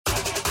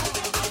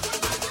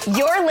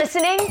You're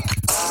listening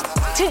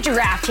to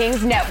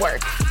DraftKings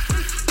Network.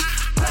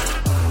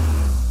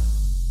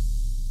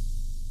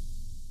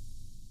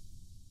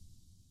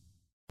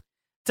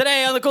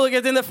 Today on the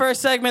Cooligans, in the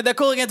first segment, the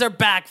Cooligans are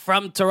back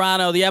from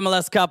Toronto. The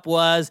MLS Cup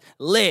was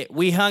lit.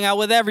 We hung out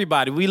with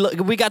everybody.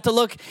 We got to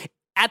look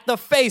at the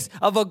face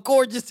of a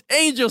gorgeous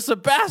angel,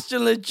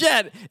 Sebastian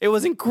Lletget. It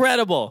was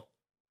incredible.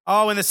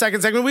 Oh, in the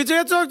second segment, we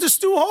did talk to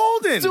Stu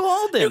Holden. Stu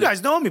Holden. You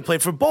guys know him. He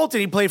played for Bolton.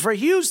 He played for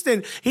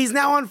Houston. He's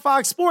now on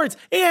Fox Sports.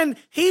 And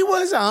he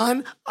was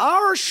on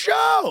our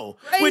show,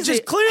 Crazy. which is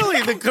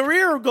clearly the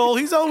career goal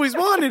he's always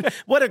wanted.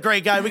 What a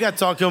great guy. We got to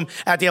talk to him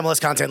at the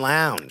MLS Content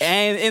Lounge.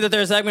 And in the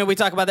third segment, we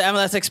talk about the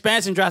MLS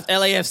expansion draft,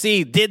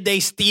 LAFC. Did they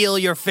steal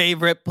your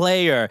favorite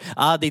player?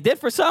 They did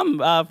for some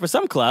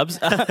clubs.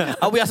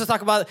 We also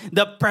talk about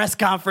the press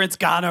conference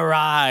gone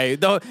awry,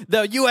 the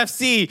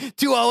UFC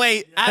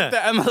 208 at the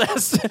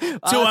MLS. Two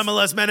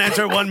MLS men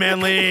enter, one man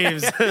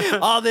leaves.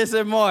 All this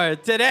and more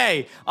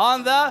today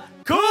on the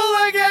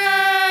Cooligans.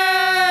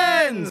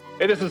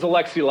 Hey, this is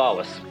Alexi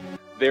Lawless.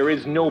 There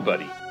is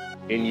nobody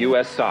in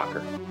U.S.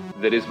 soccer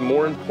that is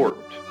more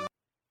important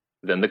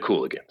than the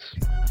Cooligans.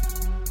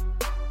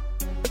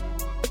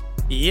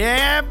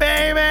 Yeah,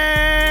 baby!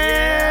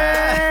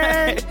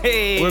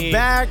 Hey. We're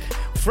back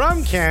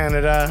from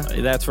Canada.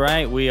 That's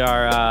right. We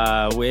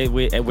are.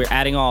 We're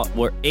adding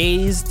we're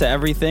A's to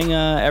everything.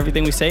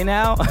 Everything we say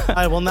now.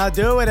 I will not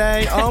do it,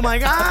 eh? Oh my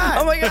god!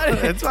 Oh my god!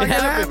 It's fucking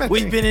happening.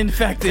 We've been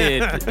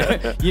infected.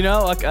 You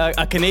know,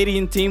 a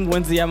Canadian team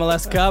wins the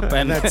MLS Cup,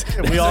 and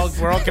we're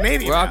all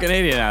Canadian. We're all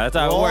Canadian now. That's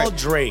how it works. All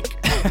Drake.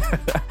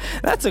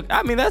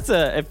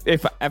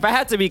 If I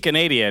had to be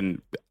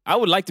Canadian, I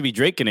would like to be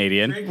Drake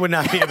Canadian. Drake would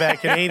not be a bad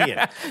Canadian.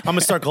 I'm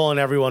gonna start calling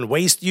everyone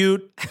waist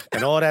ute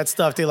and all that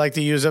stuff they like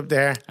to use up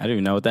there. I don't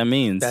even know what that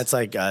means. That's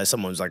like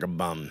someone's like a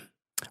bum.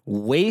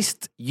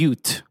 Waist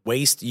ute.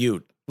 Waist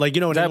ute. Like,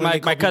 you know, is that my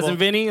cousin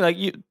Vinny? Like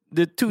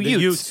the two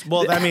utes.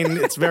 Well, I mean,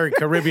 it's very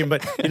Caribbean,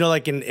 but you know,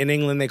 like in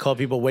England, they call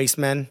people waste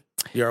men.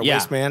 You're a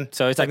waste man.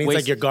 So it's that like means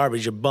like you're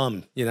garbage, you're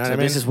bum. You know what I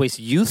mean? This is waste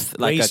youth,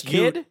 like waste a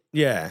kid? Youth.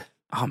 Yeah.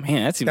 Oh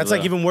man, that's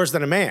like even worse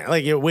than a man.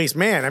 Like you're a waste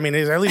man. I mean,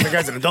 at least the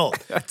guy's an adult.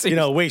 You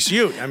know, waste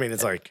youth. I mean,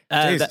 it's like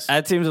Jesus.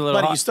 That seems a little.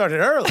 But you started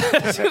early.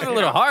 That seems a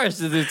little harsh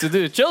to do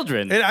to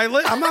children.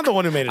 I'm not the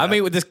one who made it. I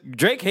mean, would this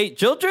Drake hate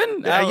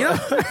children? Yeah, you know,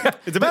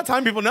 it's about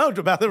time people know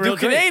about the real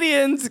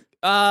Canadians.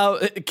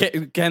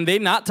 Can they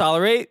not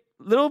tolerate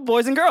little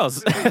boys and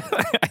girls?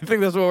 I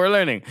think that's what we're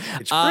learning.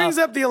 Which brings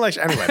up the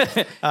election.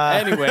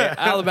 Anyway,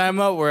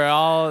 Alabama, we're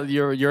all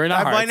you're in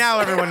our hearts. By now,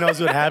 everyone knows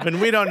what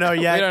happened. We don't know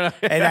yet. We don't know.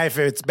 And if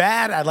it's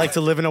bad, I'd like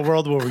to live in a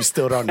world where we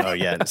still don't know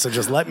yet. So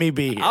just let me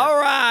be here. All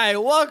right,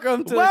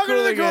 welcome to the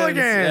Cooligans,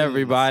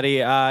 everybody.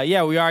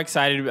 Yeah, we are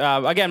excited.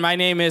 Again, my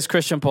name is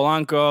Christian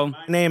Polanco.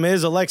 My name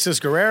is Alexis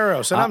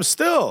Guerreros, and I'm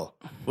still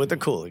with the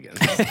Cooligans.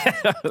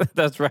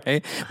 That's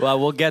right. Well,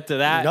 we'll get to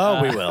that.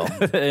 No, we will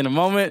in a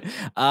moment.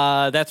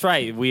 That's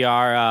right. We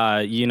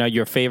are,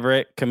 your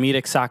favorite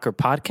comedic soccer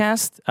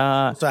podcast.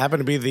 So I happen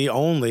to be the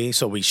only,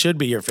 so we should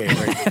be your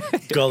favorite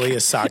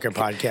gulliest soccer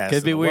podcast.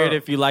 It'd be weird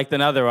if you liked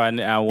another one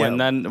when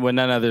none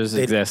others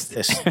exist.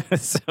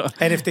 So.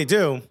 And if they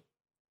do,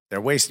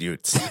 they're waste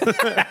utes.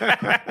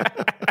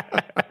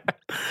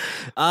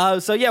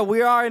 So yeah,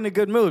 we are in a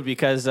good mood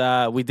because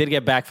we did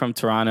get back from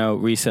Toronto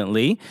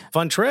recently.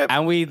 Fun trip,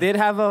 and we did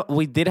have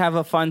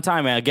a fun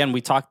time. And again,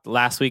 we talked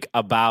last week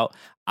about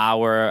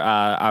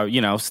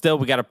our still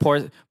we got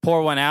to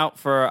pour one out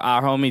for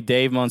our homie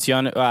Dave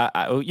Monsione.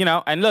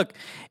 And look,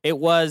 it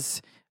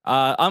was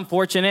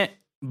unfortunate.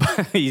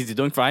 But he's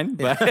doing fine.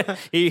 But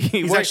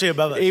he's actually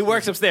above us. He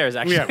works upstairs.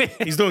 Actually,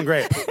 yeah, he's doing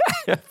great.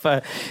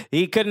 But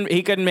he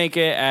couldn't make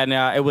it, and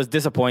it was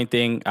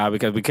disappointing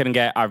because we couldn't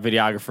get our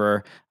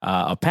videographer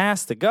a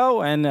pass to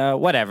go,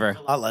 and whatever.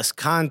 A lot less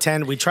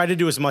content. We try to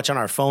do as much on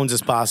our phones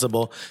as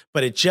possible,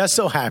 but it just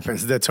so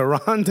happens that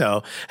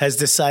Toronto has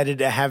decided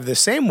to have the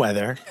same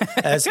weather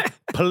as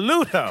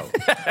Pluto,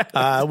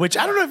 which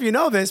I don't know if you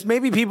know this.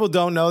 Maybe people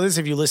don't know this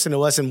if you listen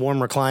to us in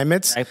warmer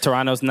climates.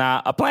 Toronto's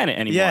not a planet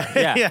anymore.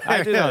 Yeah.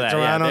 I do know that.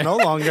 Toronto no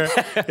longer.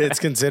 It's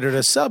considered a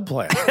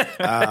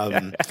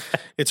subplanet.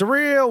 It's a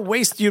real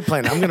waste ute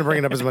planet. I'm going to bring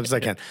it up as much as I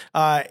can.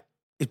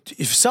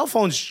 If cell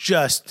phones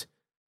just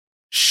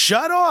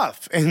shut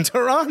off in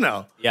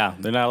Toronto. Yeah,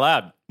 they're not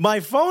allowed.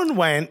 My phone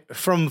went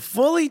from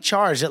fully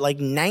charged at like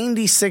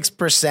 96%,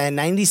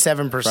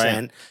 97%.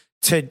 Right.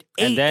 To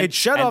 8, it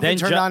shut off and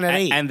turned on at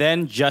 8. And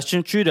then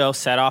Justin Trudeau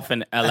set off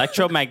an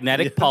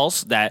electromagnetic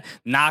pulse that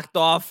knocked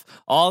off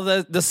all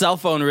the cell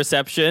phone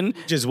reception.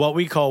 Which is what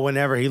we call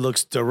whenever he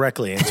looks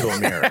directly into a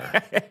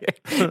mirror.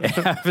 It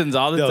happens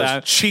all the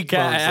time.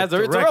 Cheekbones. It's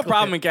a real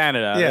problem in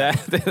Canada.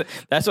 Yeah.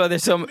 That's why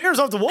there's so mirrors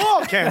off the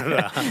wall,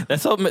 Canada.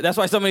 That's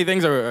why so many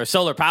things are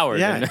solar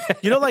powered. Yeah.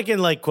 You know, like in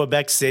like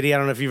Quebec City, I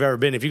don't know if you've ever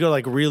been. If you go to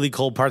like really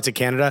cold parts of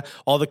Canada,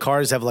 all the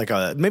cars have like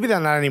maybe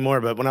they're not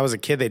anymore, but when I was a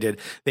kid,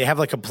 they have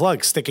like a plug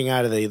sticking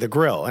out of the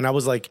grill. And I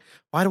was like,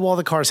 why do all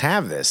the cars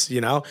have this,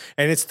 And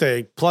it's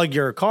to plug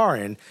your car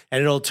in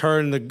and it'll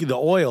turn the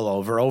oil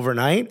over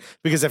overnight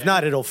because if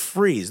not, it'll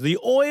freeze. The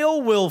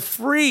oil will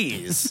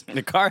freeze.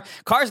 The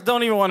cars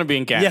don't even want to be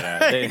in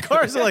Canada. Yeah,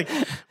 cars are like,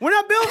 we're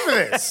not built for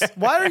this.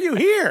 Why are you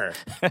here?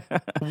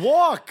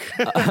 Walk.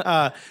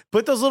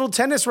 Put those little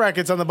tennis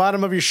rackets on the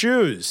bottom of your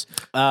shoes.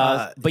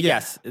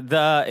 Yes,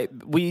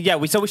 we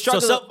struggled. So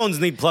cell phones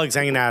need plugs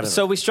hanging out of them.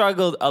 So we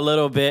struggled a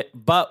little bit,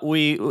 but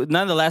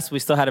nonetheless we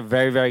still had a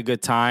very, very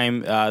good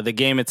time. The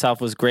game itself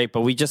was great,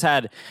 but it was just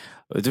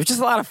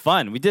a lot of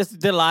fun. We just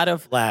did a lot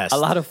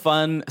of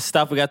fun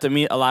stuff. We got to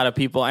meet a lot of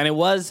people, and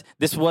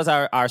this was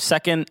our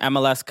second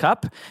MLS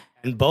Cup.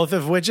 And both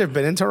of which have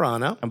been in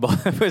Toronto. And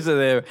both of which are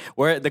there.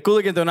 Where the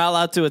Cooligans are not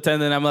allowed to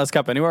attend an MLS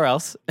Cup anywhere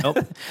else. Nope.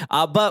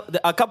 But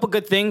a couple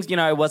good things,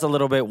 it was a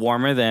little bit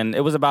warmer than,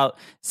 it was about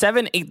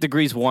 7-8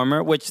 degrees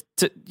warmer, which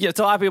to a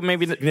lot of people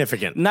maybe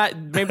significant. Not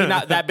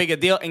that big a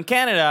deal. In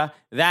Canada,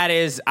 that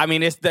is,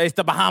 it's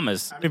the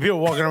Bahamas. I mean, people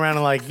walking around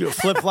in like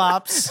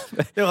flip-flops.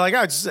 They're like,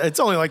 oh, it's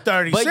only like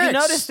 36. But you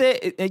noticed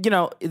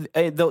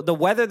the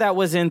weather that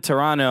was in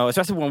Toronto,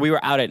 especially when we were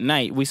out at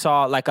night, we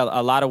saw like a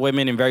lot of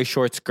women in very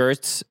short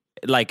skirts.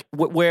 Like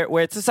where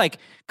it's just like,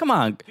 come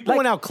on, people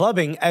went out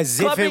clubbing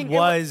as if it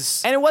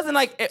was, and it wasn't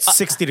like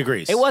 60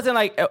 degrees. It wasn't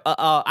like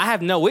I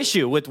have no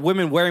issue with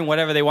women wearing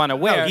whatever they want to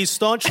wear. No, he's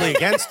staunchly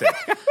against it,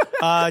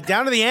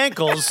 down to the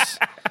ankles.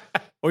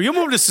 Or you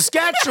move to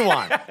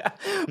Saskatchewan.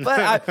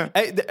 But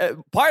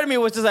part of me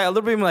was just like a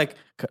little bit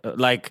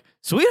like,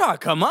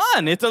 sweetheart, come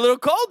on. It's a little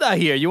cold out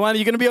here. You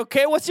going to be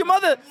okay? What's your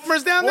mother?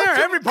 Summer's down there.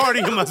 Every party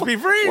you must be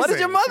freezing. What does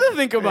your mother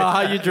think about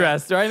how you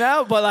dressed right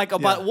now? But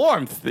about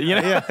warmth,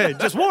 Yeah,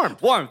 just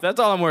warmth. Warmth. That's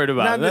all I'm worried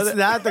about.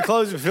 Not the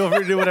clothes. Feel free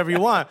to do whatever you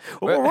want.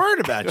 But we're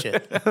worried about you.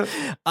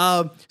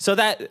 So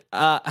that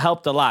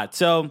helped a lot.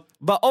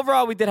 But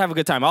overall, we did have a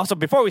good time. Also,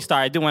 before we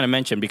start, I do want to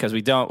mention, because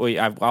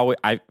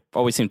I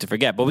always seem to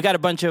forget, but we got a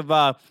bunch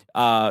of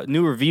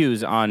new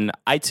reviews on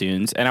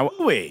iTunes, and I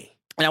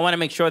want to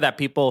make sure that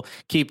people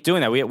keep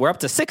doing that. We're up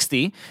to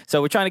 60, so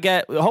we're trying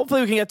to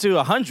hopefully we can get to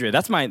 100.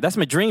 That's my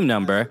dream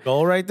number.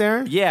 Goal right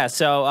there? Yeah,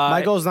 so...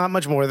 my goal is not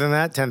much more than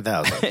that,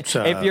 10,000.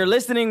 So. If you're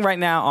listening right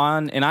now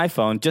on an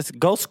iPhone, just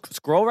go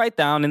scroll right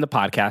down in the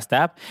podcast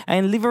app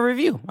and leave a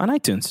review on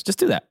iTunes. Just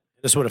do that.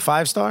 Just with a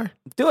 5-star?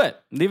 Do it.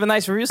 Leave a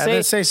nice review.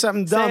 Say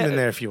something dumb in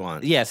there if you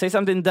want. Yeah, say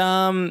something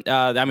dumb.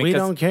 We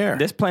don't care.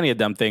 There's plenty of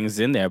dumb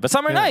things in there, but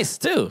some are nice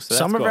too. So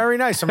some are cool. Very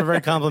nice. Some are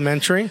very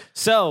complimentary.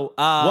 So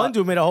one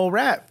dude made a whole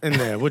rap in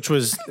there, which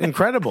was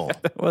incredible.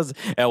 It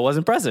was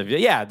impressive.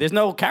 Yeah, there's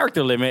no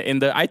character limit in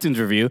the iTunes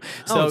review.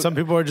 So some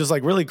people are just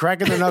like really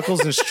cracking their knuckles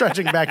and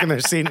stretching back in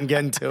their seat and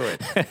getting to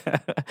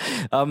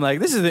it. I'm like,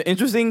 this is an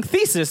interesting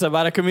thesis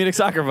about a comedic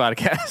soccer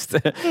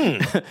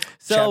podcast.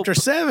 So Chapter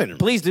 7.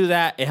 Please do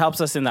that. It helps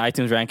us in the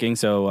iTunes ranking.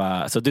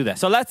 So do that.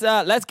 So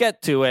let's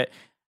get to it.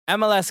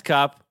 MLS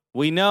Cup.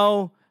 We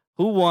know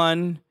who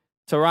won.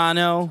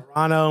 Toronto.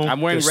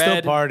 I'm wearing red.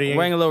 Still partying. I'm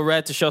wearing a little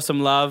red to show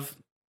some love.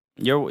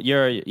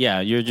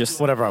 You're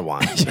just whatever I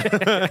want.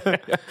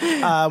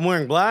 I'm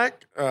wearing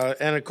black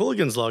and a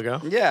Cooligans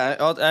logo. Yeah,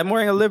 I'm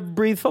wearing a Live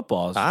Breathe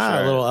Football.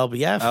 A little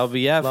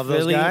LBF. Love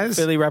those guys.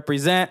 Philly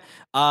represent.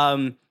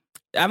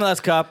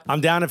 MLS Cup.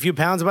 I'm down a few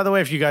pounds, by the way,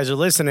 if you guys are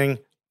listening.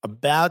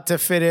 About to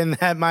fit in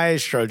that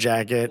Maestro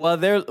jacket. Well,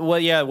 they're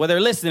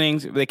listening.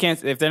 They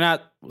can't if they're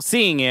not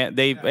seeing it.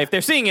 If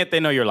they're seeing it, they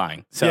know you're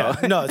lying. So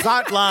no, it's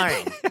not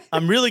lying.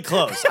 I'm really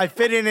close. I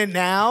fit in it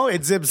now.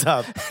 It zips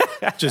up.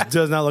 Just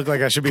does not look like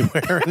I should be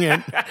wearing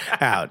it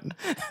out.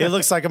 It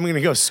looks like I'm going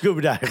to go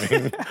scuba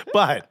diving,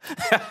 but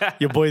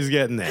your boy's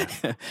getting there.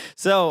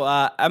 So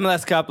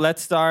MLS Cup.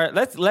 Let's start.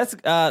 Let's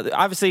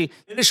obviously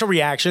initial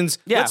reactions.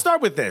 Yeah. Let's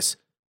start with this.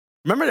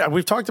 Remember,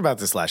 we've talked about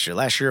this last year.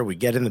 Last year, we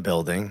get in the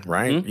building,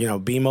 right?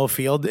 Mm-hmm. BMO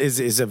Field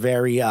is a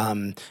very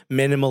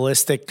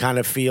minimalistic kind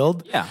of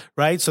field,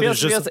 right? So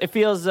it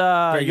feels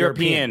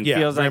European. Yeah,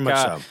 feels very like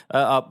much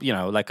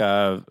so.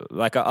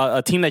 like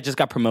a team that just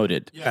got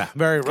promoted. Yeah,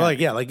 very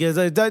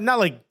it's not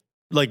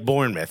like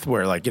Bournemouth,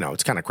 where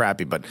it's kind of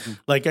crappy, but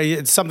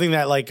it's something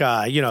that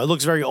it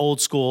looks very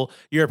old school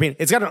European.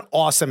 It's got an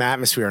awesome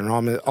atmosphere and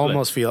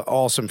almost feel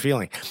awesome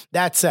feeling.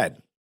 That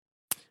said.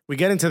 We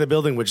get into the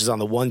building, which is on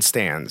the one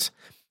stands.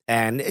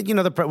 And, we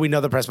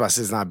know the press box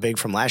is not big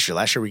from last year.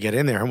 Last year, we get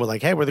in there, and we're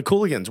like, hey, we're the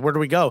Cooligans. Where do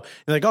we go? And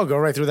they're like, oh, go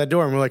right through that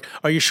door. And we're like,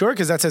 are you sure?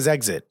 Because that says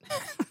exit.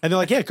 And they're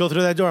like, yeah, go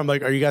through that door. I'm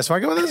like, are you guys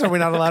fucking with us? Are we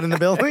not allowed in the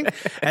building?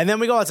 And then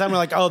we go outside, and we're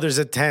like, oh, there's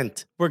a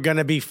tent. We're going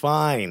to be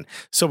fine.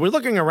 So we're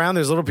looking around.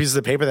 There's little pieces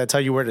of paper that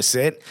tell you where to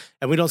sit,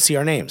 and we don't see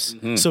our names.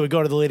 Mm-hmm. So we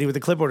go to the lady with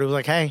the clipboard, who was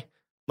like, hey,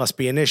 must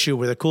be an issue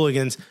with the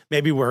Cooligans.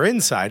 Maybe we're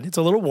inside. It's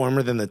a little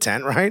warmer than the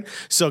tent, right?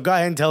 So go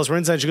ahead and tell us we're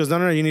inside. She goes,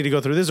 no, you need to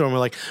go through this door. And we're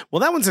like, well,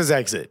 that one says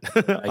exit.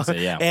 Exit,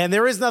 yeah. And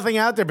there is nothing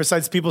out there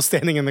besides people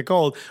standing in the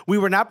cold. We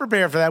were not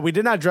prepared for that. We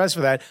did not dress for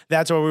that.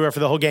 That's where we were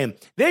for the whole game.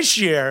 This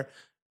year,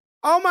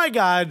 oh my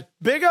God,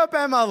 big up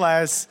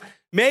MLS.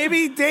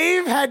 Maybe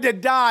Dave had to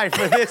die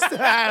for this to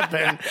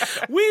happen.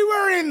 We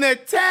were in the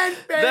tent,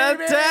 baby.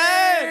 The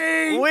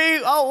tent.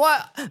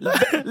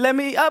 Let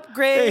me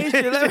upgrade.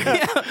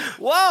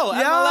 Whoa,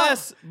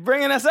 MLS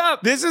bringing us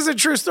up. This is a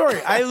true story.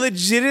 I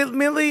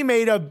legitimately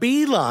made a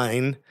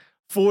beeline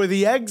for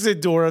the exit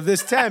door of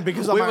this tent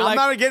because I'm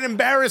not getting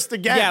embarrassed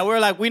again. Yeah, we're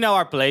like, we know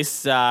our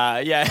place.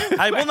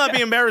 I will not be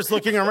embarrassed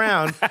looking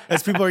around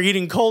as people are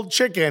eating cold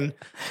chicken.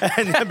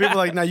 And then people are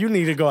like, no, you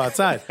need to go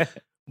outside.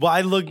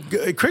 Well,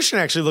 Christian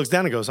actually looks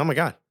down and goes, oh my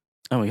God.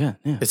 Oh my God.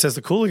 Yeah. It says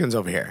the Cooligans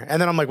over here.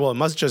 And then I'm like, well, it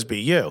must just be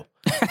you.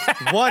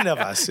 One of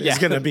us is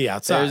going to be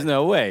outside. There's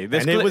no way.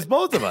 It was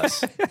both of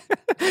us.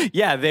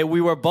 Yeah, we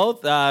were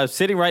both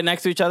sitting right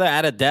next to each other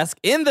at a desk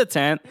in the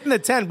tent. In the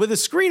tent with a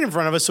screen in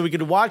front of us so we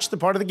could watch the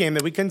part of the game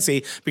that we couldn't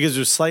see because it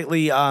was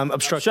slightly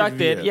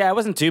obstructed. Yeah, it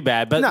wasn't too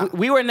bad. But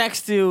we were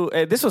next to,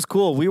 this was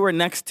cool. We were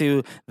next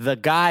to the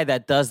guy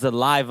that does the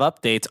live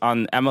updates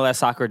on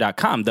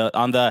MLSsoccer.com.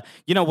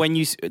 When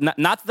you,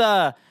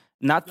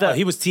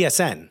 he was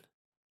TSN.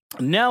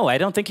 No, I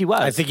don't think he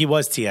was. I think he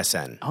was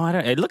TSN. Oh,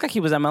 it looked like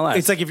he was MLS.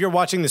 It's like if you're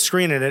watching the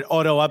screen and it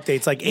auto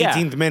updates, like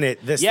 18th minute,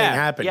 this thing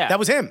happened. Yeah. That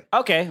was him.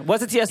 Okay,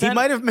 was it TSN? He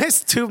might have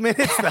missed 2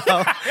 minutes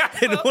though.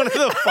 In one of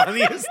the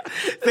funniest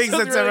things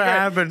that's ever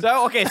happened.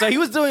 So he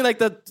was doing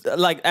like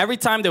every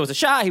time there was a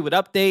shot, he would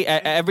update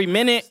every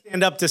minute.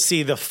 Stand up to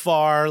see the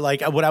far,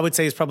 like what I would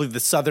say is probably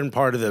the southern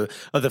part of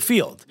the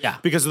field. Yeah,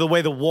 because of the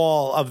way the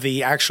wall of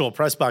the actual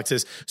press box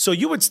is. So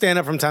you would stand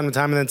up from time to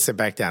time and then sit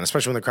back down,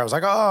 especially when the crowd was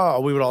like,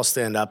 "Oh," we would all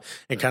stand up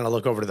and kind of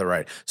look over to the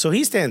right. So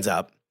he stands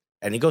up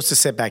and he goes to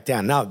sit back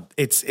down. Now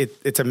it's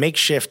a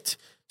makeshift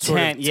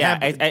tent,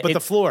 but the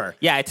floor.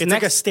 Yeah, it's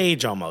like a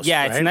stage almost.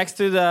 Yeah, right? it's next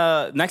to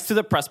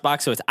the press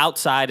box, so it's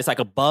outside. It's like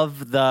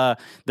above the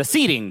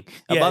seating.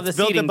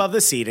 Built above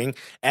the seating,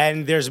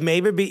 and there's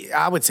maybe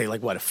I would say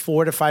like a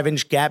 4 to 5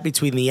 inch gap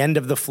between the end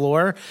of the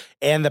floor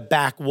and the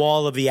back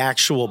wall of the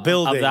actual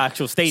building, of the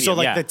actual stadium. So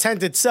the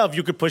tent itself,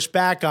 you could push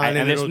back on,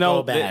 and there's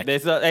go back.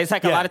 It's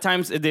like a lot of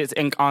times it's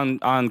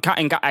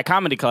at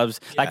comedy clubs,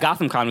 like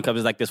Gotham comedy clubs,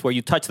 is like this where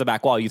you touch the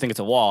back wall, you think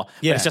it's a wall.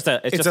 Yeah, but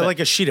it's just like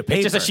a sheet of paper.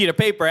 It's just a sheet of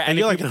paper, and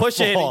if you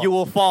push it, you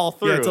will fall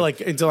through. Yeah,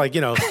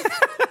 into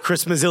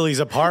Chris Mazzilli's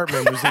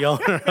apartment, who's the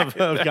owner of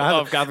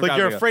Gotham. Like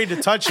you're afraid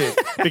to touch it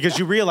because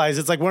you realize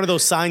it's like one of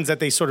those signs that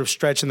they sort of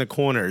stretch in the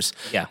corners.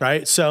 Yeah.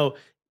 Right. So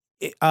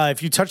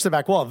if you touch the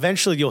back wall,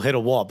 eventually you'll hit a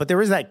wall. But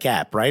there is that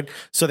gap, right?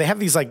 So they have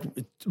these like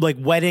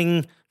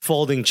wedding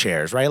folding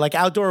chairs, right? Like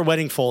outdoor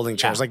wedding folding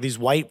chairs, like these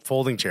white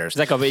folding chairs.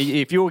 It's like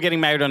if you were getting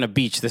married on a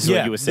beach, this is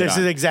what you would sit on. This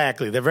is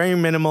exactly. They're very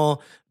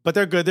minimal. But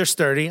they're good. They're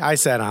sturdy. I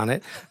sat on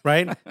it,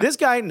 right? This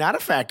guy, not a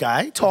fat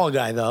guy, tall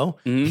guy though.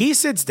 Mm-hmm. He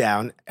sits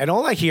down, and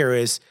all I hear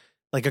is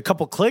like a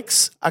couple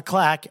clicks, a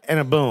clack, and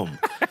a boom.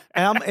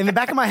 And in the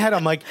back of my head,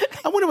 I'm like,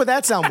 I wonder what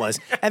that sound was.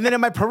 And then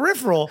in my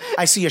peripheral,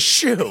 I see a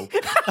shoe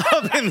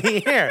up in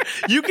the air.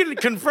 You can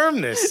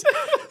confirm this.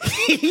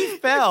 He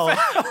fell,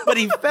 but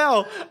he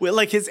fell with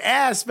like his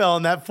ass fell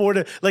in that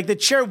the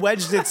chair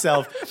wedged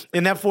itself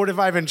in that 4 to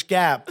 5 inch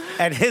gap,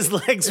 and his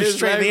legs were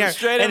straight in the air,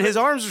 and his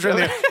arms were straight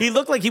in the air. He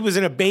looked like he was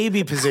in a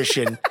baby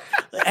position,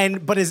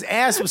 but his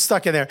ass was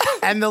stuck in there.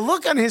 And the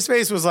look on his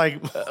face was like,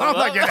 I'm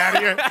not getting out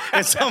of here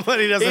if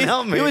somebody doesn't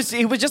help me.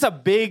 He was just a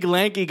big,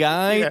 lanky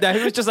guy. That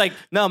he was just like,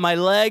 no, my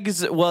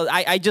legs. Well,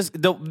 I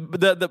just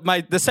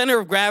the center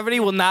of gravity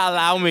will not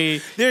allow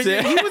me. He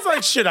was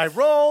like, should I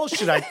roll?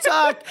 Should I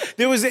tuck?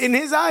 There was in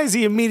his eyes.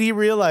 He immediately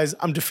realized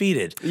I'm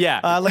defeated.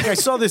 Yeah, like I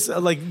saw this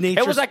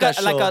nature. It was like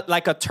special.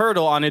 like a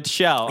turtle on its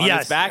shell on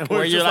its back,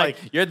 where you're like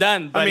you're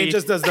done. Buddy. I mean, it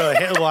just does the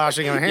hair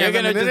washing of hands.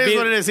 It is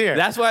what it is here.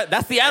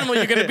 That's the animal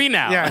you're gonna be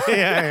now.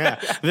 Yeah.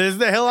 This is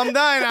the hill I'm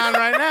dying on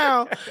right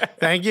now.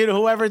 Thank you to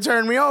whoever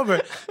turned me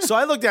over. So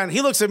I look down.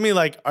 He looks at me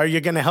like, "Are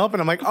you gonna help?"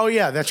 And I'm like, "Oh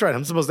yeah, that's right.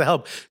 I'm supposed to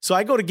help." So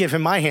I go to give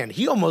him my hand.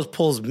 He almost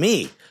pulls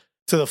me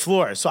to the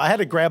floor. So I had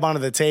to grab onto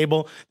the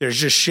table. There's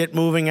just shit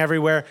moving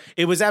everywhere.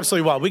 It was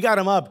absolutely wild. We got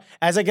him up.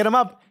 As I get him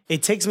up,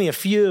 it takes me a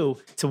few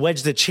to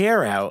wedge the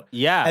chair out.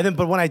 Yeah.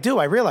 But when I do,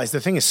 I realize the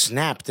thing is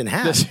snapped in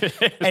half.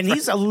 And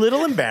he's a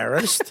little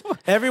embarrassed.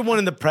 Everyone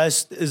in the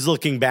press is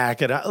looking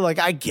back at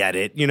I get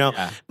it,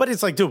 Yeah. But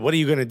it's like, dude, what are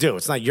you going to do?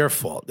 It's not your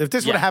fault. If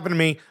this would have happened to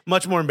me,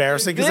 much more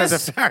embarrassing because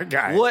that's a fat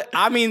guy.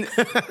 I mean,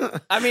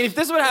 if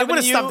this would have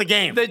happened to you, it would have stopped the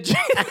game.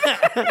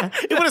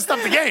 It would have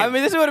stopped the game. I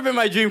mean, this would have been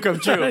my dream come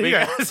true.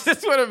 Because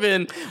this would have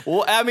been,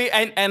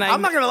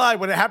 I'm not going to lie.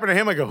 When it happened to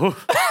him, I go,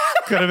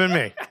 could have been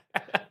me.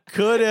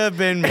 Could have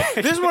been me.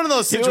 This is one of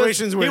those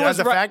situations where as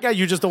a fat guy,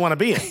 you just don't want to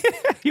be in.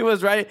 He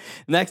was right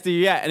next to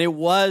you, and it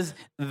was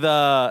he kind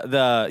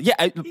of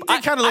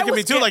looked at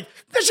me too, like,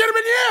 this should have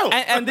been you.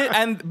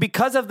 And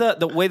because of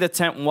the way the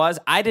tent was,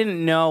 I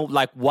didn't know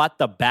what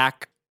the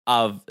back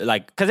of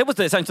because it was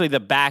essentially the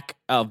back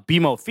of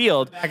BMO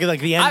Field. Back at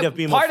the end of BMO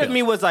Field. Part of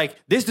me was like,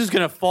 this is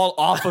gonna fall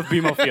off of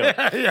BMO Field.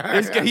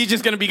 He's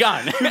just gonna be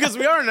gone. Because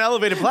we are on an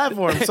elevated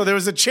platform, so there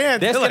was a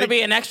chance. There's gonna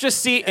be an extra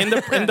seat in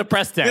the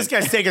press tent. This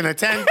guy's taking the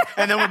tent,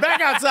 and then we're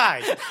back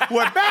outside.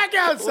 We're back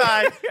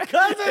outside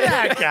because of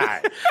that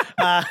guy.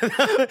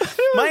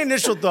 My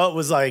initial thought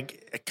was like,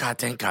 God,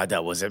 thank God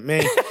that wasn't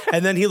me.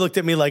 And then he looked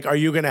at me like, are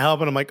you going to help?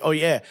 And I'm like, oh,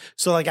 yeah.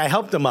 So, like, I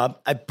helped him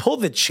up. I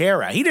pulled the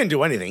chair out. He didn't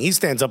do anything. He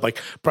stands up,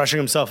 like, brushing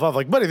himself off.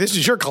 Like, buddy, this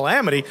is your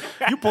calamity.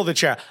 You pull the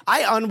chair.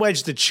 I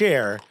unwedged the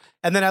chair.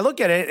 And then I look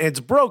at it, and it's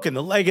broken.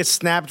 The leg is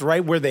snapped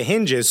right where the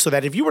hinge is, so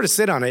that if you were to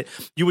sit on it,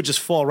 you would just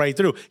fall right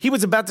through. He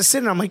was about to sit,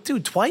 and I'm like,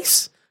 dude,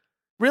 twice?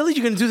 Really?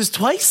 You're going to do this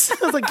twice?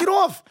 I was like, get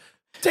off.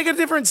 Take a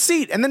different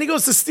seat. And then he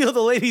goes to steal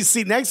the lady's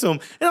seat next to him.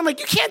 And I'm like,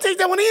 you can't take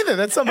that one either.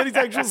 That's somebody's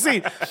actual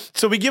seat.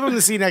 So we give him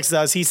the seat next to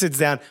us. He sits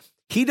down.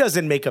 He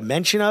doesn't make a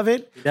mention of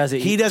it.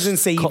 He doesn't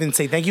say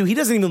thank you. He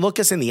doesn't even look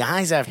us in the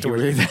eyes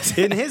afterwards.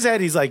 In his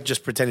head, he's like,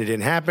 just pretend it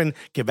didn't happen.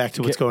 Get back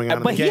to what's going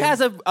on. But he has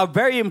a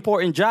very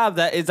important job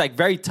that is like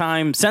very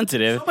time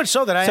sensitive. So much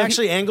so that I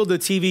actually angled the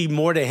TV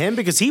more to him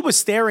because he was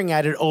staring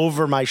at it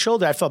over my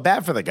shoulder. I felt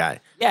bad for the guy.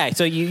 Yeah,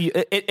 so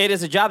it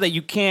is a job that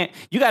you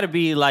got to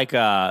be like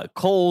a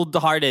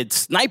cold-hearted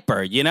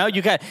sniper, you know?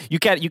 You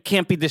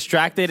can't be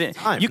distracted.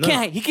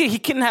 He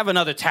couldn't have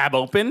another tab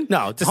open.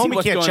 No, the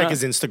homie can't check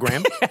his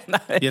Instagram.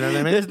 You know what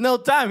I mean? There's no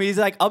time. He's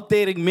like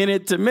updating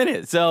minute to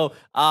minute. So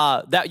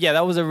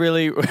that was a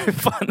really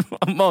fun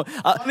moment.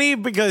 Funny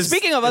because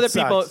speaking of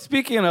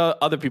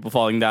other people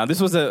falling down,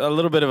 this was a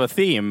little bit of a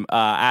theme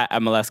at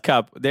MLS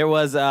Cup. There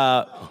was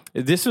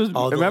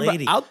remember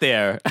lady Out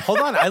There. Hold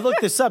on, I looked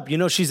this up. You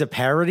know she's a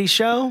parody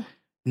show?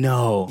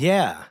 No.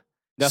 Yeah.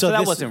 So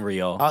that wasn't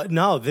real.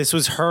 No, this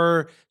was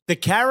her. The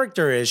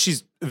character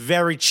she's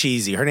very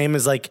cheesy. Her name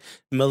is like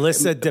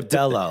Melissa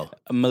DeBello.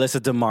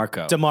 Melissa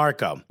DeMarco.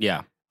 DeMarco.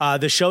 Yeah.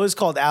 The show is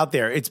called Out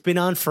There. It's been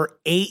on for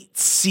 8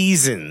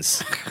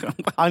 seasons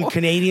on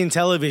Canadian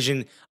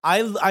television.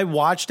 I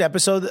watched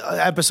episodes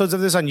of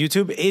this on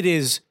YouTube. It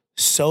is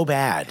so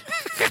bad.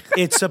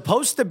 It's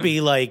supposed to be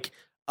like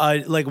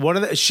one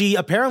of she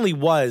apparently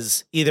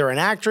was either an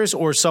actress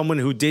or someone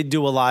who did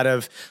do a lot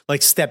of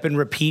like step and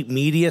repeat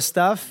media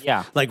stuff.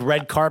 Yeah. Like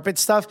red carpet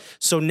stuff.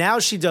 So now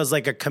she does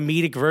like a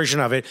comedic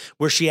version of it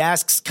where she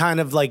asks kind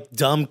of like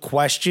dumb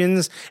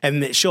questions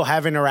and she'll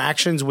have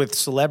interactions with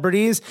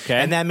celebrities.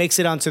 Okay. And that makes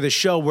it onto the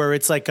show where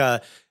it's like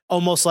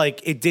almost like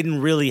it didn't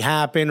really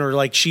happen or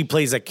like she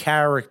plays a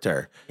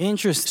character.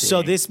 Interesting. So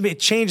it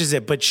changes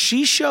it. But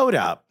she showed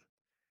up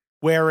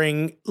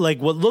wearing like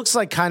what looks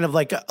like kind of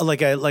like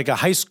a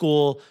high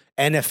school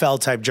NFL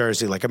type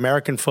jersey, like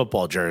American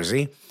football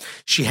jersey.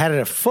 She had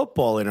a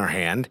football in her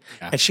hand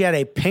and she had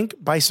a pink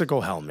bicycle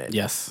helmet.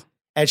 Yes.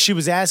 And she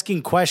was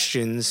asking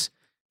questions,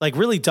 like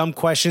really dumb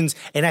questions.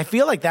 And I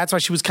feel like that's why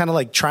she was kind of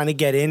like trying to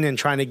get in and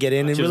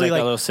really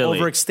like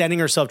overextending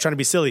herself, trying to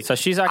be silly. So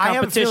she's our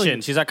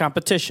competition. She's our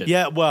competition.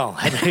 Yeah, well,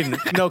 I mean,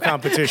 no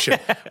competition.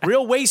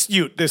 Real waist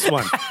ute, this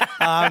one.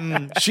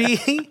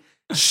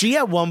 She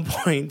at one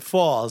point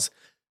falls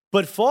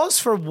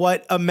for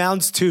what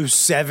amounts to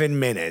 7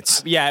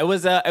 minutes. Yeah, it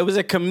was a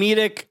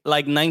comedic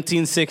like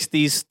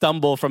 1960s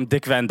stumble from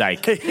Dick Van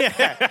Dyke.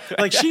 Yeah,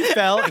 like she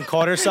fell and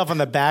caught herself on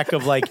the back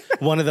of like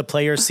one of the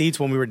player seats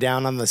when we were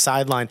down on the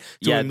sideline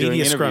doing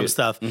media scrum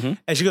stuff. Mm-hmm.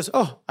 And she goes,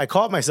 "Oh, I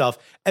caught myself,"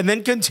 and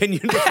then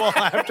continued to fall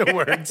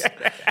afterwards.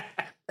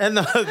 And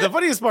the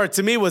funniest part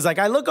to me was like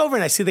I look over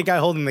and I see the guy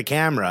holding the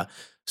camera.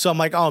 So I'm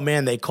like, oh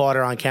man, they caught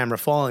her on camera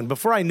falling.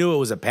 Before I knew it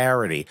was a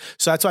parody.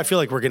 So that's why I feel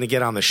like we're going to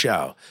get on the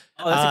show.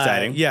 Oh, that's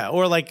exciting. Yeah.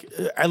 Or like,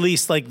 at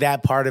least like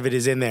that part of it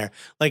is in there.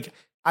 Like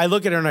I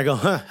look at her and I go,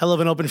 hell of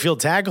an open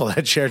field tackle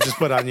that Cher just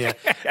put on you.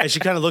 And she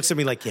kind of looks at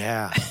me like,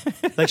 yeah.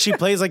 Like she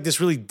plays like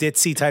this really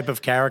ditzy type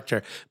of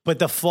character. But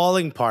the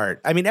falling part,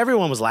 I mean,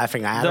 everyone was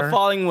laughing at her. The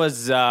falling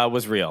was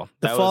real.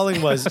 The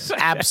falling was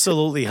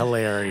absolutely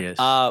hilarious.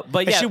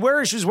 But yeah. She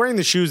was wearing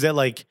the shoes that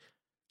like,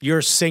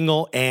 your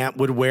single aunt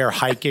would wear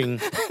hiking.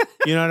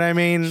 You know what I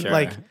mean? Sure.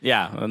 Like,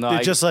 yeah,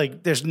 no, just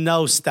like there's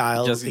no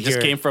style.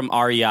 Just came from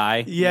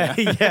REI.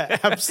 Yeah,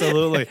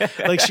 absolutely.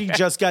 Like she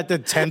just got the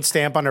 10th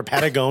stamp on her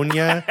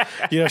Patagonia.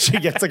 You know, she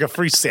gets like a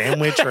free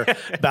sandwich or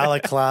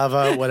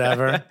balaclava,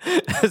 whatever.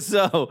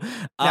 So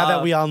now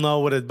that we all know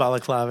what a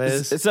balaclava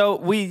is, so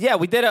we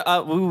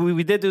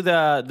did do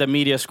the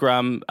media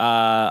scrum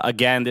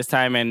again this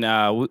time,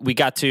 and we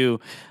got to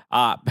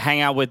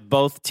hang out with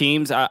both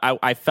teams.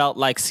 I felt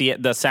like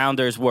the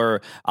Sounders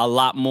were a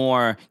lot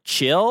more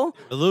chill.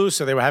 Loose,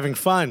 so they were having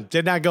fun.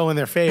 Did not go in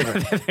their favor.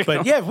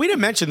 But yeah, if we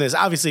didn't mention this,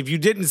 obviously, if you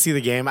didn't see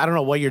the game, I don't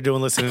know what you're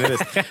doing listening to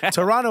this.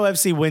 Toronto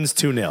FC wins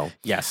 2-0.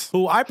 Yes.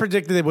 Who I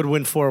predicted they would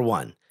win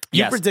 4-1. You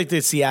Yes.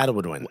 predicted Seattle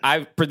would win.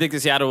 I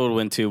predicted Seattle would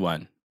win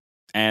 2-1.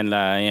 And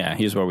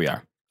here's where we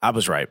are. I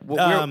was right.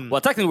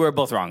 Well, technically, we were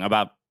both wrong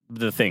about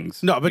the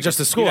things. No, but just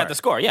the score. You got the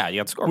score. Yeah, you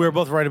got the score. We were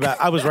both right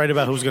about. I was right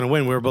about who's going to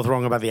win. We were both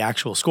wrong about the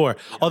actual score.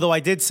 Although I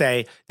did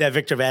say that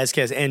Victor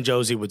Vasquez and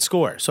Josie would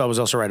score, so I was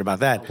also right about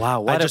that.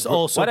 Wow, I just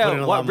also put in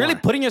a lot really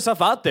more. putting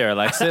yourself out there,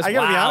 like sis. I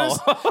gotta be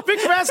honest.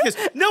 Victor Vasquez.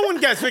 No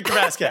one guessed Victor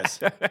Vasquez.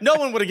 No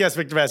one would have guessed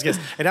Victor Vasquez.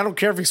 And I don't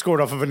care if he scored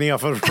off of a knee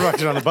off of a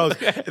production on the post.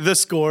 The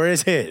score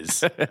is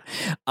his.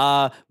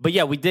 But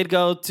yeah, we did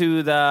go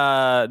to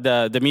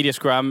the media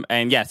scrum,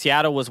 and yeah,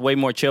 Seattle was way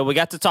more chill. We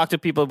got to talk to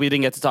people we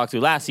didn't get to talk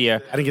to last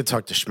year. I didn't get to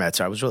talk to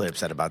Schmetzer. I was really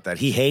upset about that.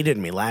 He hated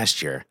me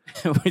last year.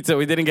 So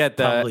we didn't get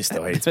Probably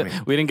still hates me.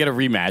 We didn't get a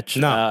rematch.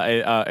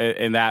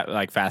 In that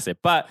like facet,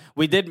 but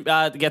we did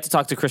get to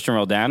talk to Christian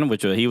Roldan,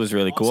 which he was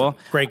really cool.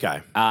 Great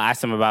guy.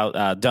 Asked him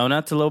about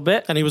donuts a little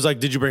bit, and he was like,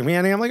 "Did you bring me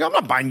any?" I'm like, "I'm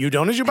not buying you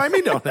donuts. You buy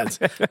me donuts."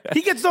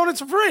 He gets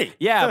donuts for free.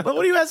 Yeah, but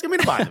what are you asking me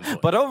to buy them for?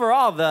 But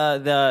overall,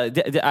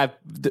 the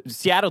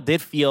Seattle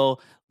did feel.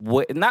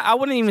 I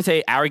wouldn't even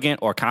say arrogant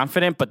or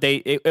confident, but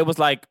it was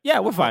like, yeah,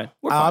 we're fine.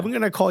 I'm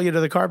going to call you to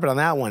the carpet on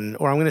that one,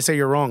 or I'm going to say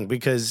you're wrong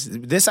because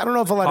this, I don't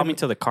know if a lot Call me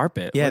to the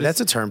carpet. Yeah, that's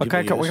a term. What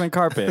kind of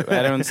carpet?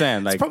 I don't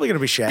understand. Like, it's probably going to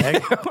be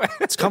shag.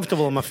 It's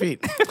comfortable on my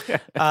feet.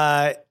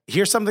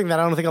 Here's something that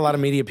I don't think a lot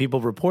of media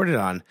people reported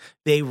on.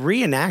 They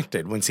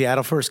reenacted when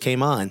Seattle first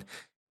came on.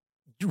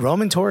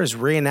 Roman Torres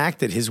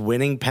reenacted his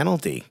winning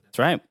penalty. That's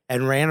right.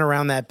 And ran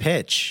around that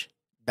pitch.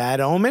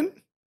 Bad omen?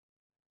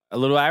 A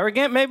little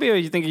arrogant, maybe, or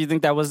you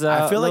think that was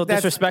I feel a little like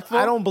disrespectful?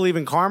 I don't believe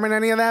in karma and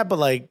any of that, but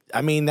like,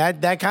 I mean,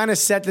 that kind of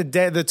set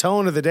the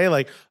tone of the day.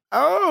 Like,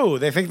 oh,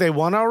 they think they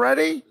won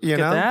already. You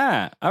know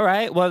that. All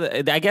right. Well,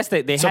 I guess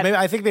they so had. Maybe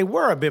I think they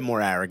were a bit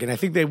more arrogant. I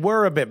think they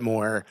were a bit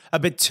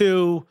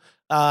too.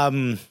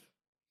 I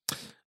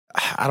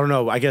don't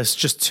know. I guess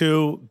just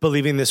too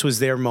believing this was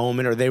their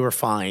moment or they were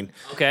fine.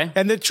 Okay.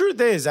 And the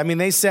truth is, I mean,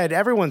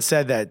 everyone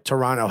said that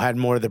Toronto had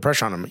more of the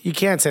pressure on them. You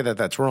can't say that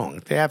that's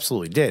wrong. They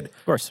absolutely did.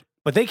 Of course.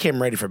 But they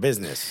came ready for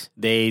business.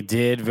 They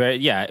did Well,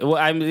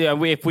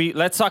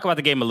 let's talk about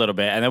the game a little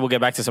bit, and then we'll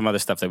get back to some other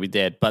stuff that we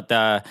did.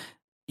 But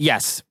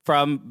yes,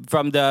 from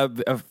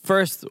the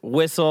first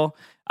whistle,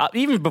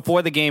 even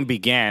before the game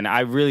began,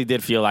 I really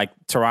did feel like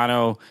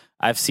Toronto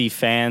FC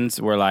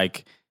fans were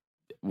like,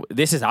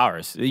 this is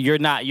ours. You're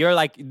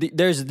like,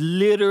 there's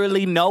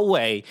literally no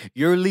way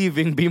you're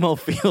leaving BMO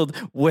Field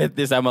with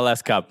this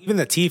MLS Cup. Even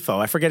the TIFO,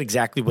 I forget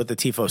exactly what the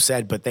TIFO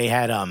said, but they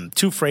had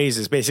two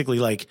phrases, basically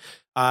like,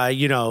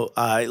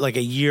 like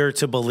a year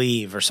to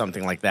believe or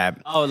something like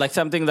that. Oh, like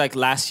something like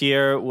last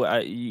year,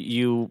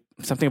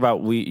 something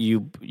about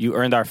you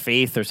earned our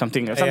faith or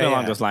something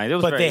along those lines.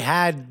 But they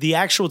had, the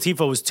actual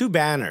TIFO was two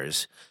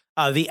banners.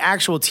 The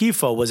actual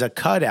TIFO was a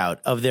cutout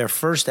of their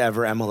first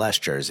ever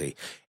MLS jersey.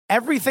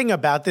 Everything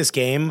about this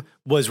game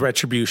was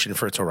retribution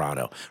for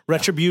Toronto.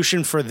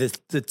 Retribution for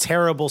the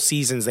terrible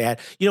seasons they had.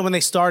 You know, when they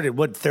started,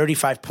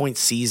 35-point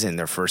season,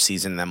 their first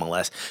season in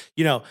MLS.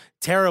 You know,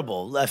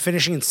 terrible.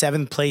 Finishing in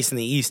 7th place in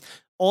the East.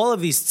 All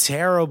of these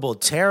terrible,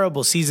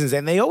 terrible seasons.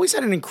 And they always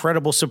had an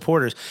incredible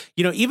supporters.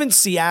 You know, even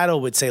Seattle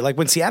would say, like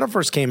when Seattle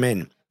first came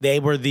in, they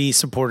were the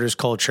supporters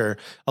culture,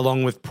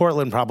 along with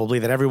Portland probably,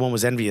 that everyone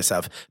was envious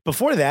of.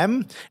 Before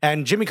them,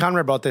 and Jimmy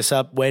Conrad brought this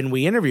up when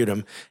we interviewed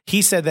him,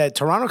 he said that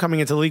Toronto coming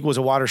into the league was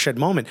a watershed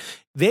moment.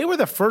 They were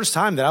the first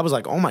time that I was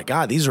like, oh my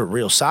God, these are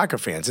real soccer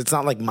fans. It's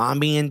not like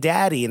mommy and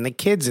daddy and the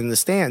kids in the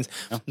stands.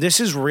 Oh. This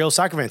is real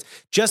soccer fans.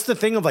 Just the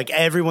thing of like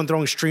everyone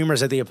throwing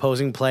streamers at the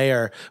opposing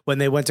player when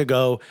they went to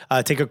go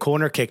take a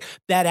corner kick.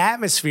 That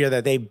atmosphere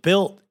that they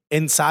built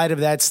inside of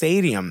that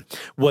stadium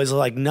was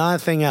like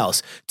nothing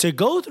else. To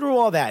go through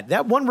all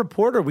that one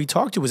reporter we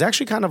talked to was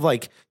actually kind of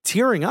like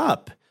tearing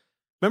up.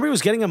 Remember, he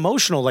was getting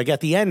emotional like at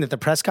the end at the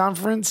press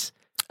conference.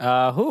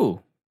 Who?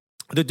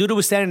 The dude who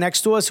was standing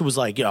next to us who was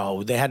like,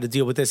 yo, they had to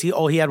deal with this.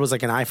 All he had was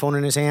like an iPhone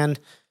in his hand.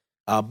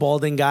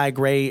 Balding guy,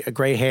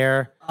 gray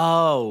hair.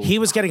 Oh. He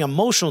was getting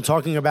emotional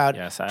talking about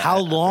how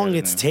long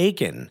it's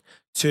taken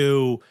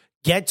to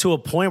get to a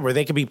point where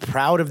they could be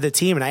proud of the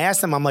team. And I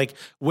asked him, I'm like,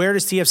 where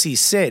does TFC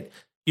sit?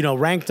 You know,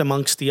 ranked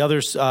amongst the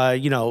others,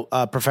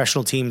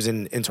 professional teams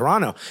in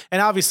Toronto.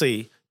 And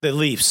obviously the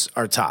Leafs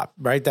are top,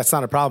 right? That's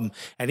not a problem.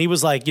 And he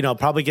was like,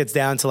 probably gets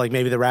down to like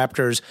maybe the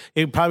Raptors.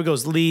 It probably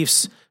goes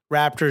Leafs,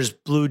 Raptors,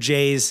 Blue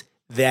Jays,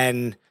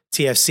 then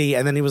TFC.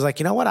 And then he was like,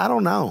 you know what? I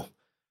don't know.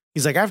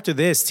 He's like, after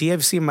this,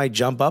 TFC might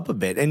jump up a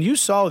bit. And you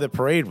saw the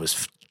parade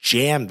was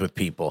jammed with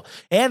people.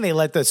 And they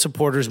let the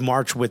supporters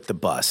march with the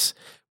bus,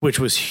 which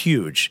was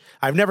huge.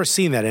 I've never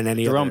seen that in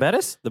any Jerome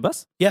Bettis, the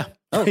bus? Yeah.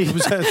 Oh. He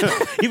was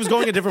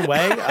going a different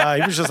way.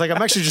 He was just like,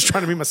 I'm actually just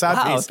trying to be my side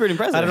piece. That's pretty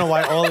impressive. I don't know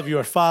why all of you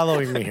are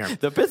following me here.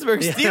 The Pittsburgh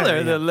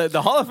Steeler,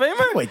 the Hall of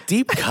Famer? Wait,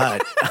 deep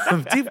cut.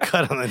 Deep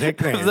cut on the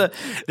nickname.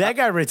 That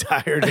guy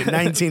retired in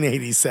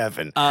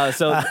 1987.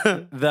 So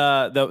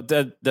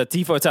the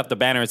TIFO itself, the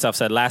banner itself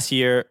said, last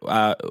year,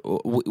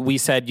 we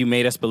said you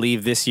made us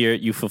believe, this year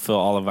you fulfill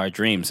all of our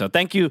dreams. So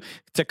thank you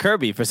to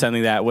Kirby for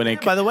sending that.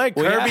 By the way,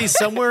 Kirby's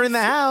somewhere in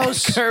the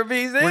house.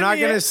 Kirby's in We're not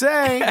going to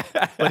say,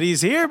 but he's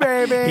here,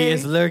 baby. He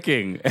is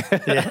lurking.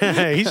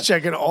 Yeah, he's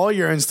checking all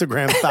your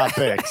Instagram top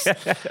picks.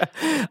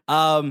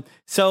 From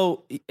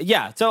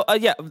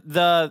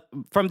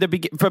the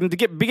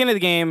beginning of the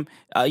game,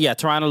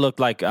 Toronto looked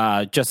like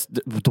just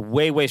the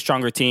way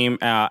stronger team.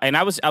 And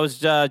I was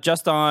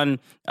just on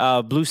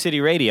Blue City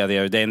Radio the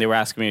other day, and they were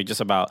asking me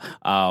just about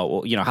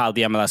how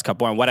the MLS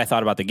Cup went, what I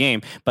thought about the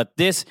game. But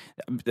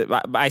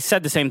I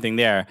said the same thing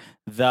there.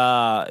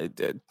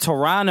 The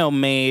Toronto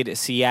made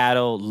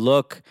Seattle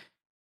look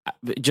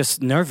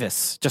just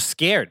nervous, just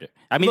scared.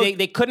 I mean,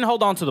 they couldn't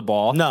hold on to the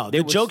ball. No,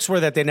 the jokes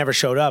were that they never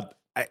showed up.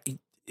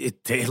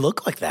 They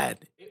looked like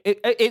that.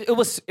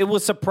 it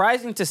was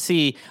surprising to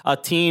see a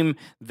team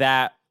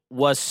that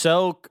was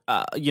so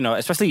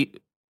especially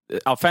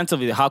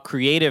offensively, how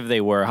creative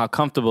they were, how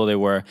comfortable they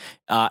were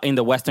in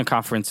the Western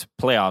Conference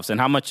playoffs,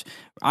 and how much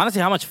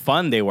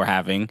fun they were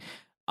having.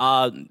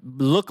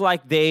 Looked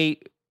like they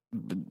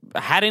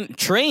hadn't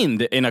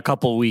trained in a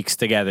couple weeks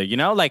together,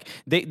 like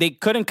they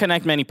couldn't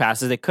connect many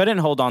passes. They couldn't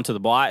hold on to the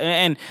ball.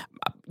 And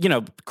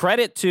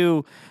credit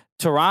to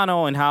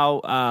Toronto and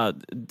how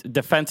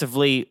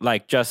defensively,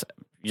 like just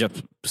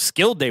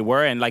skilled they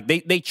were. And like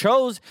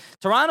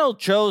Toronto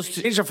chose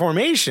to change the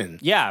formation.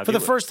 Yeah. For the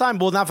first time.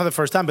 Well, not for the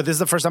first time, but this is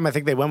the first time I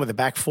think they went with a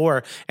back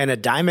four and a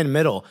diamond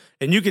middle.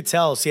 And you could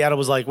tell Seattle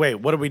was like, wait,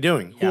 what are we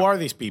doing? Who are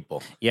these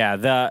people?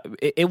 Yeah.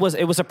 It was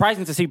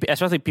surprising to see,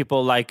 especially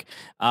people like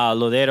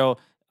Lodero,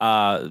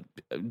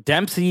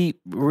 Dempsey,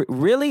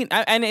 really,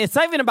 and it's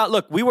not even about.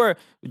 Look, we were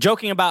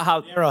joking about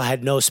how Arrow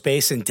had no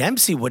space, and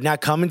Dempsey would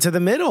not come into the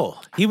middle.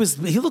 He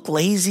looked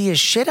lazy as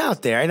shit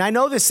out there. And I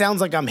know this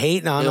sounds like I'm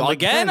hating on him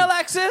again,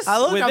 Alexis.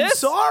 I'm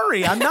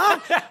sorry, I'm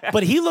not.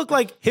 But he looked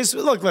like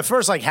the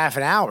first like half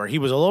an hour, he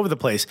was all over the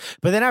place.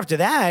 But then after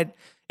that,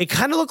 it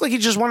kind of looked like he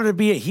just wanted to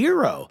be a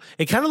hero.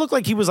 It kind of looked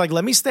like he was like,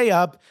 let me stay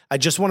up. I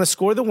just want to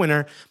score the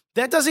winner.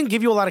 That doesn't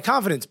give you a lot of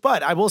confidence.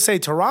 But I will say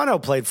Toronto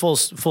played full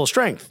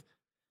strength.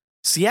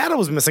 Seattle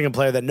was missing a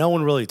player that no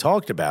one really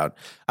talked about.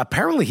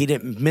 Apparently, he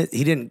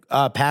didn't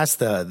pass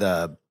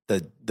the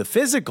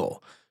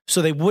physical,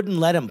 so they wouldn't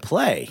let him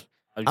play.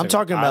 I'm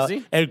talking about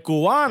El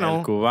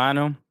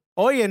Cubano.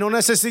 Oye, no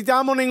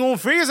necesitamos ningún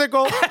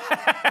físico.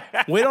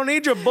 We don't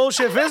need your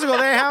bullshit physical.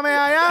 Déjame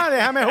allá,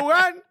 déjame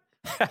jugar.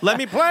 Let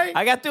me play.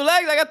 I got 2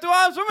 legs. I got 2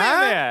 arms for me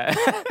there.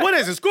 What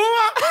is this, Cuba?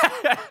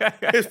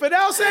 Is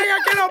Fidel saying I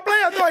cannot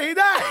play?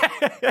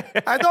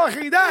 I thought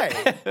he died.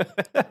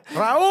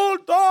 Raúl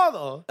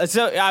todo.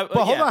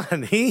 But hold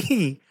on.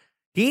 He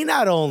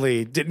not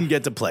only didn't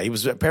get to play, he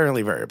was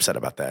apparently very upset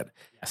about that.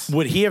 Yes.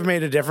 Would he have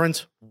made a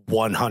difference?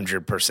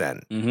 100%.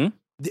 Mm-hmm.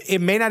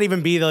 It may not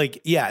even be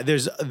like,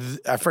 there's,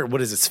 I forget,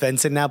 what is it?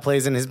 Svensson now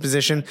plays in his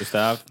position.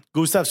 Gustav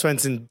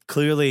Svensson,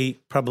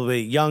 clearly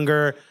probably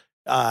younger,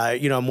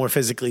 more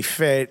physically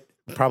fit,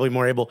 probably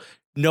more able.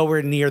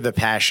 Nowhere near the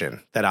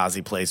passion that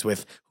Ozzy plays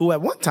with, who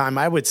at one time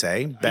I would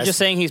say best. You're just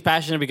saying he's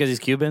passionate because he's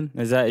Cuban?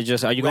 Is that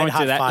just, are you going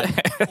to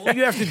that? All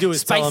you have to do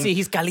is spicy, tell him,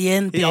 he's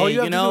caliente. All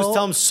you have to do is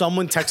tell him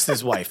someone texted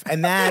his wife,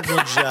 and that will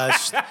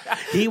just,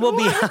 he will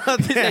be out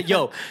there.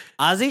 Yo,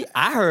 Ozzy,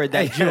 I heard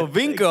that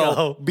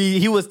Giovinco,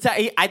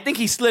 I think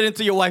he slid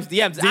into your wife's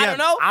DMs. I don't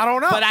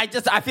know. But I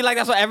feel like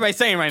that's what everybody's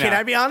saying right now. Can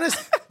I be honest?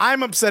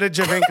 I'm upset at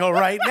Giovinco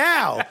right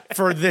now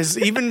for this,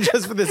 even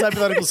just for this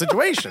hypothetical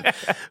situation.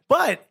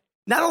 But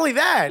not only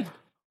that,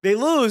 they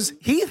lose.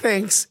 He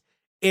thinks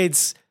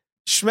it's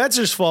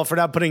Schmetzer's fault for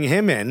not putting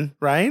him in,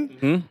 right?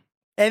 Mm-hmm.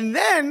 And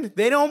then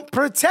they don't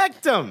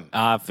protect him.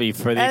 For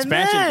the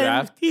expansion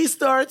draft. He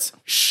starts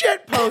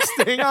shit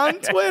posting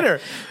on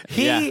Twitter.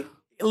 He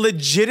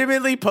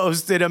legitimately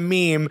posted a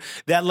meme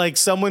that like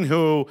someone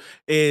who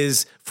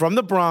is from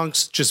the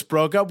Bronx just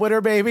broke up with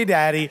her baby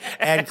daddy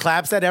and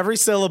claps at every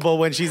syllable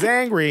when she's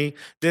angry.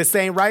 This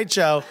ain't right,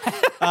 Joe.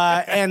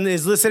 And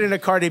is listening to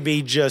Cardi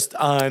B just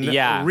on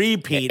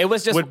repeat. It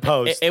was just would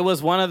post. It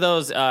was one of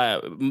those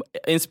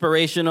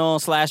inspirational /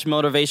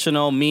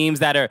 motivational memes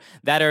that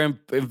are in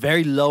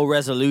very low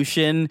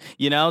resolution.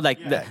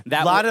 Like that.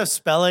 A lot of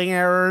spelling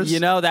errors.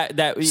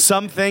 That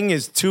something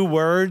is 2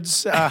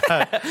 words.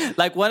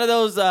 Like one of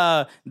those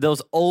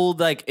old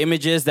like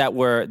images that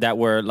were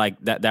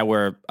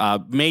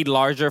made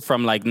larger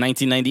from like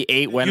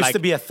 1998 when used to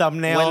be a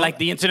thumbnail when like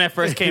the internet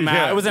first came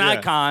out. It was an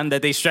icon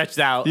that they stretched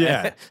out.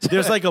 Yeah,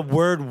 there's like a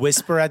word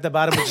whisper at the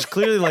bottom, which is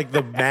clearly like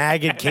the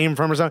mag it came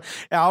from or something.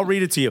 I'll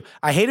read it to you.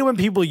 I hate it when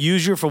people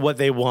use you for what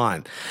they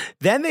want.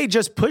 Then they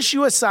just push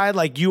you aside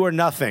like you are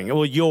nothing.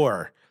 Well,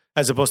 you're.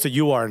 As opposed to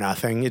you are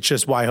nothing. It's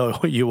just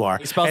you are.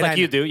 It spells like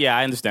you do. Yeah,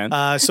 I understand.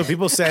 So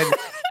people said,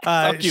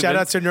 shout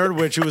out to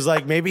Nerdwitch, who was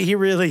like, maybe he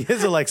really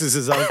is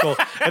Alexis's uncle.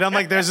 And I'm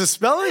like, there's a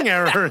spelling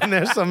error in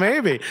there, so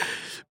maybe.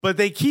 But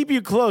they keep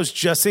you close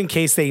just in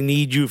case they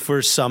need you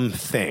for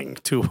something.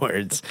 2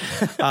 words.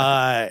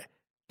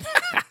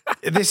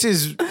 This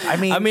is, I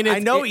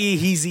know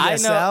he's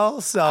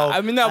ESL, so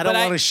I don't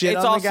want to shit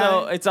on the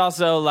guy. It's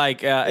also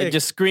like, it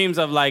just screams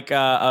of like,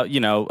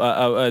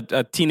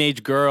 a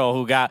teenage girl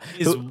who got,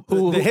 his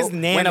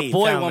nanny when a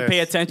boy won't pay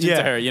attention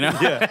to her,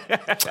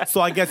 Yeah.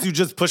 So I guess you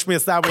just push me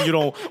aside when you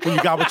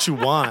got what you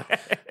want.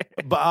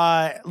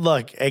 But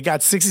look, it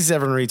got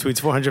 67 retweets,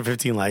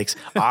 415 likes,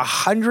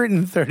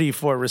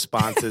 134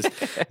 responses.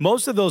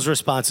 Most of those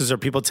responses are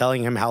people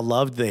telling him how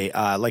loved they,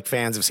 like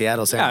fans of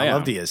Seattle saying how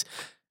loved he is.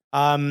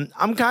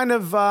 I'm kind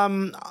of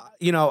on,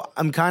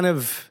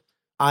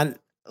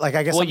 like,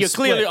 I guess. Well, you're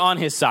clearly on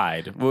his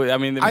side. I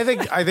mean, I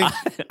think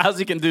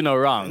Ozzy can do no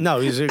wrong.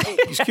 No, he's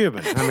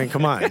Cuban. I mean,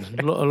 come on.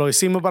 Lo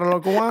hicimos para lo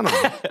cubano.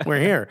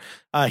 We're here.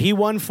 He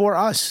won for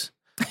us.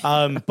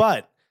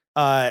 But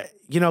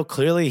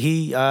clearly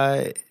he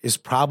is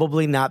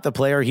probably not the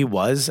player he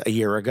was a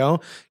year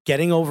ago,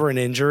 getting over an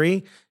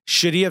injury.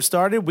 Should he have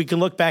started? We can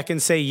look back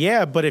and say,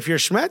 yeah, but if you're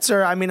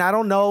Schmetzer, I mean, I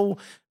don't know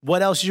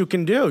what else you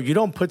can do. You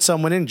don't put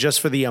someone in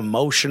just for the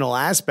emotional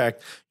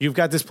aspect. You've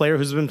got this player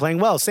who's been playing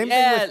well. Same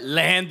thing with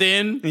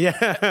Landon.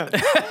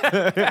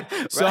 Yeah.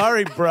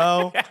 Sorry,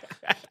 bro.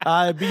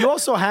 But you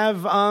also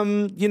have,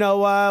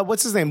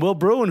 what's his name? Will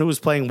Bruin, who was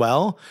playing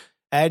well.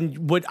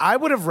 And I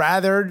would have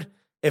rathered,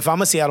 if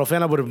I'm a Seattle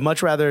fan, I would have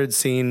much rather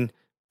seen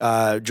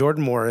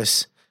Jordan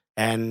Morris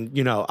and,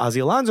 Ozzie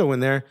Alonso in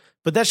there.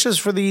 But that's just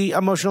for the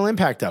emotional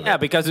impact of it. Yeah,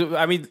 because,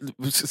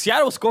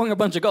 Seattle was scoring a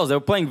bunch of goals. They were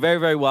playing very,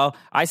 very well.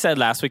 I said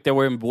last week they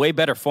were in way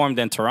better form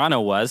than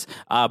Toronto was.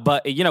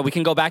 But, we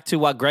can go back to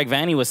what Greg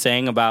Vanney was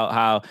saying about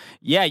how,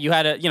 you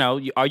had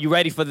to, are you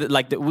ready for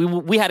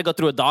we had to go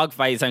through a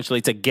dogfight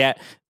essentially to get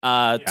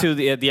to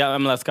the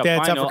MLS Cup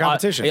final. Tougher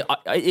competition.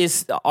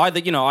 Are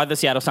the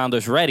Seattle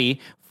Sounders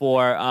ready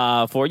for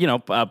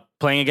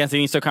playing against an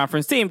Eastern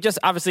Conference team? Just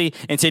obviously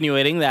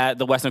insinuating that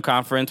the Western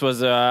Conference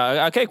was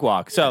a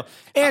cakewalk. So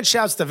and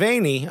shouts to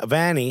Vanney.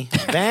 Vanny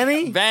is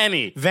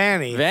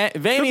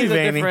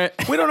a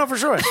different. We don't know for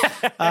sure.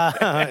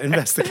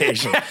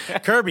 Investigation.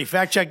 Kirby,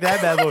 fact check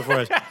that bad boy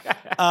for us.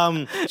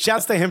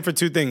 Shouts to him for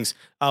two things.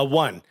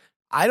 One,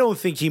 I don't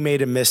think he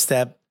made a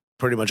misstep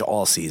pretty much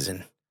all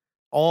season.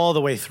 All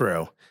the way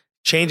through.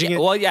 Changing it.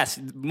 Well, yes,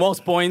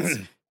 most points,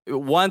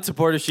 one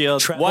Supporter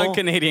Shield, Treble. one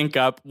Canadian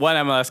Cup, one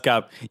MLS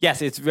Cup.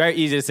 Yes, it's very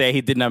easy to say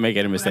he did not make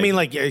any mistakes. I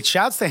mean,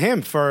 shouts to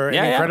him for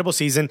an incredible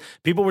season.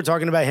 People were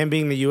talking about him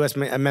being the U.S.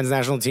 men's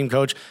national team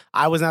coach.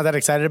 I was not that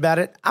excited about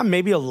it. I'm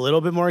maybe a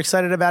little bit more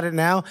excited about it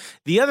now.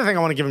 The other thing I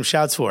want to give him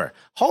shouts for,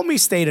 homie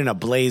stayed in a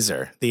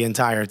blazer the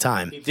entire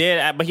time. He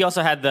did, but he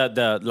also had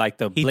the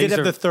blazer. He did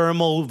have the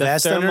thermal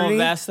vest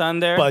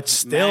under. But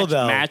still,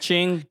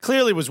 matching.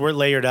 Clearly was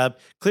layered up.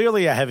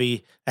 Clearly a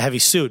heavy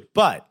suit.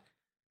 But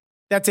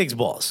that takes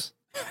balls.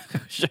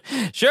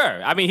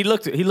 Sure. I mean, he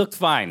looked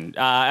fine.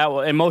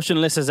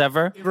 Emotionless as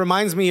ever. It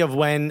reminds me of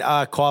when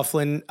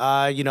Coughlin,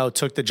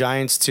 took the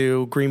Giants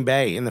to Green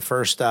Bay in the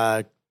first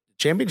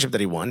championship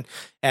that he won.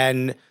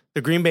 And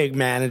the Green Bay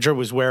manager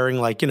was wearing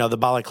the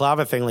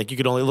balaclava thing, like you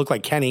could only look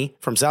like Kenny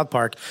from South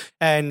Park.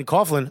 And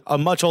Coughlin, a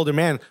much older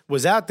man,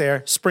 was out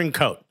there, spring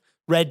coat,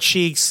 red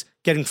cheeks,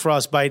 getting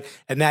frostbite.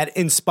 And that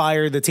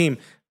inspired the team.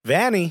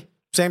 Vanney,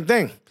 same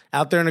thing.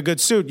 Out there in a good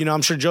suit.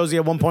 I'm sure Josie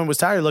at one point was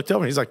tired. He looked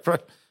over and he's like,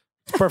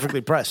 perfectly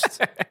pressed.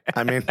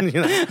 I mean,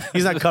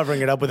 he's not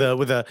covering it up with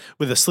a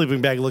sleeping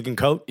bag looking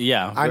coat.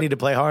 Yeah. I need to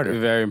play harder.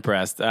 Very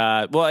impressed.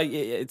 The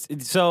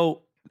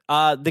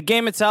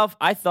game itself,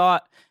 I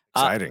thought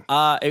exciting.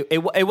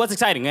 It was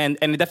exciting and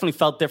it definitely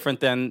felt different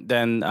than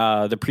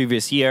the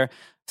previous year.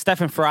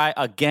 Stephen Fry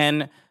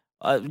again.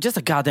 Just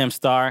a goddamn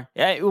star.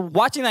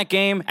 Watching that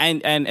game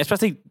and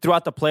especially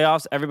throughout the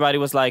playoffs, everybody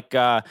was like,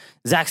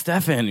 Zach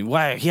Steffen,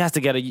 why he has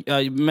to get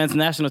a men's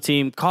national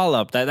team call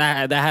up.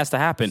 That has to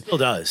happen. Still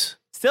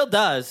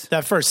does.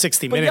 That first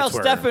 60 minutes.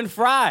 But Stephen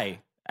Fry,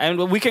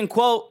 and we can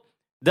quote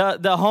the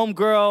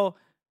homegirl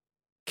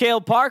Cale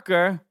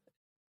Parker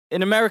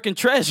in American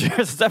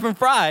Treasure, Stephen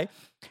Fry.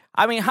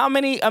 I mean, how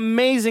many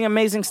amazing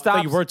stops. I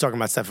thought you were talking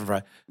about Stephen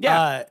Fry.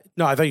 Yeah.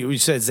 No, I thought you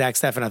said Zach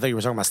Steffen. I thought you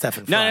were talking about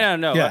Stephen Fry.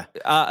 No. Yeah.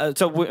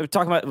 So we're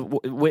talking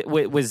about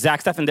with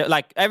Zach Steffen.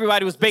 Like,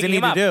 everybody was bigging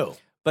him up. Do?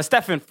 But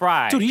Stephen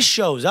Fry. Dude, he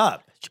shows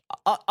up.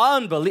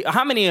 Unbelievable.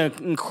 How many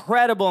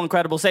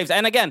incredible saves.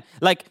 And again,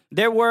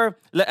 there were,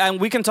 and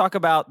we can talk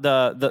about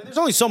the There's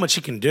only so much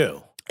he can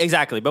do.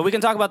 Exactly. But we can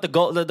talk about the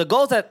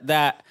goals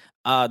that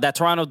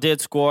Toronto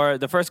did score.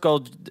 The first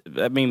goal,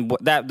 I mean,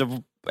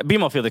 the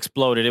BMO Field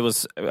exploded. It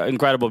was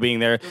incredible being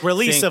there.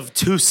 Release of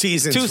two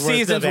seasons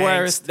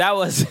worth. That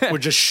was were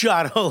just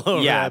shot all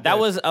over. Yeah, that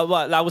was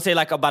I would say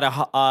about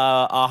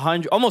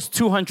 100, almost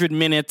 200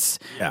 minutes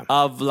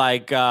of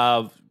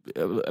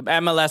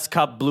MLS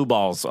Cup blue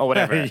balls or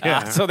whatever.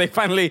 So they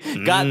finally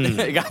got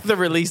the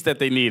release that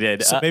they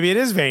needed. So maybe it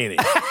is Vanney.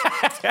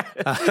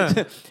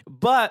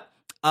 But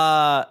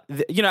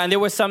and there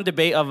was some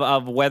debate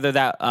of whether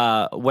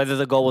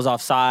the goal was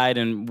offside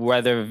and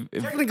whether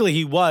technically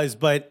he was,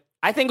 but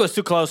I think it was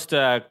too close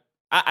to.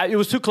 It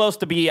was too close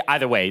to be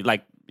either way.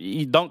 Like,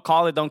 you don't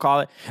call it.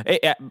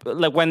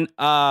 Like when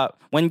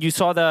you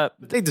saw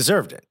they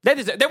deserved it. They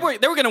were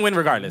going to win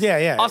regardless.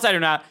 Yeah. Offside or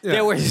not,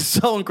 they were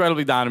so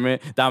incredibly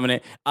dominant.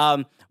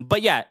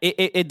 But yeah,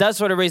 it does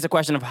sort of raise the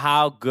question of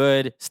how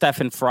good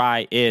Stephen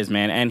Fry is,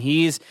 man. And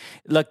I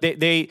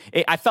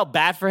felt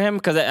bad for him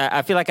because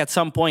I feel like at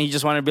some point he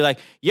just wanted to be like,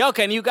 yo,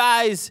 can you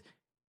guys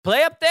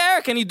play up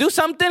there? Can you do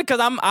something? Because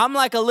I'm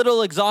like a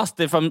little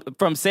exhausted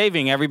from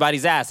saving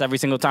everybody's ass every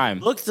single time.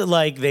 Looked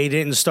like they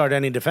didn't start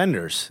any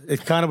defenders.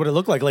 It's kind of what it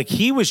looked like. Like,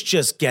 he was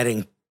just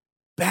getting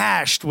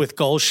bashed with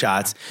goal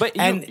shots. But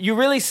you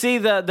really see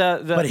the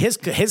But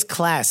his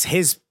class,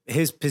 his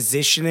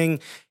positioning,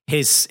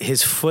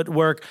 his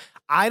footwork.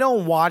 I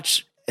don't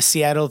watch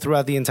Seattle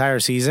throughout the entire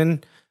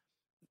season.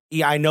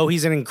 Yeah, I know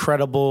he's an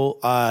incredible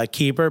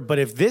keeper, but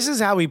if this is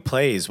how he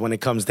plays when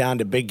it comes down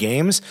to big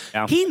games,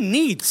 he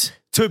needs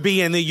to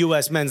be in the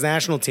U.S. men's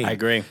national team. I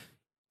agree.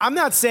 I'm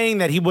not saying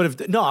that he would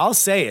have. No, I'll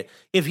say it.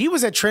 If he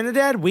was at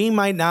Trinidad, we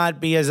might not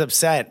be as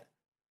upset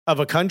of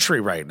a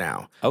country right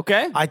now.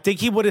 Okay. I think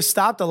he would have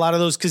stopped a lot of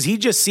those because he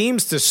just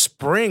seems to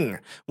spring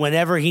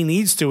whenever he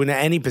needs to in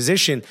any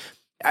position.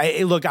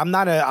 Look, I'm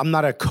not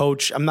a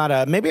coach.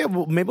 Maybe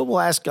we'll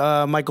ask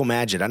Michael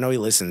Magid. I know he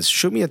listens.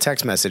 Shoot me a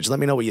text message. Let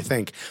me know what you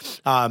think,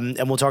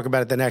 and we'll talk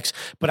about it the next.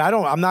 But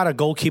I'm not a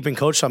goalkeeping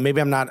coach, so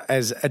maybe I'm not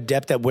as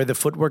adept at where the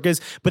footwork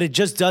is. But it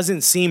just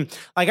doesn't seem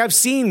like I've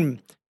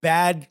seen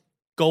bad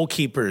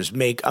goalkeepers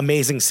make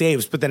amazing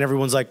saves, but then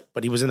everyone's like,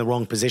 but he was in the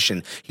wrong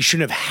position. He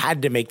shouldn't have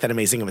had to make that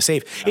amazing of a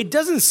save. Yeah. It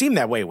doesn't seem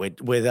that way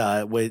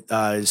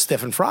with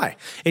Stephen Fry.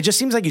 It just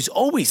seems like he's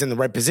always in the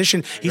right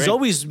position. He's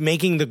always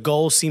making the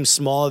goal seem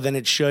smaller than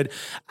it should.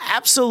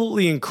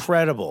 Absolutely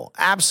incredible.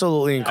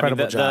 Absolutely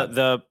incredible job.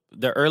 The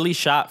early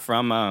shot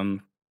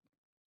from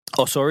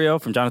Osorio,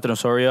 from Jonathan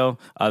Osorio,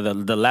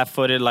 the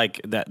left-footed, like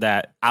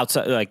that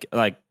outside,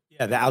 like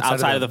yeah, the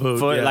outside of the boot,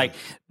 foot, yeah. like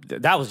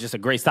that was just a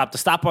great stop. The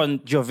stop on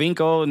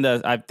Jovinko, and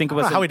I think it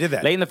was how he did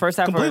that late in the first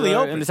half, completely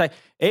open. In the second,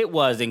 it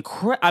was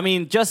incredible. I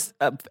mean, just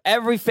he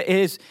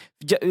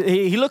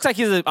looks like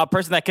he's a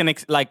person that can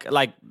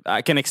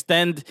can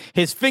extend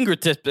his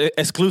fingertips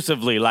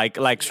exclusively, like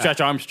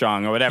Stretch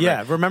Armstrong or whatever.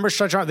 Yeah, remember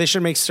Stretch Armstrong? They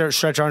should make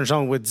Stretch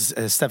Armstrong with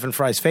Stephen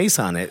Fry's face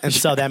on it and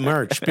sell that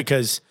merch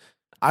because.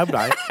 I would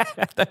buy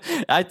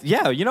it.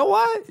 Yeah, you know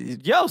what?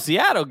 Yo,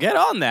 Seattle, get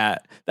on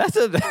that. What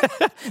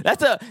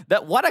a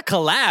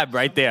collab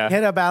right there.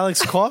 Hit up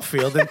Alex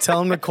Caulfield and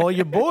tell him to call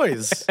your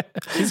boys.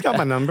 He's got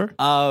my number.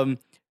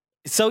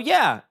 So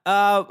yeah,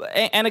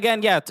 and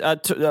again, yeah,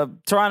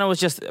 Toronto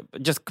was just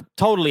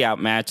totally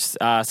outmatched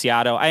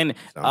Seattle, and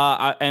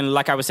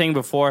like I was saying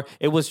before,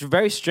 it was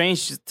very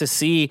strange to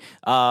see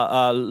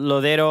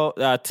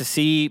Lodero, to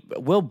see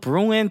Will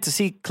Bruin, to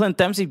see Clint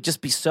Dempsey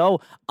just be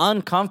so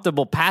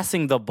uncomfortable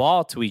passing the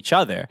ball to each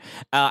other,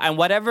 and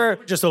whatever.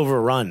 Just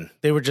overrun.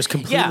 They were just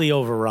completely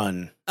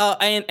overrun.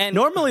 And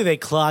normally they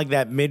clog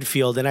that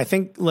midfield, and I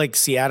think like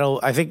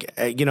Seattle,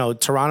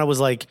 Toronto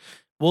was like,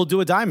 we'll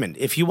do a diamond.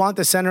 If you want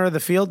the center of the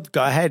field,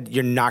 go ahead.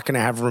 You're not going to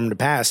have room to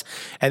pass.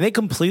 And they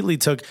completely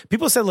took...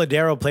 People said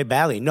Lodero played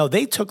badly. No,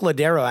 they took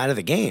Lodero out of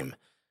the game.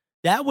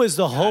 That was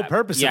the whole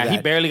purpose of that. Yeah,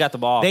 he barely got the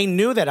ball. They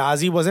knew that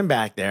Ozzy wasn't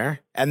back there,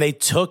 and they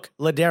took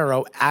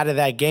Lodero out of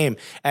that game.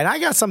 And I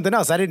got something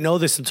else. I didn't know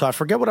this until I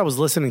forget what I was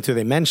listening to.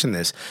 They mentioned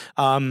this.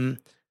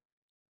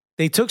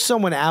 They took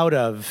someone out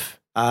of...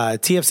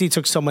 TFC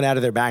took someone out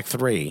of their back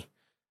three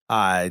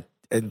and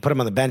put him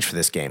on the bench for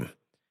this game.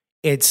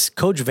 It's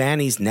Coach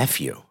Vanny's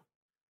nephew.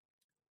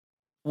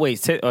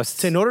 Wait, so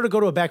in order to go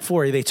to a back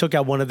four, they took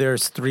out one of their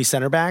three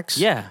center backs.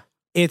 Yeah.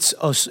 It's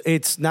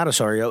not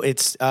Osorio.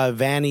 It's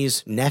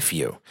Vanny's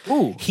nephew.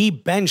 Ooh. He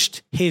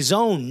benched his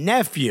own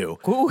nephew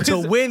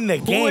to win the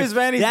game. Who is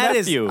Vanny's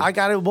nephew? I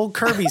got it. Well,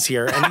 Kirby's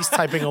here, and he's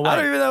typing away. I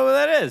don't even know who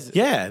that is.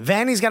 Yeah,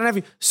 Vanny's got a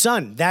nephew.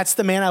 Son, that's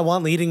the man I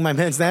want leading my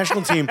men's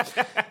national team.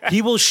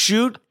 He will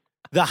shoot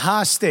the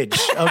hostage,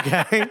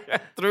 okay?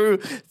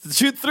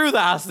 Shoot through the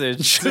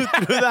hostage. Shoot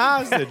through the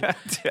hostage.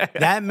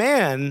 That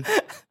man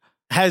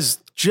has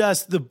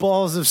just the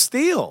balls of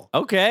steel.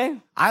 Okay.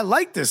 I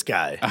like this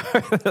guy.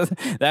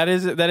 That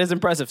is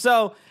impressive.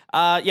 So,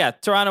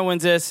 Toronto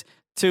wins this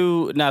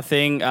 2-0.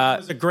 It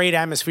was a great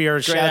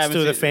atmosphere. Shouts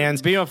to the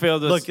fans. BMO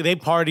Field Look, they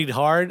partied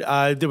hard.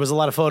 There was a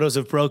lot of photos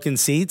of broken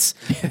seats.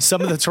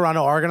 Some of the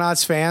Toronto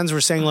Argonauts fans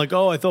were saying like,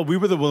 oh, I thought we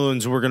were the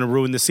ones who were going to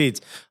ruin the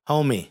seats.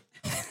 Homie.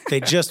 They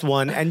just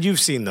won, and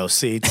you've seen those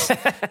seats.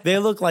 They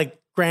look like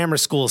grammar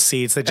school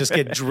seats that just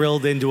get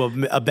drilled into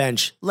a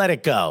bench. Let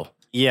it go.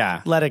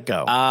 Yeah. Let it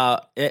go.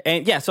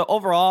 So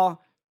overall,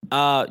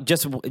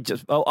 just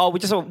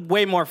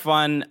way more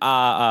fun.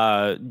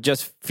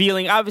 Just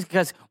feeling, obviously,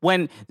 because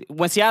when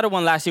Seattle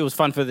won last year, it was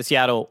fun for the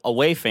Seattle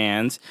away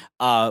fans.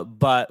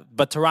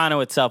 But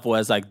Toronto itself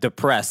was like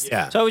depressed.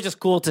 Yeah. So it was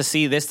just cool to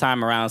see this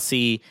time around,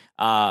 see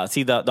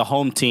the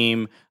home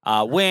team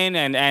win,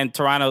 and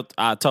Toronto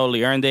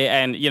totally earned it.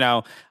 And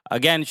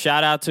again,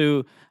 shout out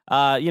to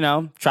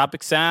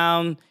Tropic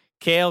Sound.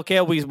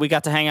 Kale, we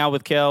got to hang out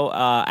with Kale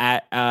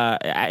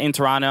in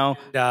Toronto.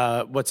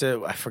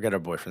 I forget her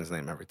boyfriend's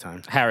name every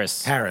time.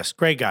 Harris,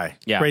 great guy,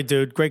 yeah, great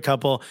dude, great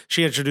couple.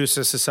 She introduced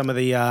us to some of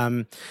the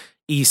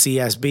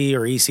ECSB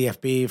or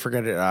ECFB,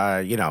 forget it,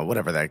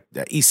 whatever that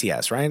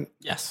ECS, right?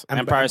 Yes,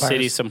 Empire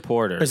City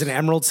supporters. Is it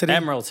Emerald City?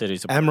 Emerald City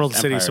supporters. Emerald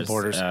City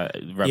supporters.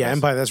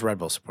 Empire. That's Red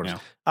Bull supporters.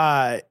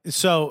 Yeah.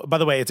 So, by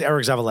the way, it's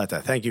Eric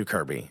Zavaleta. Thank you,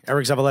 Kirby.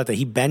 Eric Zavaleta.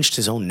 He benched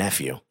his own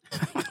nephew.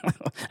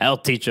 I'll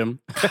teach him.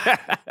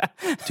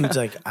 Dude's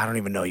like, I don't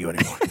even know you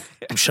anymore.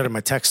 I'm shutting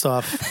my text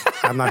off.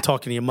 I'm not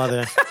talking to your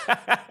mother.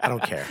 I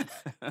don't care.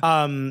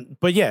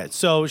 But yeah,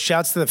 so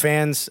shouts to the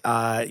fans.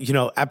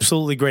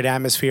 Absolutely great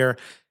atmosphere.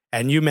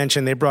 And you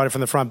mentioned they brought it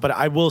from the front, but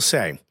I will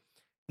say,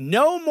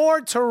 no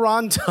more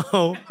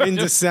Toronto in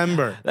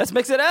December. Let's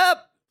mix it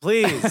up.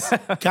 Please.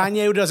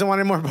 Kanye, who doesn't want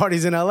any more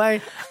parties in LA,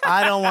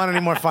 I don't want any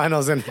more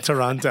finals in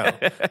Toronto.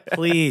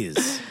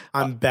 Please.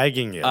 I'm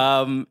begging you.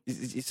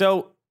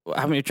 So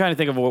I mean, trying to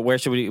think of where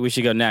we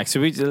should go next.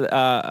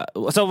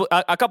 So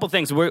a couple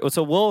things.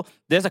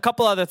 There's a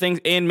couple other things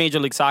in Major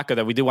League Soccer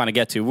that we do want to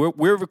get to.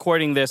 We're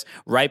recording this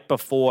right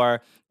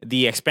before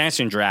the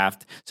expansion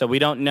draft, so we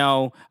don't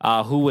know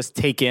who was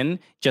taken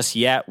just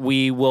yet.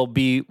 We will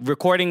be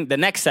recording the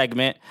next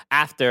segment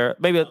after.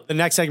 Maybe the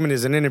next segment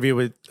is an interview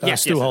with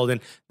Stu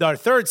Holden. Our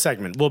third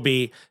segment will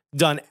be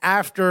done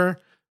after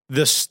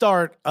the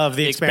start of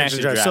the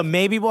expansion draft. So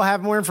maybe we'll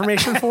have more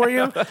information for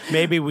you.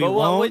 Maybe we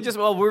won't.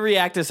 We'll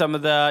react to some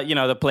of the,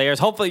 the players.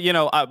 Hopefully,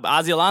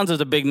 Ozzy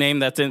Alonso's a big name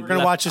that's in. We're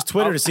gonna watch his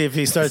Twitter to see if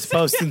he starts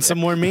posting some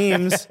more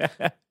memes.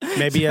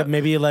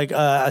 Maybe like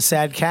a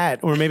sad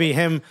cat, or maybe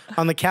him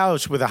on the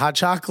couch with a hot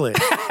chocolate,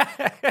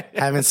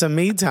 having some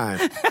me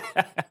time.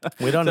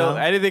 We don't know.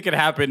 Anything could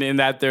happen in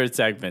that third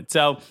segment.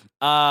 So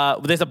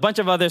there's a bunch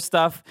of other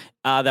stuff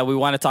that we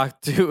want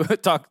to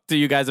talk to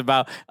you guys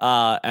about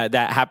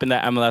that happened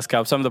at MLS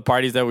Cup. Some of the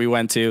parties that we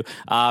went to,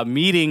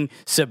 meeting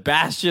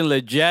Sebastian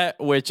Lletget,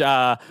 which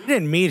we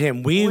didn't meet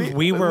him.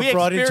 We were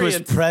brought into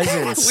his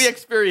presence. We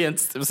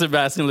experienced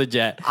Sebastian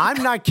Lletget.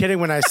 I'm not kidding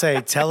when I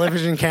say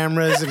television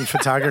cameras and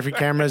photography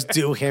cameras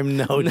do him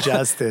no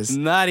justice.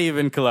 Not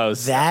even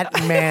close. That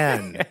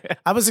man.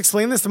 I was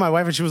explaining this to my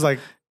wife, and she was like,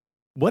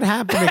 "What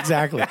happened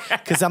exactly?"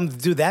 Because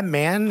that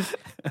man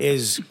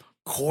is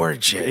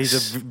gorgeous.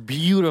 He's a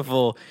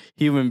beautiful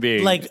human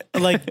being.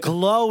 Like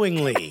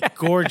glowingly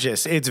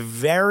gorgeous. It's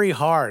very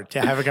hard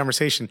to have a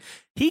conversation.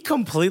 He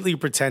completely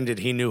pretended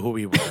he knew who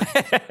we were.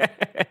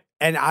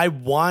 And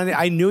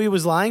I knew he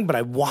was lying, but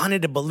I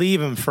wanted to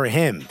believe him for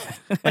him.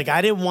 Like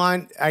I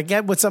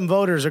get what some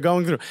voters are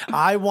going through.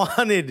 I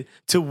wanted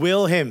to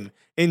will him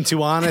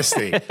into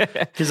honesty.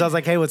 Because I was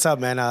like, "Hey, what's up,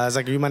 man?" I was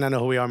like, "You might not know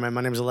who we are, man.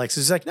 My name's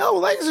Alexis." He's like, "No,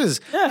 Alexis,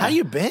 how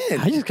you been?"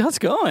 How you guys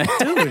going?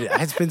 Dude,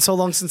 it's been so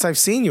long since I've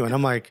seen you. And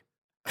I'm like,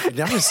 "I've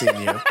never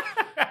seen you.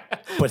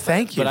 But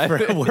thank you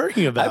for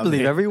worrying about me." I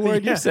believe every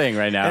word you're saying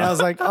right now. And I was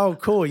like, "Oh,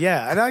 cool,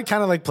 yeah." And I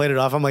kind of like played it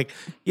off. I'm like,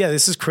 "Yeah,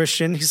 this is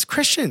Christian." He's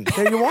Christian.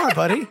 There you are,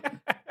 buddy.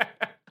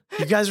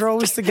 You guys are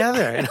always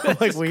together. And I'm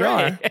like, we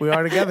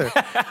are together.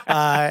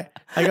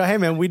 I go, "Hey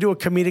man, we do a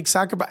comedic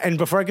soccer." And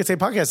before I could say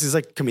podcast, he's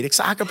like, "Comedic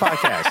soccer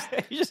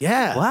podcast."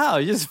 Yeah. Wow,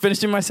 you're just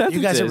finishing my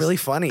sentences. "You guys are really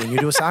funny and you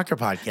do a soccer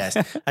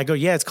podcast." I go,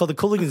 "Yeah, it's called the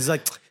Cooligans." He's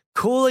like,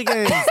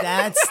 "Cooligans,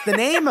 that's the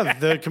name of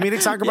the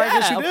comedic soccer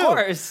podcast you do." Of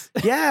course.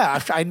 Yeah,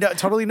 I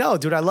totally know,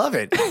 dude. I love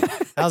it.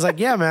 I was like,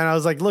 "Yeah, man." I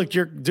was like, "Look,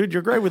 you're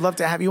great. We'd love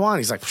to have you on."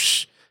 He's like,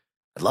 "Shh,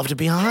 I'd love to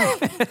be on."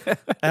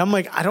 And I'm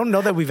like, I don't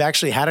know that we've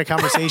actually had a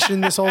conversation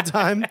this whole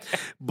time,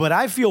 but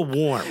I feel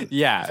warm.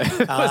 Yeah.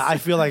 I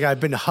feel like I've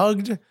been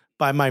hugged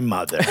by my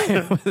mother.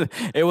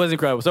 It was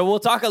incredible. So we'll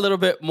talk a little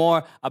bit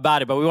more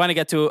about it, but we want to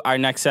get to our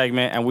next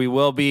segment, and we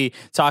will be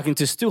talking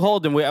to Stu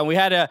Holden. We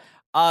had it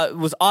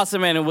was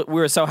awesome, and we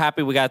were so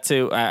happy we got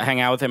to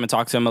hang out with him and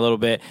talk to him a little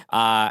bit.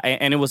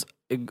 And it was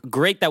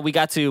great that we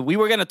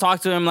were going to talk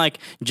to him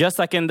just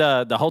like in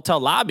the hotel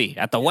lobby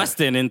at the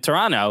Westin in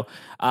Toronto.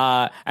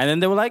 And then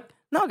they were like,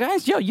 "No,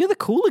 guys, you're the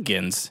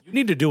Cooligans. You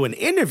need to do an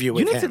interview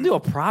with him. You need to do a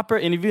proper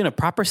interview in a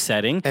proper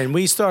setting." And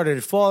we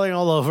started falling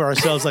all over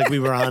ourselves like we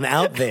were on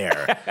Out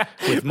There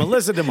with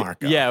Melissa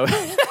DeMarco. Yeah.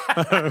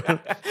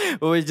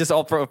 We were just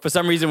for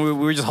some reason we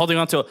were just holding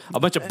on to a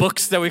bunch of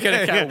books that we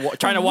could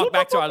trying to walk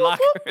back to our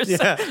lockers.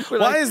 Yeah.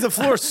 Why is the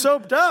floor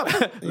soaped up?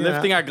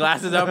 Lifting our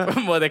glasses up.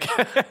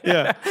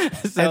 Yeah.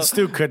 And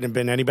Stu couldn't have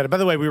been any better. By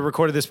the way, we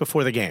recorded this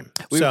before the game.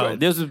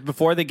 This was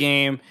before the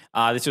game.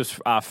 This was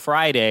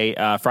Friday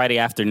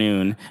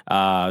afternoon,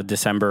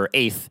 December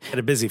 8th. Had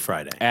a busy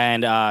Friday.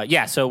 And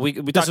so we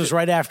this was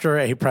right after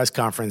a press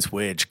conference,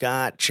 which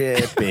got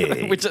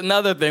chippy. Which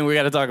another thing we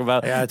got to talk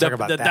about. Yeah, talk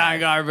about the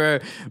Don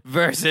Garber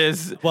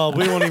versus. Well,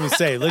 we won't even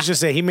say. Let's just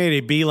say he made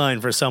a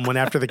beeline for someone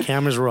after the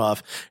cameras were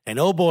off, and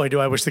oh boy, do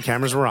I wish the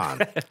cameras were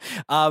on.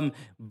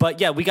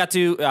 But yeah, we got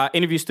to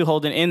interview Stu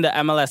Holden in the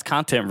MLS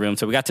content room,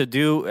 so we got to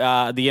do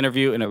the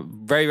interview in a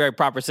very, very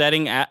proper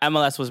setting.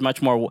 MLS was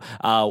much more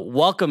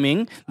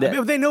welcoming.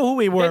 They know who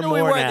we were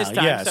more now. This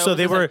time, yeah, so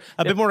they were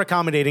a bit more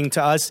accommodating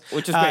to us,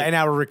 which is great. And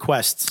our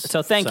requests.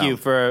 So thank you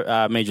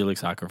for Major League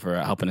Soccer for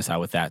helping us out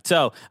with that.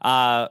 So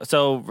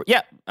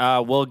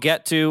we'll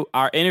get to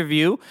our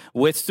interview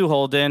with Stu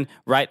Holden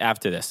right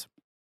after this.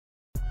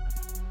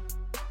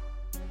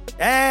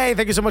 Hey,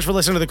 thank you so much for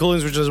listening to the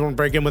Cooligans. We just want to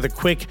break in with a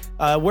quick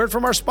word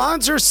from our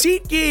sponsor,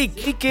 SeatGeek.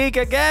 SeatGeek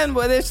again,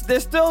 but they're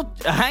still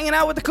hanging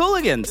out with the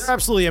Cooligans. They're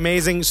absolutely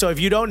amazing. So if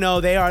you don't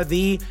know, they are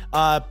the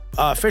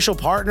official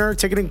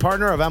ticketing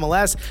partner of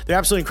MLS. They're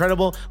absolutely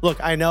incredible.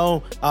 Look, I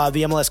know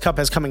the MLS Cup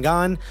has come and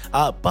gone,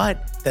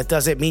 but that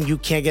doesn't mean you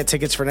can't get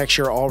tickets for next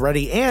year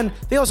already. And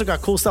they also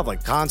got cool stuff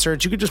like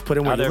concerts. You could just put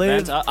in where you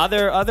live.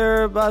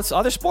 Events,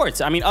 other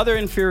sports. I mean, other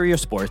inferior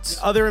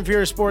sports.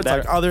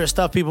 Like other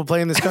stuff people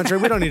play in this country.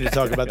 We don't need to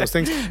talk about those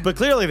things. But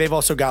clearly, they've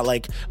also got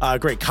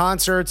great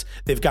concerts.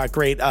 They've got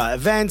great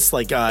events.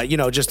 I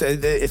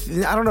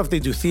don't know if they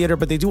do theater,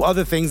 but they do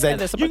other things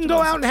that you can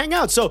go out and hang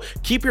out. So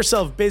keep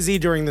yourself busy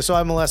during the this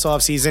MLS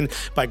offseason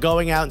by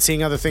going out and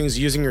seeing other things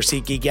using your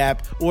SeatGeek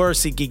app or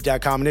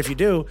SeatGeek.com. And if you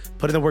do,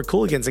 put in the word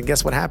Cooligans, and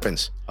guess what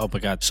happens? Oh, my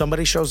God.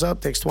 Somebody shows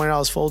up, takes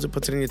 $20, folds it,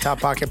 puts it in your top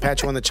pocket,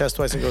 pats you on the chest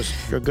twice, and goes,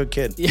 "You're a good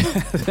kid." Yeah.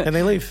 And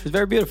they leave. It's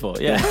very beautiful.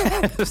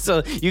 Yeah.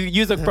 So you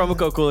use the promo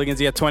code Cooligans,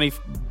 you get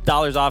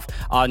 $20 off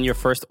on your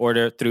first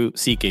order through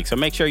SeatGeek. So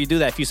make sure you do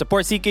that. If you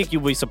support SeatGeek,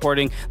 you'll be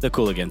supporting the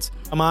Cooligans.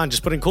 Come on,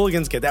 just put in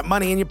Cooligans, get that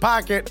money in your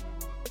pocket.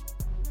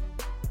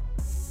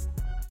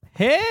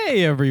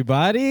 Hey,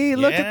 everybody.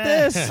 Look at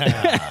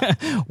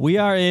this. We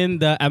are in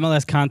the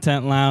MLS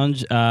Content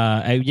Lounge.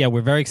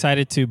 We're very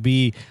excited to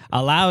be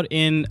allowed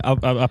in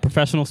a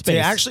professional space. To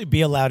actually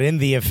be allowed in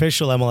the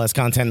official MLS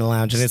Content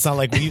Lounge. And it's not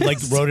like we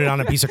wrote it on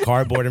a piece of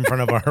cardboard in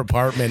front of our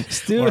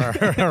apartment or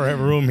our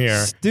room here.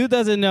 Stu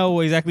doesn't know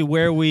exactly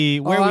where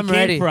we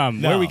came from.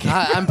 No.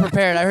 I'm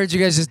prepared. I heard you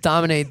guys just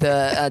dominate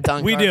the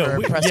Don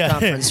Carver press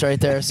conference right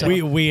there. So.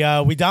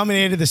 We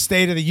dominated the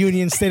State of the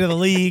Union, State of the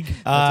League.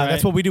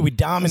 That's what we do. We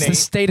dominate. It's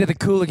the State of the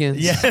Cooligans.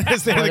 Yeah, the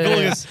State of the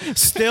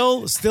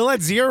Cooligans. Still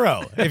at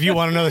 0, if you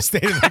want to know the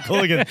State of the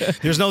Cooligans.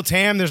 There's no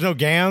TAM, there's no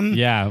GAM.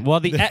 Yeah, well,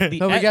 we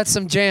got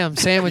some jam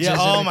sandwiches in the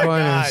corner.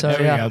 God, so, there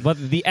we go.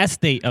 But the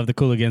estate of the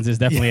Cooligans is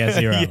definitely at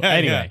 0.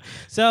 Anyway,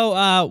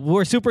 so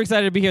we're super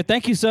excited to be here.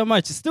 Thank you so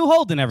much. Stu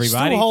Holden,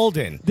 everybody. Stu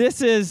Holden.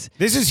 This is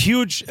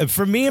huge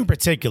for me in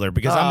particular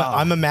because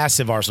I'm a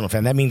massive Arsenal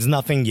fan. That means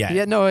nothing yet.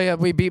 Yeah, no,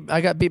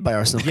 I got beat by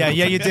Arsenal. Yeah,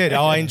 you did.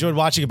 Oh, I enjoyed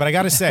watching it. But I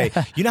got to say,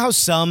 you know how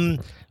some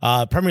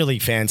Premier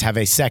League fans have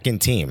a second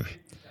team?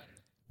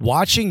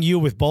 Watching you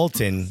with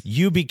Bolton,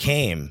 you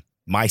became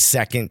my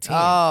second team.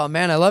 Oh,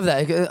 man, I love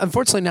that.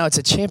 Unfortunately, now it's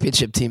a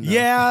championship team, though.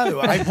 Yeah, it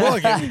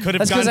could have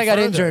That's because I got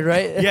injured,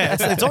 right? Yeah,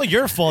 it's all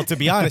your fault, to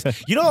be honest.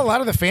 You know, a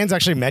lot of the fans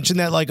actually mentioned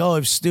that, like, oh,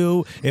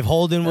 if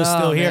Holden was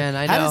still here. Man,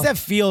 I know. How does that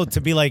feel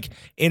to be, like,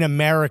 an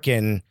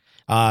American?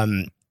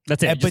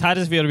 That's it. Just how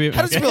does it feel to be?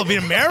 How does it feel to be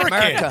American?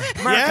 America.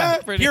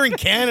 Yeah, here in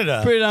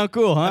Canada. Pretty damn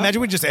cool, huh?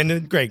 Imagine we just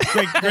ended. Great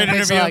Thanks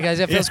interview. a lot, guys.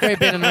 It feels great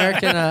being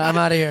American. I'm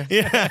out of here.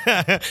 Yeah,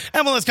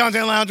 MLS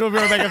Content Lounge. We'll be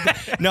right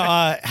back. No,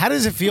 how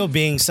does it feel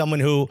being someone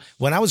who,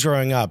 when I was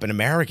growing up, an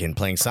American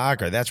playing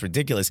soccer? That's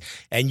ridiculous.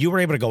 And you were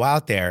able to go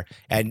out there,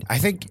 and I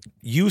think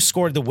you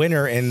scored the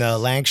winner in the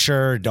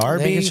Lancashire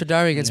Derby. Lancashire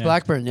Derby against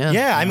Blackburn. Yeah.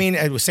 Yeah, I mean,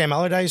 it was Sam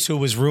Allardyce, who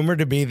was rumored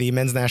to be the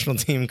men's national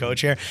team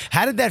coach here.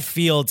 How did that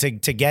feel to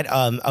get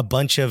a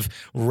bunch of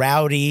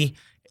rowdy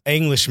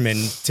Englishmen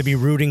to be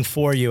rooting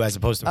for you as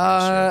opposed to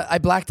I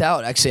blacked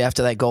out actually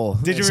after that goal.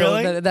 Did you so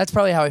really? That's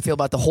probably how I feel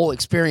about the whole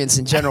experience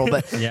in general.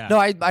 But no,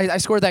 I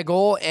scored that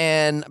goal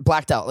and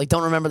blacked out. Like,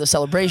 don't remember the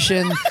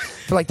celebration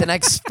for like the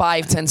next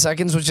 5-10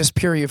 seconds was just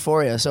pure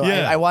euphoria. So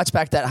I watched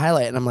back that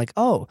highlight and I'm like,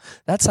 oh,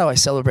 that's how I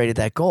celebrated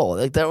that goal.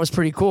 Like, that was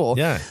pretty cool.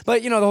 Yeah.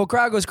 But the whole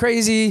crowd goes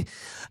crazy.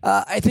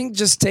 I think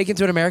just taken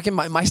to an American,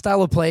 my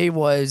style of play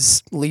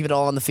was leave it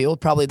all on the field.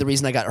 Probably the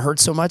reason I got hurt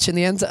so much in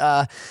the end,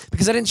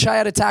 because I didn't shy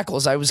out of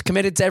tackles. I was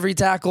committed to every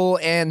tackle,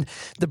 and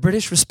the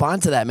British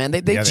respond to that, man.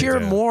 They cheer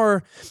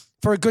more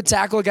for a good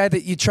tackle, a guy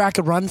that you track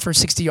a run for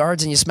 60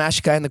 yards and you smash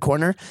a guy in the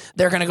corner.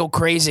 They're going to go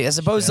crazy. As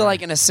opposed to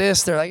like an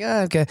assist, they're like,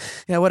 okay,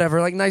 yeah,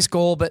 whatever, like nice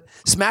goal. But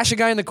smash a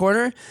guy in the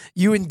corner,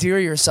 you endear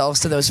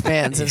yourselves to those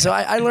fans. And so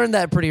I learned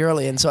that pretty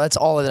early, and so that's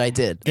all that I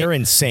did. They're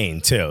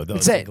insane, too, those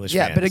insane. English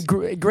fans. fans.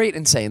 But a great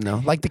insane,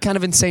 though. Like the kind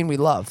of insane we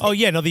love. Oh,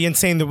 yeah, no, the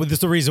insane, that's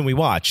the reason we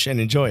watch and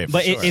enjoy it.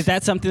 But is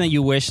that something that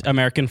you wish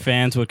American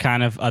fans would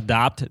kind of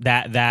adopt?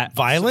 That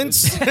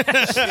violence?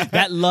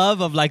 That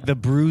love of like the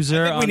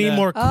bruiser? We need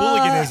more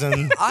hooliganism.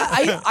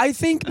 I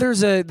think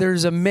there's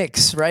a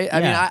mix, right?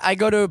 I mean, I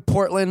go to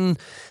Portland,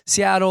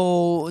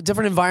 Seattle,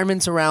 different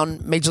environments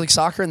around Major League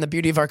Soccer, and the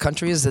beauty of our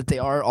country is that they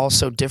are all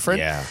so different.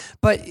 Yeah.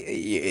 But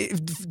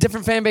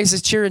different fan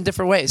bases cheer in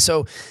different ways.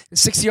 So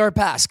 60-yard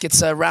pass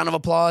gets a round of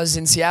applause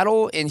in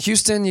Seattle. In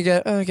Houston, you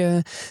get,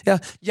 okay, yeah,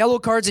 yellow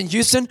cards in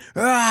Houston.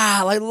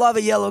 I love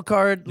a yellow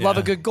card, love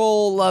a good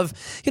goal, love,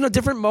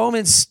 different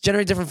moments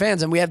generate different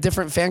fans, and we have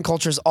different fan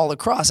cultures all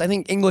across. I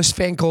think English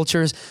fan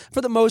cultures,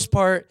 for the most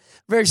part,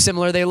 very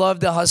similar. They love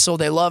the hustle.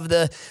 They love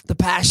the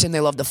passion. They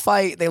love the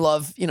fight. They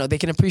love, they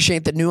can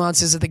appreciate the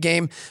nuances of the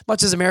game,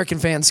 much as American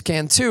fans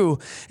can too.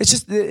 It's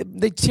just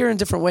they cheer in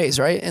different ways,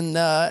 right?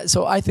 And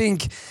so I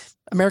think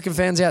American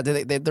fans,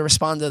 they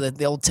respond to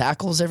the old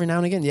tackles every now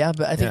and again. Yeah,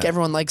 but I think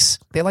everyone likes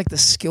the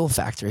skill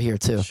factor here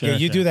too. Sure,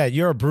 you do that.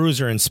 You're a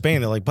bruiser in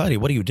Spain. They're like, buddy,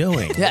 what are you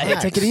doing? Yeah,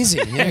 take it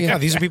easy. Yeah,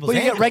 these are people's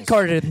you get red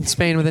carded in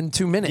Spain within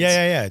 2 minutes.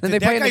 Yeah. Then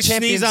Did they play that in the guy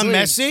Champions sneeze on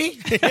League.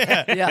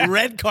 Messi? Yeah.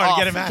 Red card,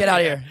 get him out. Get out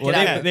of here.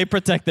 Well, they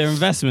protect their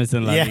investments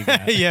in La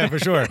Liga. Yeah, for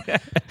sure.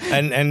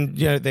 And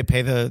they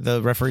pay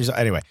the referees.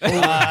 Anyway,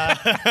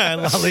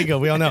 La Liga,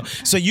 we all know.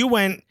 So you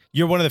went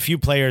you're one of the few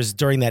players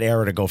during that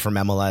era to go from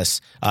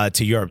MLS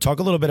to Europe. Talk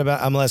a little bit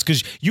about MLS,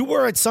 because you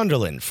were at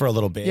Sunderland for a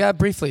little bit. Yeah,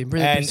 briefly.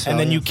 And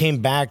then you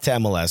came back to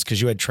MLS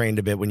because you had trained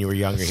a bit when you were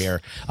younger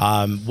here.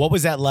 What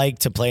was that like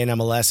to play in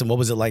MLS, and what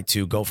was it like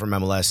to go from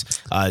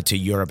MLS to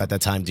Europe at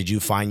that time? Did you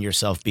find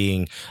yourself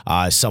being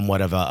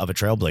somewhat of a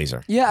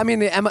trailblazer? Yeah, I mean,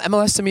 the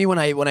MLS to me, when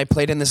I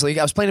played in this league,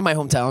 I was playing in my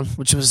hometown,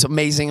 which was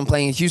amazing, and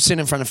playing in Houston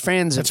in front of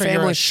friends and family.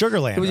 You're at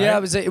Sugarland, right? Yeah,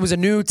 it was a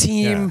new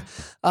team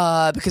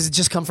because it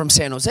just come from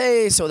San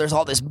Jose, so there's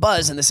all this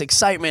buzz and this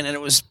excitement, and it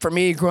was, for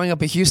me, growing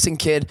up a Houston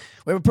kid,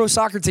 we have a pro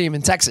soccer team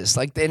in Texas,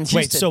 like in Houston.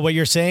 Wait, so what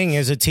you're saying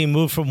is a team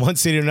moved from one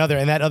city to another,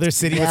 and that other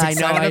city was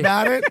excited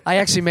about it? I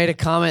actually made a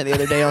comment the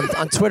other day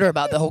on Twitter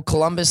about the whole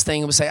Columbus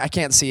thing. It was saying, I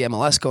can't see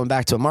MLS going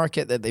back to a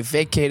market that they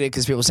vacated,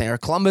 because people were saying, are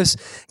Columbus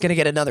going to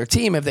get another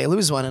team if they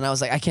lose one? And I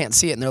was like, I can't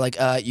see it. And they're like,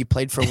 you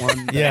played for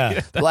one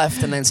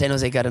left, and then San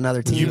Jose got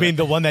another team. You mean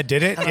the one that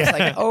did it? And I was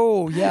like,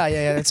 oh,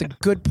 yeah, that's a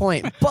good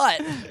point. But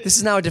this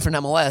is now a different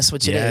MLS,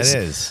 which it is.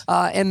 It is.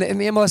 And the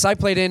MLS I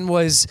played in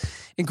was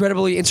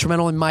incredibly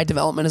instrumental in my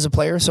development as a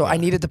player. So I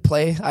needed to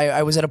play.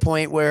 I was at a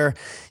point where,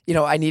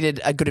 I needed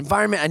a good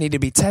environment. I needed to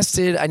be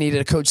tested. I needed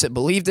a coach that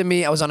believed in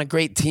me. I was on a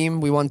great team.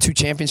 We won 2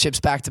 championships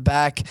back to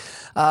back.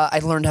 I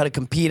learned how to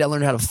compete. I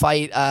learned how to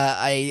fight.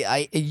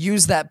 I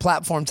used that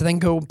platform to then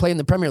go play in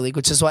the Premier League,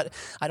 which is what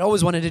I'd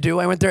always wanted to do.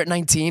 I went there at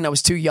 19. I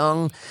was too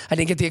young. I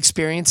didn't get the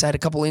experience. I had a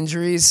couple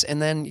injuries,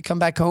 and then you come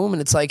back home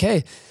and it's like,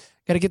 hey,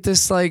 got to get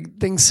this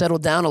thing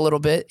settled down a little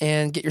bit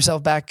and get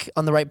yourself back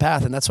on the right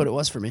path. And that's what it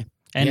was for me.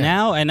 And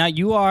now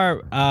you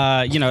are,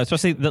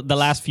 especially the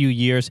last few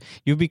years,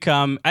 you've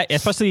become,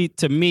 especially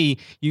to me,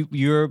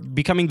 you're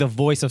becoming the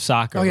voice of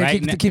soccer,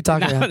 right? Keep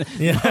talking.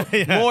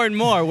 More and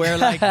more, where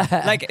like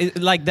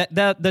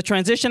the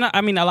transition.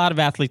 I mean, a lot of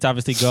athletes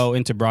obviously go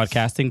into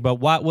broadcasting, but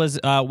what was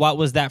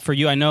that for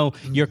you? I know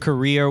your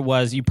career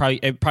was it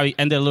probably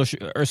ended a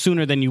little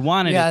sooner than you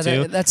wanted it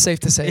to. That's safe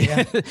to say.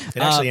 Yeah. It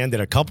actually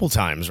ended a couple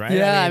times, right?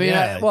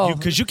 Yeah,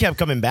 because you kept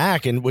coming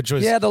back, and which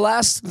was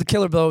the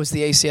killer blow was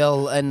the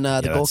ACL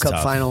and. The Gold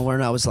Cup final, where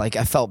I was like,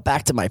 I felt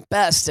back to my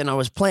best, and I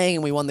was playing,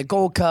 and we won the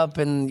Gold Cup,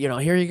 and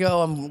here you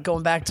go, I'm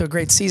going back to a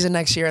great season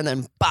next year, and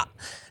then bop.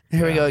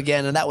 Here we go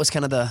again, and that was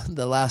kind of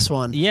the last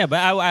one. Yeah, but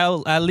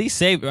I'll at least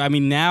say, I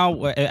mean,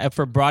 now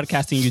for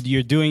broadcasting,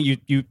 you're doing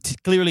you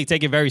clearly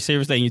take it very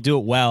seriously, and you do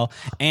it well.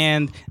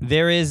 And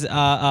there is,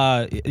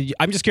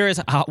 I'm just curious,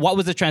 what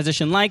was the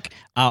transition like?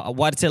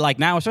 What's it like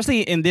now,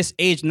 especially in this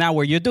age now,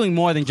 where you're doing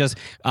more than just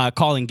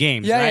calling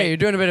games? Yeah, right? yeah, you're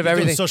doing a bit of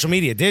everything. Social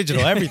media,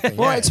 digital, everything.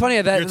 Well, it's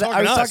funny that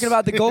I was talking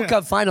about the Gold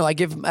Cup final. I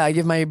give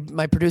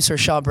my producer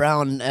Shaw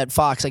Brown at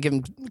Fox, I give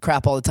him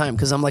crap all the time,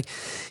 because I'm like,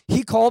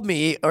 he called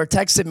me or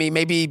texted me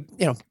maybe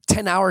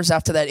 10 hours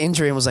after that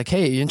injury and was like,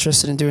 hey, are you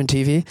interested in doing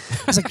TV?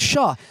 I was like,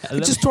 Shaw, I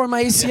just tore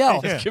my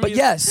ACL. But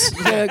yes,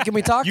 can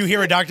we talk? You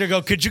hear a doctor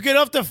go, could you get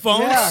off the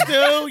phone,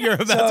 Stu? You're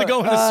about to go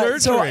into surgery.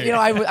 So,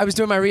 I was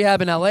doing my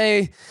rehab in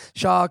LA.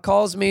 Shaw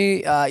calls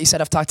me. He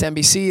said, I've talked to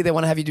NBC. They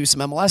want to have you do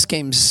some MLS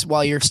games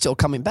while you're still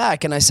coming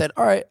back. And I said,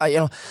 all right,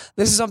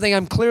 this is something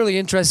I'm clearly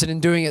interested in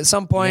doing at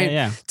some point.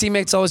 Yeah.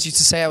 Teammates always used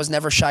to say I was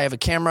never shy of a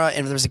camera. And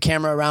if there was a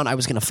camera around, I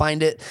was going to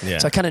find it. Yeah.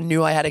 So I kind of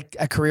knew I had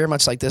a career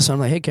much like this. So I'm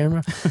like, hey,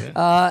 camera.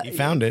 You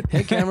found it.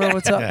 Hey, camera,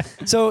 what's up?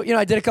 So,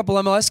 I did a couple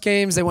MLS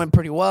games. They went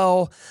pretty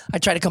well. I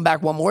tried to come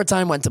back one more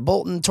time, went to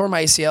Bolton, tore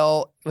my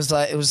ACL.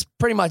 It was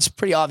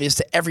pretty obvious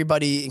to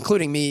everybody,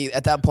 including me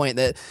at that point,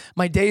 that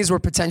my days were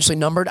potentially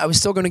numbered. I was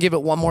still going to give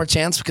it one more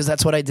chance, because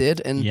that's what I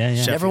did, and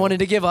never wanted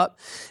to give up.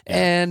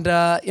 Yeah.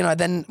 And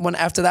then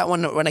after that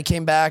one, when I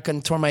came back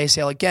and tore my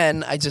ACL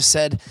again, I just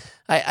said,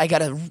 I got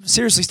to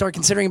seriously start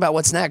considering about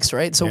what's next,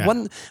 right? So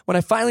when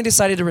I finally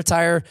decided to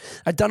retire,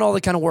 I'd done all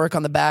the kind of work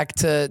on the back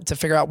to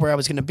figure out where I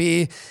was going to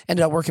be.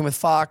 Ended up working with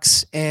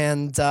Fox,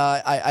 and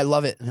I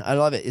love it. I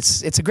love it.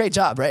 It's a great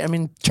job, right? I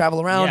mean,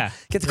 travel around,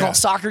 get to call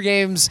soccer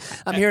games.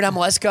 I'm here at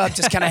MLS Cup,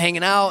 just kind of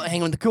hanging out,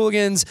 hanging with the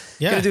Cooligans.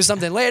 Gonna do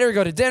something later,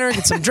 go to dinner,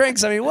 get some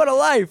drinks. I mean, what a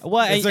life!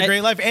 Well, it's a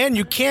great life, and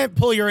you can't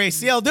pull your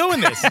ACL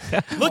doing this.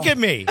 Look at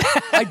me.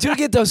 I do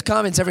get those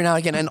comments every now and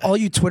again, and all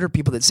you Twitter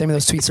people that send me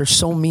those tweets are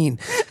so mean.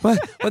 But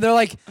they're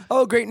like,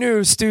 "Oh, great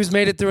news! Stu's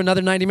made it through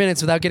another 90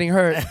 minutes without getting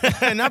hurt."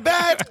 Not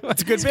bad.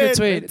 It's a good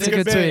tweet. It's a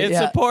good tweet. It's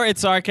support.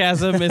 It's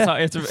sarcasm.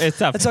 It's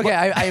tough. It's okay.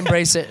 I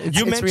embrace it.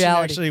 You mentioned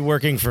reality. Actually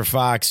working for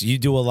Fox. You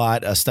do a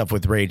lot of stuff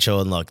with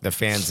Rachel, and look, the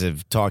fans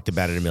have talked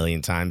about it a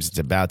million times. It's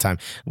about time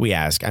we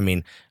ask. I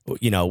mean,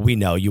 we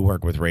know you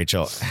work with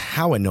Rachel.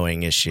 How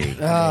annoying is she?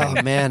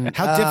 Oh man,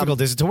 how difficult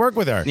is it to work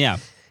with her? Yeah.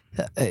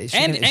 Is she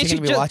going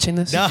to be watching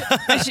this? No.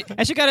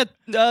 and she got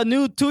a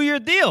new 2-year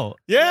deal.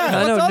 Yeah.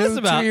 I know, what's all new this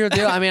about? 2-year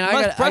deal. I mean,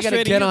 I got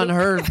to get on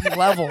her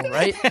level,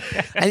 right?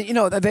 And,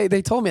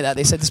 they told me that.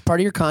 They said, this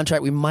part of your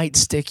contract, we might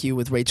stick you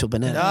with Rachel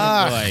Bennett.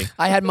 I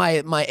had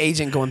my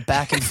agent going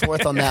back and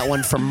forth on that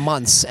one for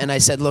months. And I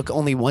said, look,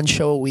 only one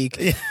show a week,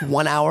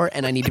 1 hour,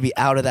 and I need to be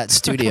out of that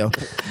studio.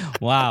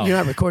 Wow. You're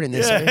not recording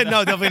this, are you?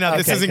 No, definitely not.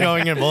 This isn't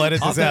going in. We'll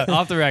edit this out.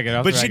 Off the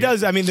record. But she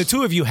does. I mean, the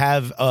two of you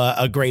have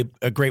a great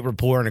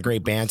rapport and a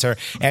great banter. banter.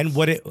 And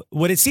what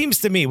it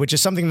seems to me, which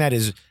is something that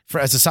is,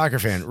 as a soccer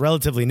fan,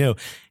 relatively new,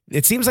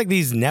 it seems like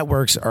these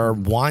networks are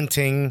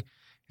wanting.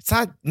 It's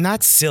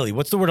not silly.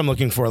 What's the word I'm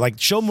looking for? Like,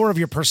 show more of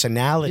your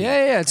personality.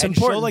 Yeah, it's and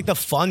important. Show like the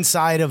fun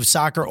side of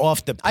soccer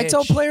off the pitch. I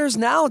tell players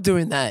now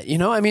doing that.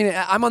 I mean,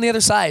 I'm on the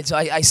other side, so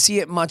I see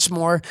it much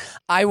more.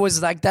 I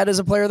was like that as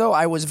a player, though.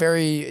 I was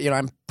very,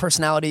 I'm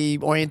personality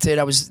oriented.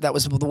 That was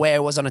the way I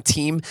was on a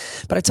team.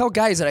 But I tell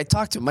guys that I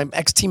talk to, my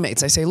ex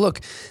teammates, I say, look,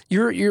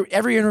 you're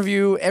every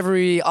interview,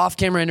 every off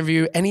camera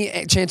interview,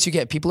 any chance you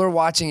get, people are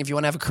watching. If you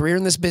want to have a career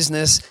in this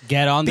business,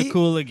 Get on the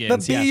Cooligans.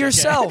 but be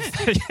yourself.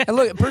 And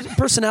look,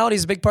 personality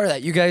is a big part of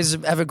that. You guys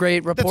have a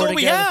great rapport all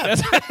we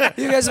together. have.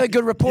 You guys have a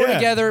good rapport Yeah.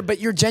 together, but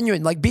you're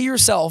genuine. Like, be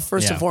yourself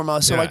first and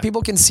foremost. So like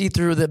people can see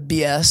through the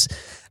BS.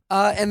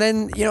 And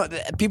then,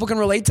 people can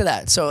relate to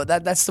that. So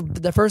that's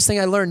the first thing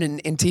I learned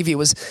in TV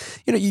was,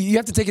 you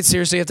have to take it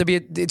seriously. You have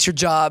to it's your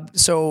job.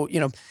 So,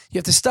 you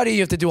have to study,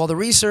 you have to do all the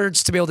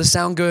research to be able to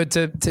sound good,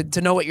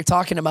 to know what you're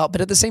talking about.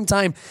 But at the same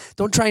time,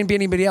 don't try and be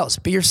anybody else.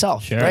 Be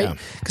yourself, right?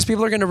 Because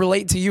people are going to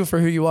relate to you for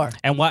who you are.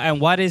 And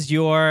what is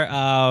your?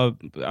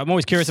 I'm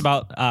always curious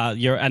about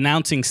your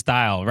announcing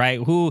style, right?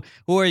 Who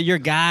are your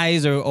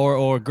guys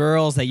or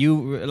girls that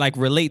you like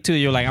relate to?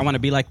 You're like, I want to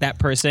be like that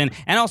person.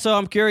 And also,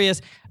 I'm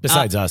curious.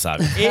 Besides us,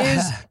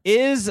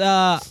 obviously.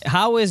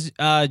 How is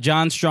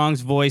John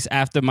Strong's voice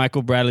after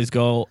Michael Bradley's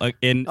goal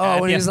in?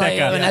 When he's like,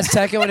 when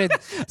Azteca,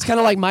 it's kind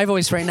of like my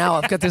voice right now.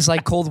 I've got this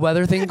like cold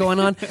weather thing going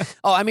on.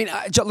 Oh, I mean,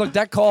 look,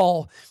 that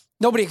call.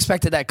 Nobody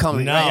expected that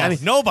coming. No, right? I mean,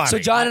 nobody. So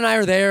John and I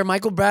are there.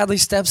 Michael Bradley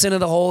steps into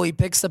the hole. He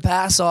picks the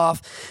pass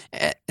off,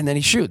 and then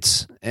he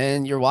shoots.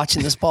 And you're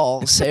watching this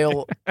ball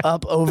sail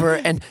up over,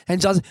 and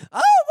John's,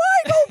 oh,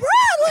 Michael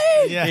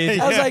Bradley!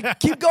 I was like,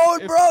 keep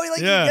going, bro. Like,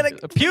 you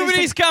gotta,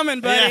 Puberty's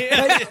coming, buddy.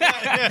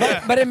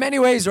 but in many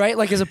ways, right?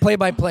 Like as a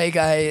play-by-play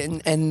guy,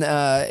 and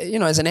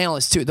as an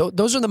analyst too.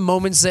 Those are the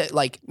moments that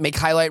like make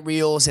highlight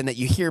reels and that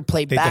you hear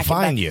played They back.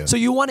 define and back. you. So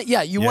you want to,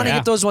 want to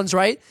get those ones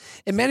right.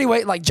 In many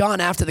ways, like John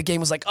after the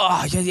game was like,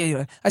 oh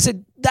yeah. I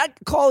said that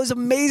call is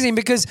amazing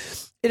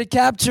because it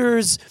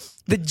captures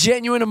the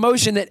genuine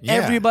emotion that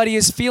everybody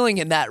is feeling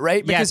in that,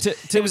 right? Because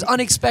it was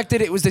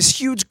unexpected. It was this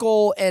huge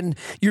goal, and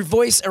your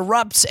voice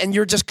erupts, and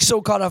you're just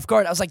so caught off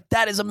guard. I was like,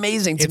 that is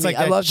amazing to It's me. like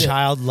I that loved it.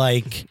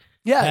 childlike.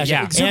 Yeah,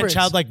 and exuberance.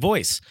 childlike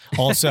voice.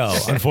 Also,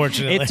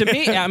 unfortunately, To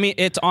me,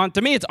 it's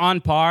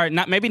on par.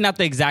 Maybe not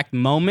the exact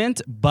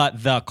moment,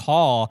 but the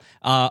call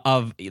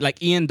of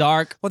like Ian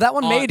Dark. Well, that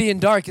one made Ian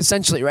Dark,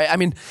 essentially, right? I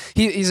mean,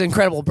 he's an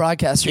incredible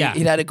broadcaster. Yeah.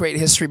 He'd had a great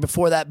history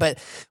before that. But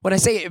when I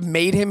say it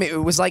made him, it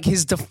was like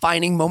his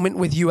defining moment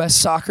with U.S.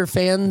 soccer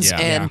fans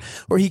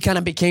where he kind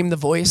of became the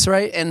voice,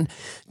 right? And,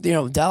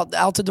 Howard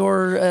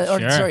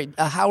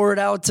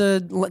out to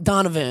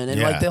Donovan and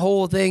like the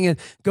whole thing and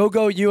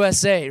go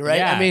USA, right?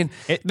 Yeah. I mean,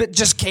 that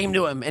just came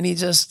to him and he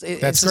just,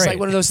 it's just great. like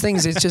one of those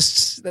things. It's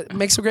just, it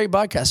makes a great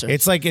broadcaster.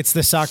 it's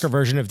the soccer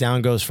version of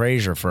Down Goes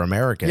Frazier for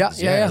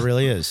Americans. Yeah. It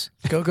really is.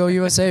 Go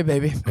USA,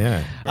 baby.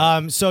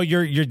 Yeah. So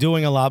you're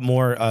doing a lot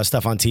more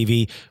stuff on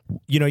TV.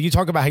 You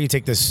talk about how you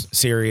take this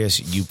serious.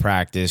 You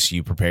practice.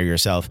 You prepare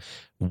yourself.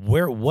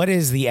 What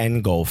is the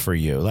end goal for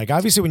you? Like,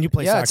 obviously, when you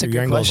play it's soccer, a your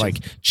good end goal is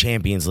question. like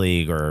Champions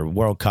League or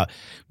World Cup.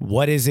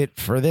 What is it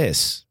for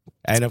this?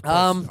 And of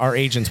course, our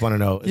agents want to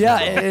know. Yeah,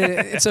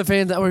 it's a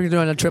fan that we're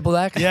doing a triple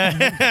deck.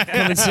 Yeah.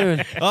 Coming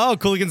soon. Oh,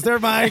 Cooligans there,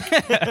 Mike.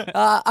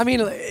 I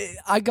mean,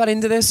 I got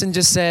into this and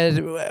just said,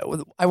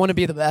 I want to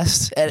be the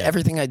best at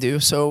everything I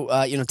do. So,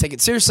 take it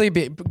seriously,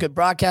 be a good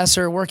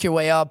broadcaster, work your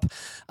way up.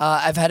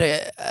 I've had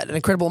an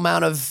incredible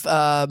amount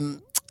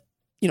of,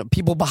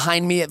 people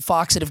behind me at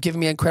Fox that have given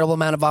me an incredible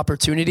amount of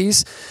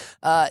opportunities.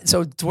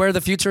 So to where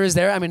the future is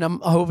there, I mean, I'm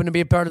hoping to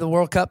be a part of the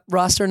World Cup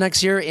roster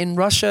next year in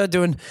Russia,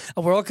 doing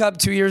a World Cup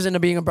 2 years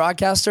into being a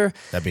broadcaster.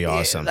 That'd be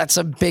awesome. That's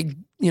a big,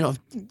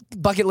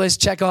 bucket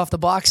list, check off the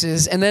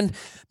boxes. And then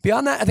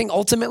beyond that, I think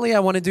ultimately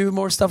I want to do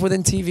more stuff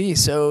within TV.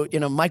 So,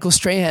 Michael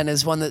Strahan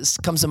is one that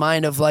comes to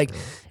mind of like,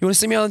 you want to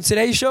see me on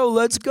Today's Show?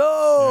 Let's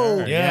go.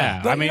 Sure.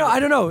 Yeah. But, I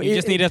don't know. You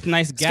just need a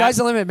nice gap. Sky's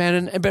the limit,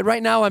 man. But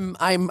right now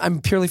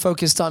I'm purely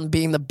focused on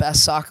being the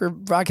best soccer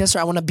broadcaster.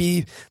 I want to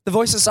be the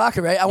voice of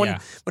soccer, right? When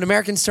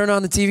Americans turn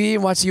on the TV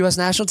and watch the U.S.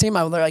 national team,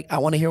 I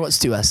want to hear what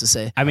Stu has to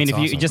say. I mean, if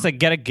you just like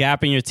get a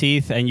gap in your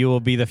teeth, and you will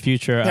be the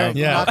future of.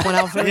 Knock one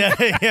out for me.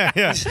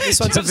 Yeah. This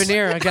one's a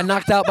veneer. I got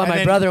knocked out by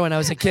my brother when I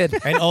was a kid.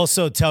 And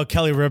also tell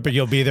Kelly Ripa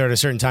you'll be there at a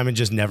certain time and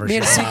just never Me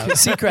and show up.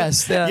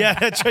 Seacrest. Yeah,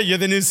 that's right. You're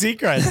the new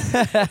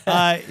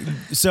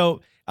Seacrest.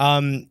 So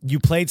you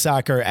played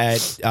soccer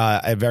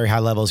at very high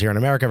levels here in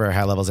America, very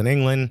high levels in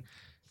England.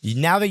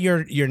 Now that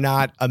you're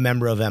not a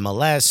member of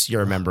MLS,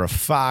 you're a member of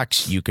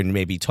Fox, you can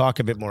maybe talk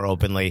a bit more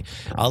openly.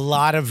 A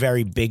lot of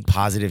very big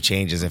positive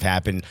changes have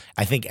happened.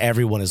 I think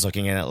everyone is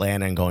looking at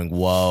Atlanta and going,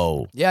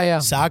 whoa. Yeah.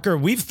 Soccer,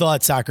 we've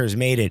thought soccer's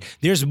made it.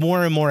 There's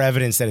more and more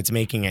evidence that it's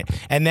making it.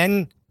 And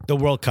then the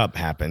World Cup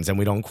happens and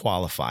we don't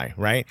qualify,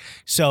 right?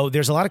 So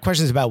there's a lot of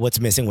questions about what's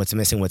missing.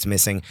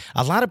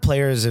 A lot of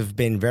players have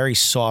been very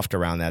soft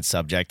around that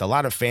subject. A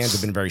lot of fans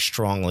have been very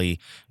strongly,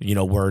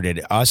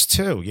 worded. Us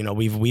too.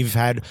 We've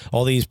had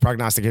all these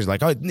prognosticators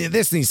like, oh,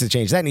 this needs to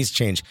change, that needs to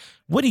change.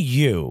 What do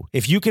you,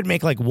 if you could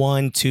make like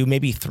 1, 2,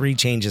 maybe 3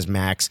 changes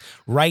max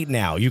right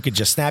now, you could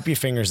just snap your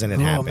fingers and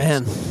it happens.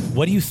 Man.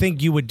 What do you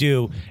think you would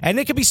do? And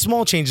it could be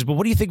small changes, but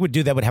what do you think would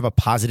do that would have a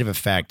positive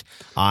effect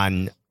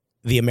on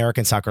the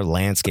American soccer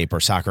landscape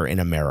or soccer in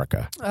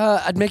America?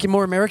 I'd make it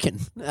more American.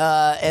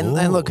 And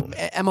look,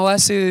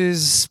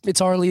 MLS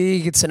it's our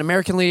league. It's an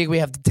American league. We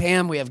have the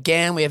TAM, we have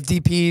GAM, we have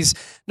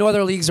DPs. No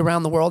other leagues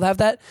around the world have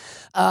that.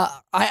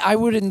 I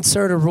would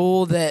insert a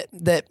rule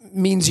that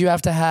means you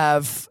have to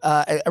have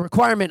a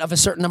requirement of a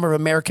certain number of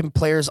American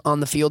players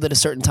on the field at a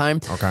certain time.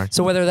 Okay.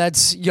 So whether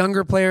that's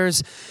younger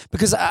players,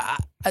 because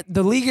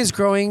the league is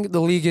growing. The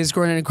league is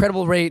growing at an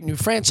incredible rate. New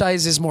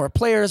franchises, more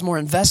players, more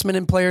investment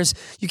in players.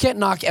 You can't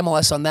knock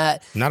MLS on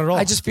that. Not at all.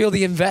 I just feel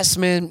the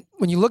investment,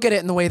 when you look at it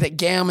in the way that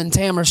GAM and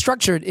TAM are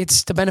structured,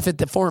 it's to benefit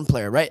the foreign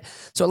player, right?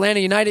 So Atlanta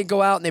United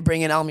go out and they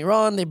bring in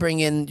Almiron, they bring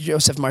in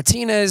Joseph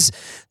Martinez,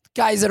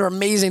 guys that are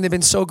amazing. They've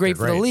been so great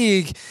for the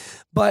league.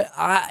 But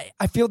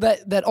I feel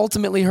that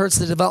ultimately hurts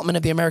the development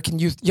of the American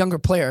younger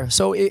player.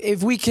 So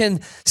if we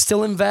can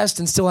still invest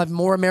and still have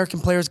more American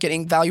players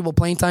getting valuable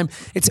playing time,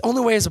 it's the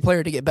only way as a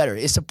player to get better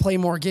is to play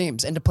more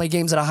games and to play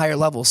games at a higher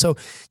level. So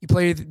you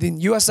play the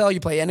USL, you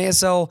play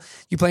NASL,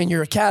 you play in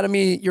your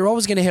academy, you're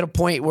always going to hit a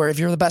point where if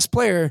you're the best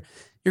player,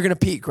 you're going to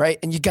peak, right?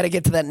 And you got to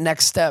get to that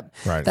next step.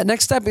 Right. That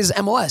next step is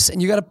MLS,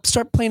 and you got to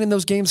start playing in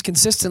those games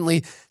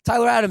consistently.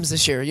 Tyler Adams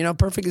this year,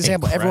 perfect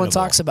example. Incredible. Everyone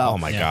talks about. Oh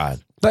my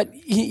God. But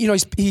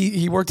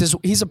he worked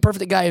he's a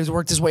perfect guy who's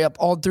worked his way up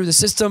all through the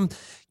system,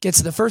 gets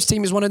to the first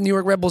team. He's one of the New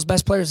York Red Bulls'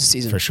 best players this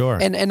season. For sure.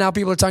 And now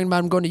people are talking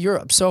about him going to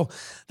Europe. So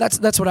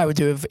that's what I would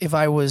do if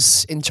I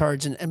was in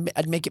charge, and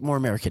I'd make it more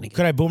American again.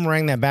 Could I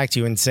boomerang that back to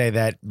you and say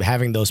that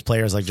having those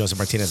players like Joseph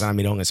Martinez,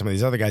 Almiron, and some of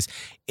these other guys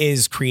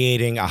is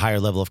creating a higher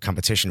level of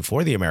competition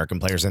for the American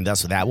players, and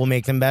thus that will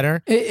make them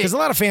better? Because a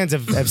lot of fans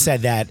have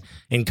said that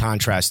in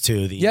contrast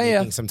to the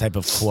making some type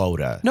of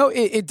quota. No,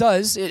 it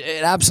does.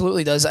 It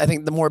absolutely does. I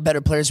think the more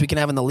better players we can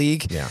have in the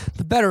league,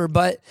 the better.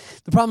 But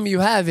the problem you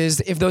have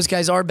is if those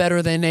guys are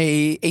better than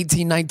a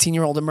 18,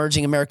 19-year-old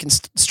emerging American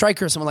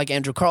striker, someone like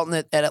Andrew Carlton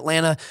at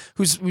Atlanta,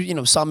 who's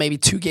saw maybe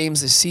 2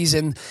 games this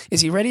season.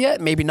 Is he ready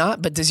yet? Maybe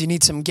not. But does he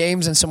need some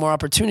games and some more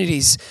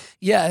opportunities?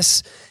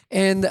 Yes.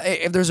 And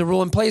if there's a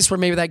rule in place where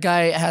maybe that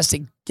guy has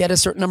to get a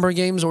certain number of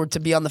games or to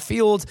be on the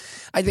field,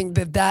 I think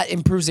that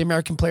improves the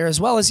American player as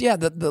well as,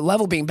 the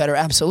level being better,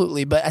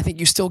 absolutely. But I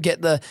think you still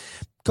get the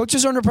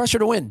coaches are under pressure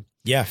to win.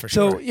 Yeah, for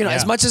sure. So,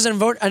 as much as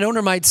an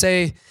owner might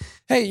say,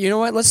 hey, you know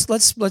what,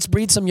 let's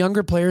breed some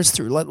younger players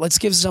through. Let's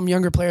give some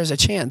younger players a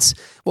chance.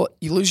 Well,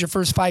 you lose your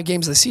first 5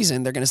 games of the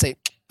season, they're going to say,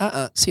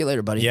 see you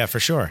later, buddy. Yeah, for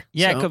sure.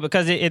 Yeah,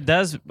 because it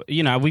does,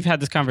 we've had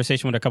this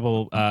conversation with a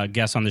couple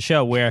guests on the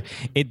show where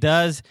it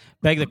does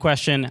beg the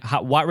question,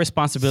 what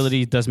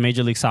responsibility does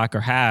Major League Soccer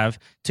have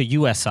to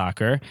U.S.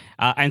 soccer?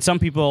 And some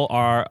people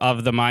are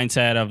of the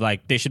mindset of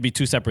like, they should be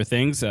 2 separate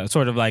things,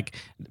 sort of like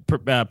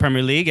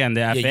Premier League and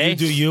the FA. You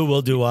do you,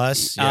 we'll do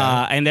us.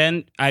 Yeah. And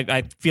then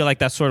I feel like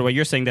that's sort of what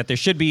you're saying, that there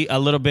should be a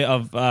little bit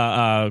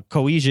of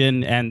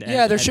cohesion and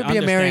there should be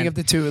a marrying of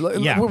the two.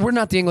 Yeah. We're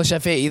not the English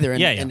FA either.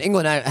 And, yeah. and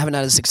England haven't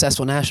had a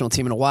successful national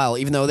team in a while,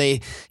 even though they,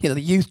 the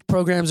youth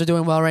programs are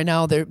doing well right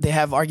now. They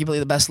have arguably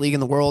the best league in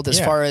the world as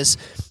far as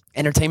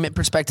entertainment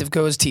perspective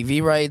goes,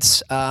 TV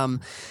rights.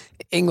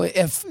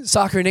 If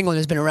soccer in England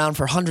has been around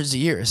for hundreds of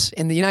years.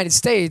 In the United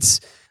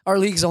States, our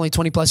league is only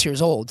 20 plus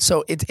years old.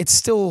 So it's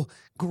still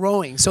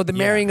growing. So the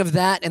marrying of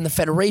that and the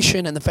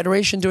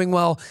federation doing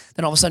well,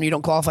 then all of a sudden you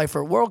don't qualify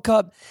for a World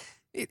Cup.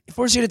 It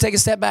forces you to take a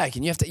step back,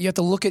 and you have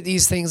to look at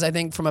these things, I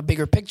think, from a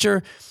bigger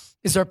picture.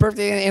 Is there a perfect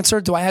answer?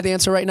 Do I have the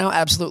answer right now?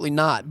 Absolutely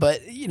not.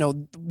 But,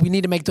 we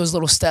need to make those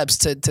little steps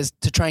to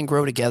try and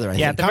grow together. I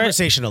think. The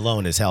conversation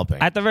alone is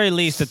helping. At the very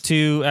least, the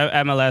two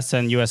MLS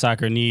and US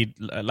soccer need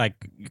like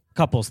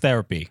couples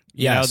therapy.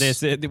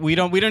 Yes. We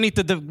don't need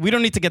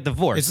to get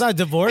divorced. It's not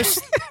divorce.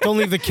 Don't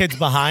leave the kids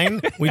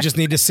behind. We just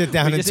need to sit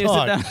down and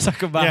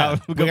talk. About how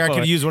we go I forward.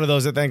 could use one of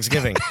those at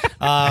Thanksgiving.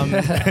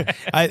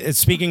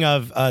 Speaking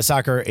of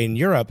soccer in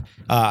Europe,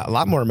 a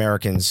lot more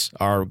Americans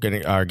are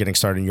getting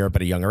started in Europe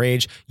at a younger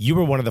age. You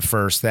were one of the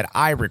first that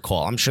I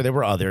recall. I'm sure there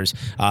were others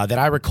that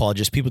I recall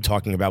just people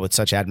talking about with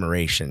such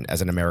admiration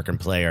as an American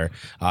player.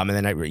 And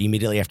then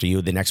immediately after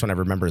you, the next one I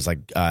remember is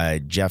like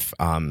Jeff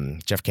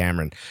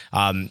Cameron.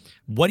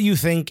 What do you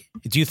think?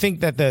 Do you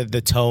think that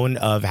the tone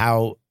of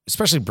how,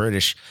 especially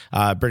British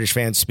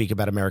fans speak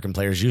about American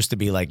players used to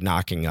be like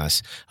knocking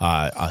us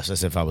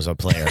as if I was a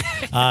player,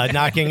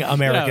 knocking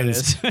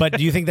Americans. But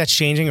do you think that's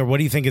changing, or what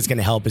do you think is going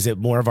to help? Is it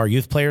more of our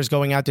youth players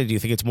going out there? Do you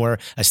think it's more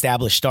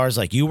established stars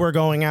like you were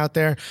going out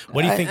there?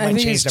 What do you think might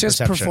change it's the just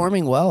perception?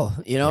 Performing well,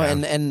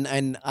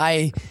 and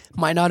I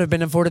might not have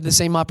been afforded the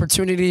same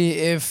opportunity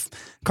if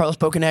Carlos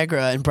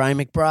Bocanegra and Brian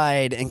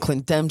McBride and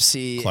Clint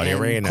Dempsey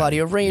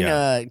Claudio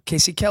Reyna,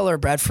 Casey Keller,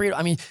 Brad Friedel.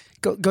 I mean,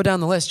 go down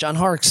the list. John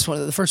Harkes,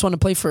 the first one to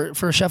play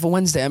for Sheffield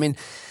Wednesday. I mean,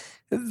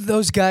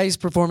 those guys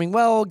performing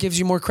well gives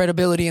you more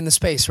credibility in the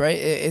space, right?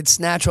 It's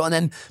natural. And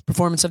then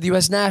performance of the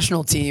U.S.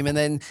 national team, and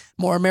then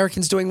more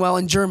Americans doing well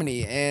in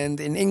Germany and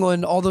in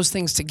England, all those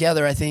things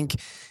together, I think,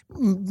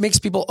 makes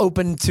people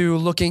open to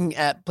looking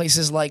at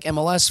places like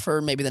MLS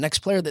for maybe the next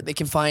player that they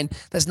can find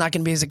that's not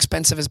going to be as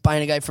expensive as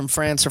buying a guy from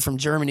France or from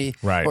Germany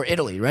or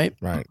Italy, right?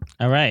 Right.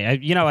 All right.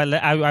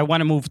 I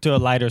want to move to a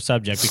lighter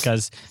subject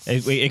because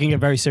it can get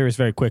very serious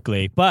very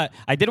quickly. But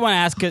I did want to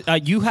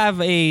ask, you have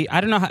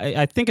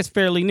I think it's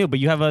fairly new, but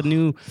you have a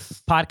new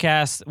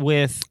podcast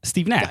with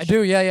Steve Nash. I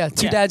do, yeah.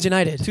 Two Dads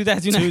United. Two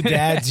Dads United. Two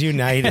Dads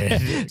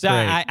United. So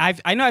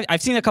I know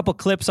I've seen a couple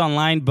clips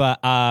online, but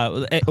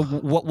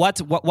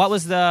what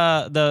was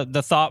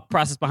the thought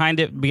process behind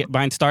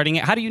starting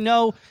it? How do you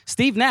know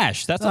Steve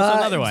Nash? That's also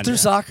another one. Through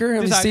soccer. I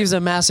mean, Steve's a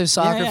massive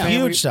soccer fan.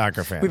 Huge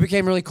soccer fan. We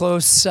became really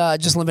close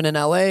just living in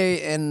LA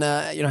and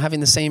having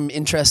the same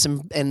interests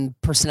and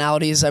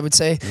personalities, I would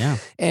say. Yeah.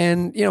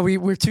 And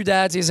we're two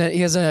dads.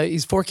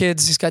 He's 4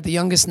 kids. He's got the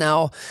youngest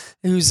now,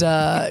 who's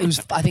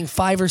I think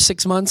 5 or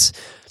 6 months.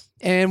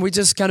 And we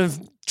just kind of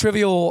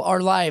trivial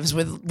our lives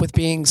with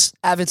being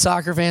avid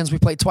soccer fans. We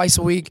play twice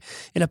a week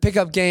in a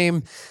pickup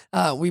game.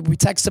 We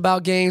text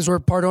about games. We're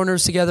part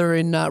owners together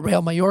in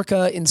Real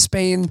Mallorca in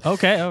Spain.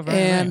 Okay. Oh,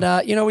 and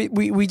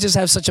we just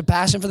have such a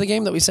passion for the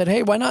game that we said,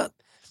 hey, why not?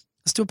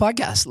 Let's do a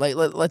podcast.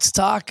 Let's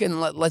talk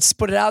and let's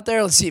put it out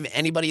there. Let's see if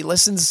anybody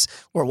listens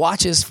or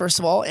watches, first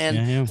of all.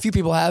 And a few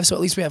people have, so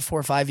at least we have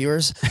 4 or 5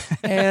 viewers.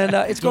 And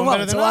it's going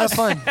well. It's a lot of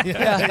fun.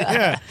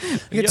 Yeah.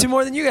 We get 2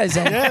 more than you guys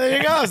have. Yeah, there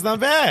you go. It's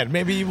not bad.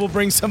 Maybe we'll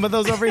bring some of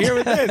those over here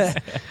with this.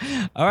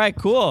 All right,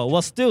 cool.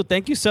 Well, Stu,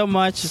 thank you so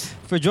much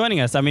for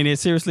joining us. I mean,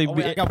 it's seriously...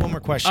 Wait, I got one more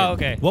question. Oh,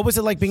 okay. What was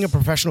it like being a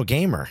professional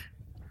gamer?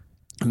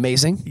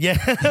 Amazing.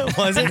 Yeah,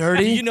 was it? Nerdy.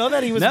 Did you know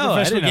that he was a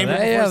professional gamer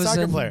before I a was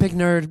soccer a player? big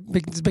nerd,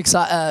 big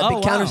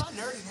counters.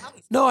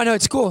 No, I know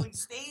it's cool.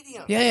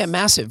 Yeah,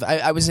 massive.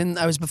 I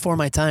was before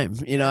my time.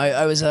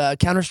 I was a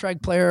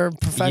Counter-Strike player,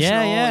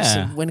 professional. Yeah. I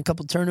used to win a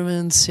couple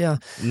tournaments. Yeah,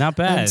 not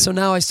bad. And so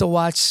now I still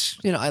watch.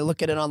 I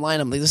look at it online.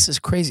 I'm like, this is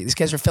crazy. These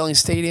guys are filling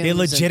stadiums. They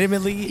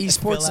legitimately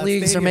esports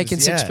leagues are making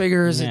 6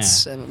 figures. Yeah.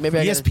 It's maybe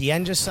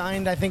ESPN just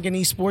signed, I think, an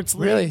esports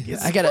league. Really?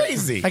 It's I gotta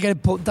crazy.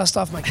 dust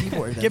off my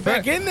keyboard. Get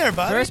back in there,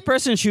 buddy.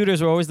 First-person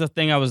shooters were always the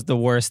thing I was the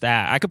worst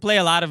at. I could play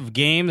a lot of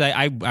games.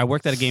 I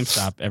worked at a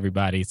GameStop,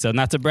 everybody. So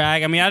not to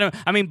brag. I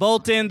mean,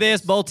 Bolton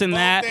this, Bolton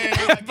that.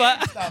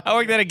 But I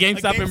worked at a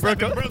GameStop in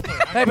Brooklyn.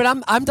 Hey, but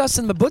I'm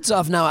dusting the boots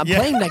off now. I'm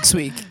playing next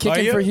week,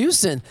 kicking for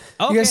Houston.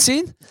 Okay. You guys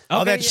seen?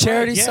 Oh, that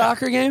charity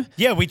soccer game?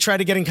 Yeah, we tried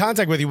to get in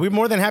contact with you. We're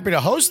more than happy to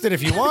host it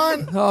if you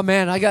want. Oh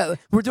man,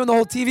 we're doing the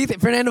whole TV thing.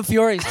 Fernando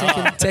Fiore's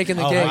taking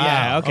the gig. Wow.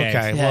 Yeah,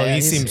 okay. Well, Yeah,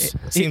 he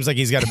seems like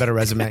he's got a better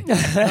resume.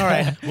 All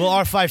right. Well,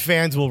 our 5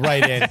 fans will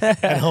write in,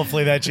 and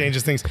hopefully that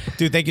changes things.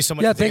 Dude, thank you so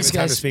much for taking the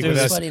time to speak with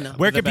us.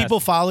 Where can people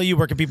follow you?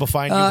 Where can people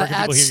find you? Where can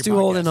At people hear your Stu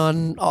Holden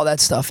on all that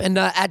stuff, and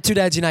at 2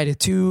 Dads United.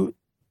 2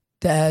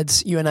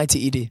 Dads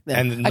United.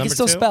 And the I number can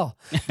still 2? spell.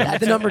 At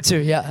the number 2.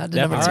 Yeah. At the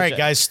number All 2. right,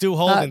 guys. Stu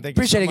Holden. Thank you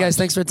Appreciate so it, guys. much.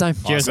 Thanks for the time.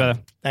 Cheers, brother.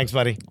 Thanks,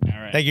 buddy. All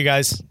right. Thank you,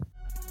 guys.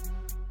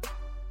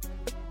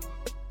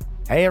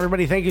 Hey,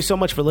 everybody, thank you so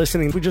much for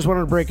listening. We just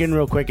wanted to break in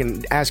real quick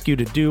and ask you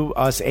to do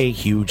us a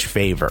huge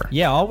favor.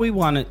 Yeah, all we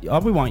want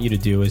you to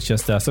do is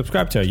just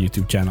subscribe to our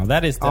YouTube channel.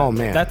 That is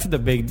that's the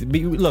big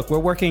look.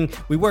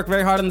 We work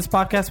very hard on this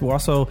podcast. We're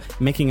also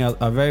making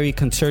a very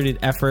concerted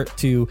effort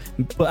to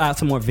put out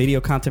some more video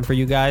content for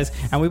you guys,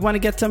 and we want to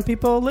get some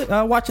people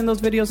watching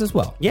those videos as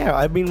well. Yeah,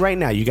 I mean, right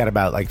now you got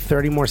about like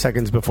 30 more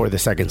seconds before the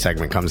second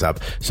segment comes up.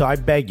 So I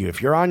beg you,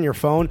 if you're on your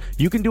phone,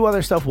 you can do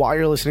other stuff while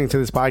you're listening to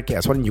this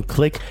podcast. Why don't you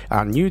click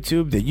on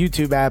YouTube, the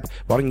YouTube app?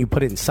 Why don't you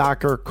put in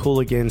soccer,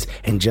 Cooligans,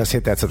 and just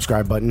hit that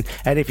subscribe button?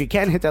 And if you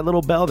can, hit that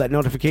little bell, that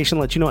notification,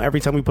 let you know every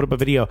time we put up a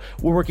video.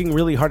 We're working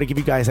really hard to give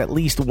you guys at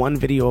least one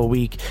video a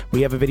week.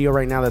 We have a video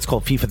right now that's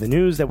called FIFA the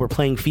News, that we're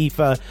playing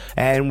FIFA,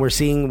 and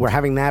we're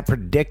having that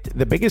predict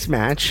the biggest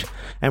match.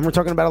 And we're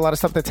talking about a lot of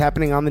stuff that's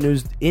happening on the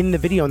news in the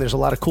video, and there's a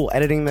lot of cool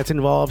editing that's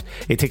involved.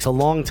 It takes a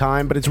long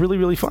time, but it's really,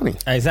 really funny.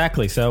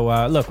 Exactly.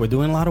 So, look, we're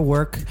doing a lot of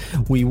work.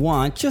 We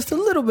want just a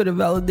little bit of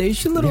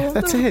validation.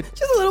 That's it.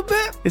 Just a little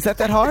bit. Is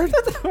that hard?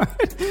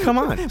 Come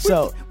on.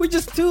 So we're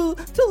just two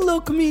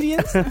little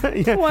comedians.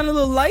 Yeah. Want a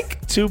little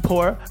like? Too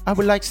poor. I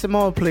would like some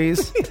more,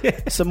 please.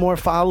 Some more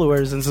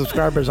followers and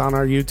subscribers on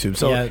our YouTube.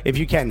 So if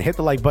you can, hit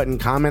the like button,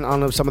 comment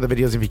on some of the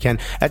videos if you can.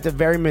 At the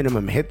very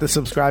minimum, hit the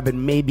subscribe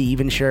and maybe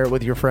even share it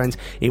with your friends.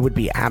 It would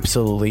be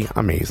absolutely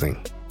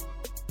amazing.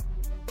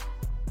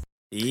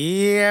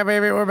 Yeah,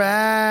 baby, we're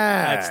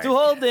back. That's Stu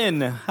Holden.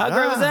 How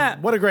great was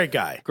that? What a great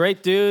guy.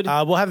 Great dude.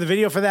 We'll have the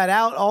video for that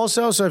out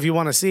also, so if you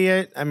want to see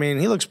it, I mean,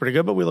 he looks pretty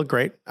good, but we look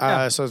great.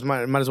 So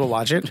might as well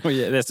watch it. Well,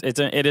 yeah,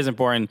 it is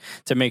important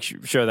to make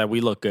sure that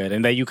we look good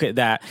and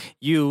that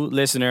you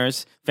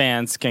listeners,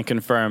 fans, can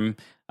confirm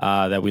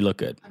that we look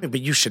good. I mean,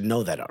 but you should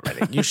know that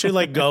already. You should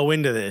like go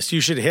into this.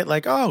 You should hit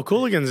like, oh,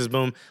 Cooligans is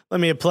boom. Let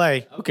me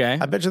play. Okay.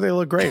 I bet you they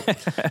look great.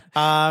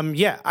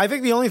 Yeah, I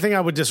think the only thing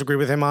I would disagree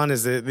with him on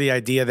is the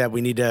idea that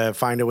we need to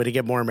find a way to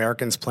get more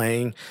Americans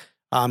playing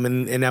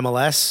in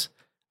MLS.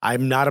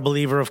 I'm not a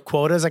believer of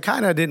quotas. I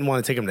kind of didn't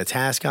want to take him to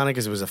task on it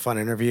because it was a fun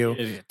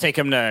interview. Take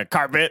him to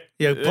carpet.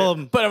 Yeah, pull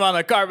him. Put him on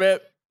the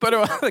carpet. Get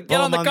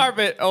on the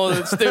carpet.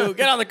 Oh, Stu.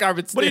 Get on the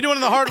carpet, Stu. What are you doing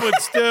in the hardwood,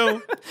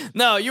 Stu?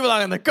 No, you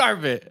belong on the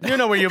carpet. You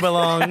know where you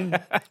belong.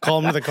 Call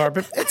him to the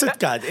carpet. It's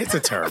a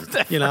term.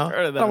 You know,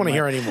 I don't want to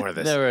hear any more of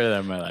this. Never heard of that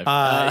in my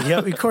life. Yeah,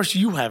 of course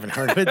you haven't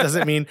heard of it.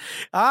 Doesn't mean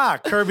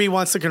Kirby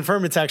wants to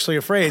confirm it's actually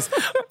a phrase.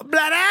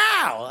 Blood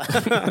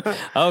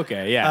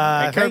Okay,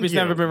 yeah. And Kirby's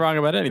never been wrong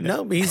about anything.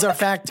 No, he's our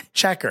fact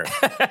checker,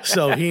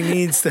 so he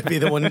needs to be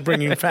the one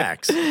bringing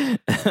facts. He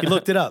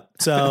looked it up,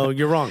 so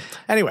you're wrong.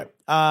 Anyway.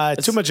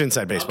 Too much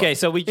inside baseball. Okay,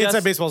 so we just...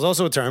 Inside baseball is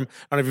also a term.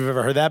 I don't know if you've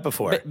ever heard that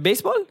before.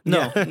 Baseball?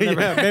 No. Yeah,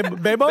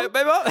 baseball?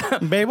 Baseball?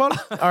 Baseball?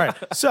 All right.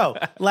 So,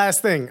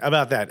 last thing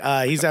about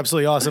that. He's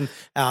absolutely awesome.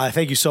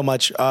 Thank you so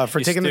much for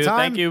taking the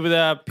time. Thank you,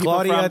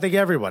 Claudia, I think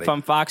everybody.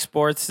 From Fox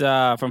Sports,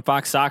 from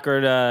Fox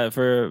Soccer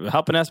for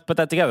helping us put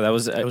that together. That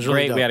was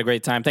great. Really We had a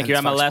great time. Thank you,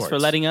 And Fox MLS, for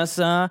Sports. letting us,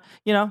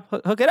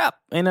 hook it up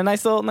in a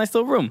nice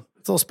little room.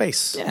 It's a little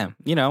space. Yeah,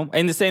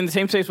 in the same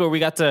space where we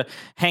got to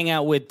hang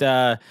out with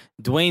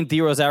Dwayne De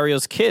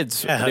Rosario's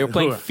kids. Yeah, they were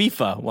playing who are-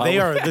 FIFA.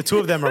 While The two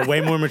of them are way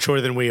more mature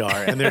than we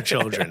are, and they're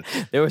children.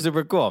 They were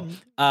super cool.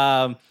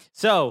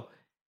 So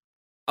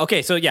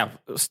yeah,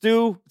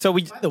 Stu. So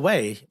we By the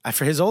way,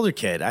 for his older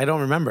kid, I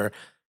don't remember,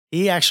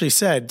 he actually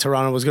said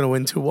Toronto was going to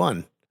win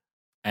 2-1.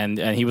 and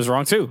he was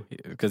wrong too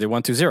because they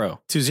won 2-0.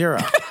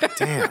 2-0.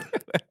 Damn.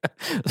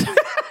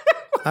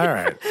 All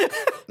right.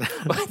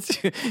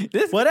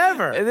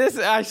 Whatever. This,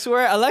 I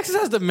swear, Alexis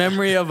has the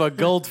memory of a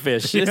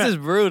goldfish. This is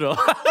brutal.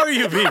 Who are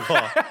you people?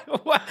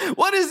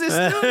 What is this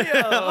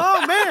studio?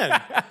 Oh,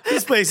 man.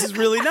 This place is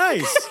really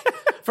nice.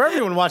 For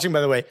everyone watching,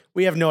 by the way,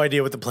 we have no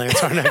idea what the plans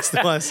are next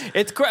to us.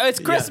 It's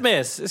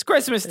Christmas. It's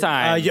Christmas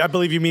time. I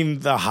believe you mean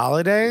the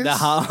holidays?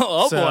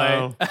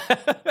 Boy.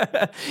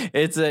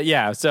 It's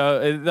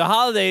So the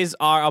holidays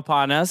are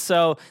upon us.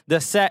 So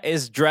the set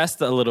is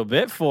dressed a little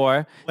bit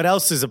for. What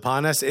else is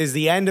upon us is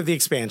the end of the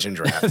expansion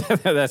draft.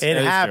 That It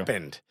is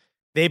happened. True.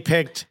 They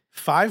picked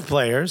 5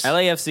 players.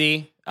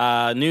 LAFC,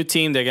 new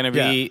team. They're going to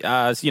be,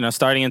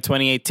 starting in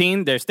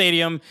 2018. Their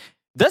stadium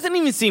doesn't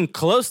even seem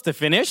close to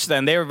finish,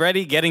 and they're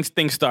already getting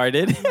things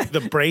started.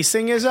 The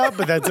bracing is up,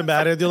 but that's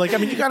about it. They're like, I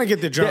mean, you kind of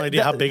get the general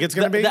idea how big it's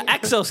going to be. The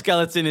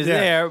exoskeleton is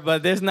there,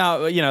 but there's not,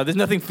 there's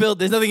nothing filled.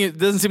 There's nothing, it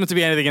doesn't seem to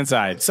be anything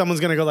inside. Someone's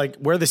going to go like,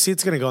 where are the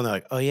seats going to go? And they're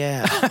like, oh,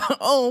 yeah.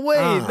 Oh,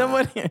 wait,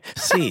 nobody.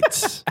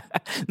 Seats.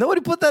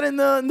 Nobody put that in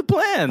the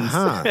plans.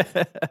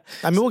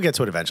 I mean, we'll get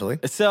to it eventually.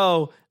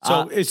 So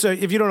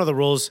if you don't know the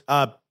rules,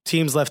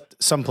 teams left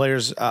some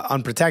players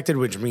unprotected,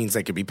 which means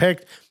they could be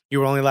picked. You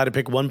were only allowed to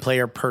pick 1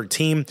 player per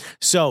team.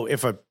 So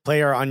if a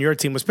player on your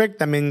team was picked,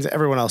 that means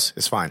everyone else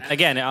is fine.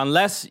 Again,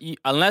 unless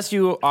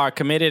you are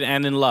committed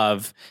and in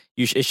love,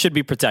 it should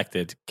be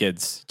protected,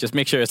 kids. Just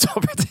make sure it's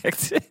all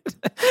protected.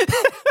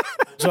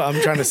 So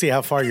I'm trying to see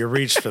how far you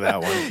reached for that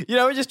one.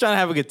 We're just trying to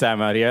have a good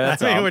time out here.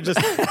 That's all. We're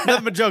just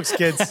nothing but jokes,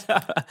 kids.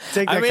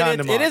 Take that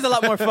condom off. It is a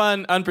lot more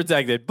fun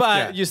unprotected,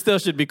 but you still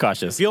should be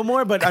cautious. Feel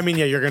more, but I mean,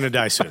 yeah, you're going to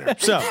die sooner.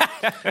 So,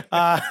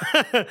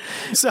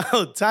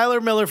 so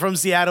Tyler Miller from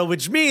Seattle,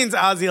 which means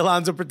Ozzie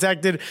Alonso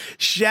protected.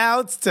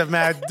 Shouts to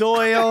Matt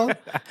Doyle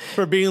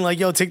for being like,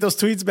 yo, take those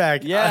tweets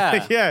back.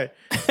 Yeah. Yeah.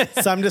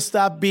 It's time to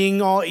stop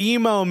being all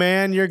emo,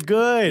 man. You're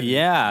good.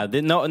 Yeah.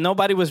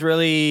 Nobody was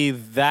really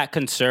that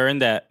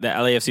concerned that the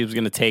LAFC was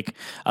going to take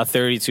a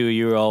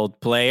 32-year-old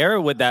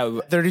player with that.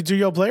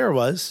 32-year-old player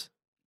was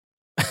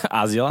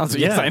Ozzie Alonso.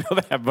 Yes, I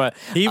know that. But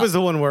he was the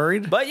one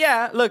worried. But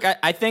yeah, look,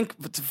 I think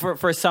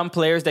for some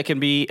players that can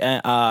be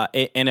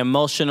an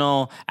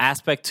emotional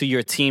aspect to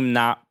your team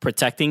not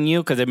protecting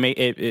you because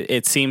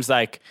it seems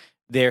like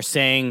they're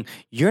saying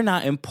you're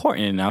not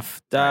important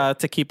enough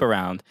to keep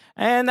around.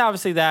 And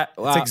obviously that's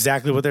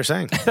exactly what they're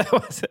saying.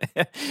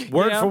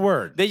 Word for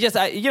word. They just,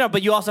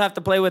 but you also have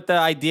to play with the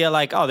idea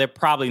like, oh, they're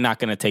probably not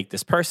going to take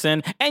this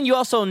person. And you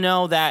also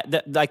know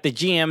that like the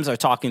GMs are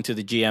talking to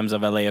the GMs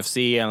of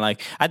LAFC. And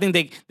like, I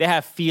think they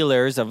have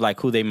feelers of like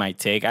who they might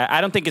take.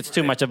 I don't think it's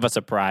too much of a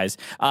surprise.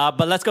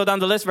 But let's go down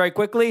the list very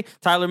quickly.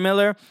 Tyler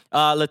Miller,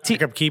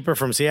 backup keeper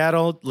from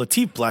Seattle.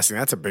 Latif Blessing.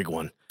 That's a big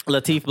one.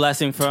 Latif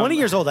Blessing from 20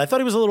 years old. I thought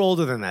he was a little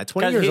older than that.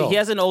 20 years old. He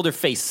has an older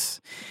face.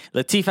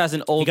 Latif has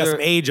an older. He got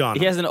some age on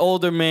him. He has an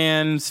older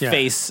man's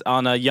face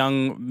on a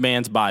young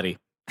man's body.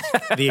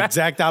 The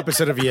exact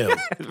opposite of you.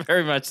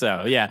 Very much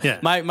so. Yeah. Yeah.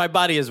 My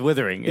body is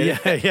withering.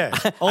 Yeah.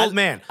 Old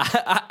man.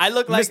 I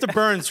look like Mr.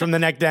 Burns from the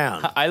neck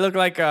down. I look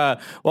like what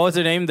was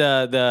her name?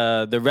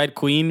 The Red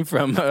Queen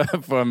from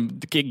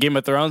Game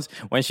of Thrones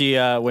when she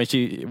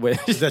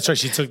That's right.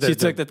 She took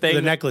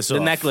the necklace off.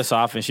 The necklace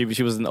off, and she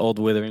was an old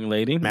withering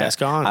lady.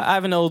 Mask on. I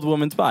have an old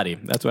woman's body.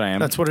 That's what I am.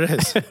 That's what it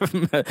is.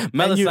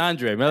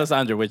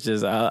 Melisandre, which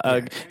is that's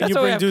You what we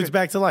bring have- dudes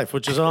back to life,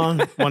 which is all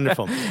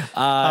wonderful.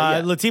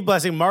 Latif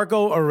Blessing,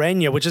 Marco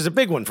Arena, which is a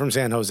big one from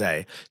San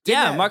Jose.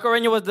 Marco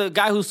Arena was the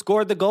guy who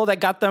scored the goal that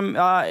got them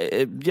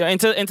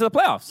into the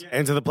playoffs.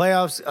 Into the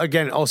playoffs.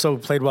 Again, also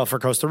played well for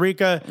Costa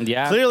Rica.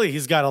 Yeah. Clearly,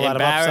 he's got a lot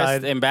of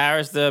upside.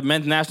 Embarrassed the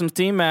men's national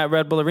team at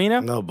Red Bull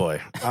Arena. Oh,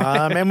 boy.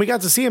 And we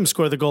got to see him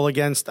score the goal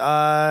against,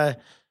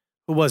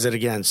 who was it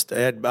against?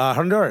 At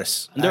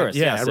Honduras. Honduras,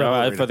 at Red Bull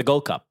Arena. for the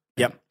Gold Cup.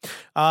 Yep.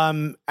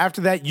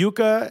 After that,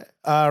 Yuka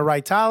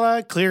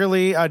Raitala,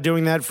 clearly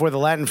doing that for the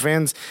Latin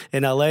fans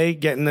in LA,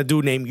 getting a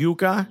dude named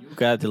Yuka.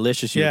 Got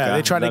delicious. Yeah, yuca.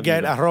 they tried to Love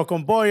get yuca. arroz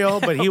con pollo,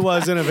 but he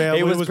wasn't available.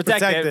 He was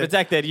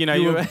protected. You know,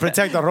 you you would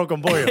protect arroz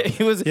con pollo.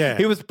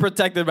 he was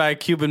protected by a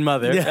Cuban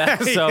mother. Yeah,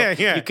 So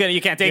yeah.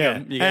 you can't take Yeah.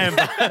 him.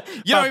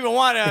 You don't even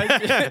want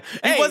to.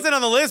 He wasn't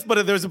on the list,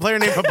 but there was a player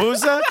named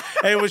Pabusa,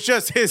 and it was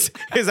just his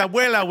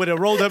abuela with a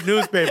rolled up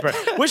newspaper.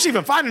 Where she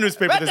even find a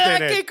newspaper this day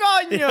and age?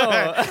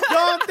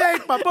 Don't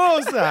take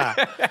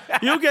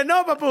Pabusa. You get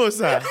no Pabusa.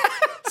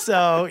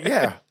 So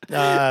yeah.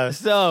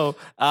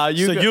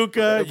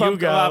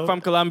 Yuka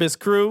from Columbus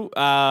Crew.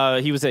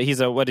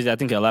 He's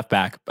a left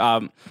back.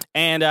 And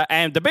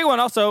the big one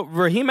also,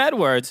 Raheem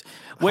Edwards,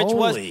 which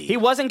he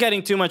wasn't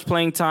getting too much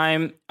playing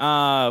time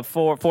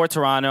for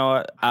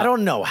Toronto. I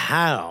don't know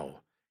how.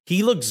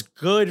 He looks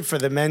good for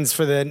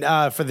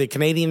the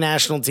Canadian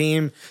national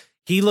team.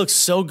 He looks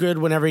so good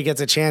whenever he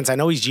gets a chance. I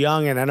know he's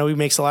young, and I know he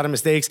makes a lot of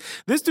mistakes.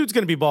 This dude's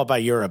going to be bought by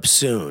Europe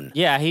soon.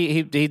 Yeah,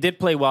 he did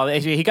play well.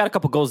 He got a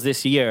couple goals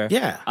this year.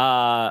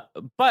 Yeah.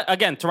 But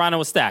again, Toronto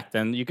was stacked,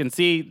 and you can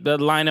see the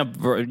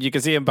lineup. You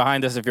can see him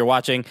behind us if you're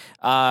watching.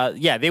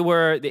 They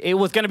were. It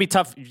was going to be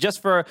tough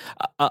just for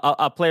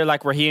a player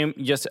like Raheem,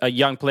 just a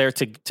young player,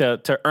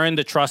 to earn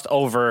the trust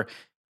over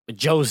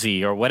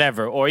Josie or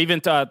whatever, or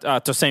even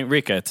to St.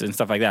 Ricketts and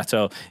stuff like that.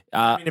 So,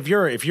 if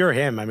you're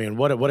him, I mean,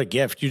 what a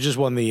gift! You just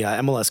won the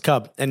MLS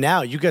Cup, and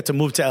now you get to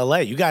move to LA.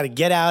 You got to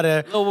get out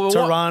of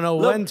Toronto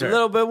winter, a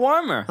little bit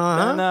warmer.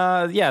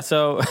 And,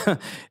 so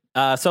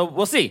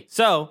we'll see.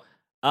 So,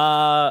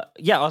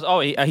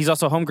 he's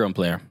also a homegrown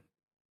player.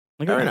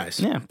 Very nice.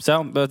 Yeah.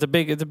 So it's a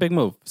big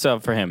move. So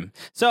for him.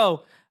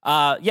 So.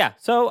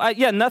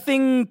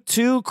 Nothing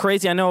too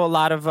crazy. I know a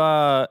lot of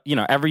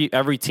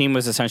every team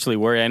was essentially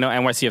worried. I know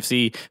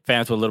NYCFC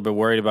fans were a little bit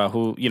worried about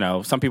who,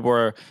 some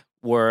people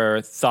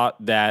were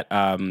thought that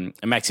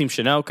Maxime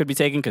Chanot could be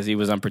taken because he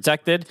was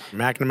unprotected.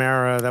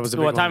 McNamara, that was a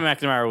big one. Tommy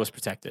McNamara was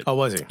protected. Oh,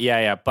 was he?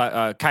 Yeah.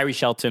 But Kyrie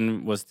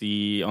Shelton was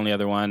the only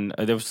other one.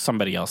 There was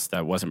somebody else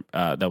that wasn't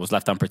that was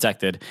left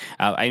unprotected.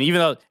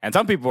 And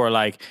some people were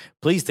like,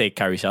 "Please take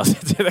Kyrie Shelton."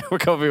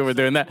 We're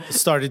doing that.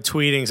 Some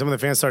of the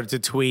fans started to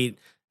tweet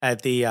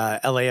at the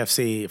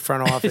LAFC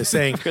front office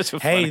saying,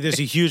 hey, there's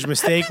a huge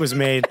mistake was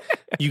made.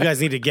 You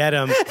guys need to get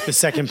him. The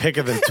second pick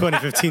of the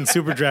 2015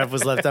 Super Draft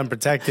was left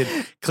unprotected.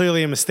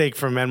 Clearly a mistake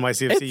from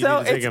NYCFC. You need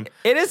to take him.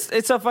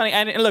 It's so funny.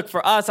 And look,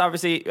 for us,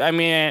 obviously, I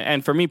mean,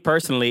 and for me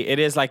personally, it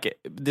is like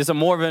there's a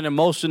more of an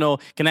emotional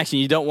connection.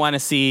 You don't want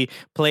to see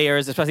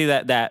players, especially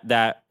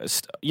that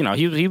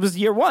he was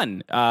year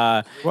one.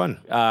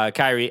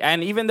 Kyrie.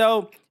 And even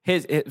though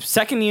his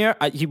second year,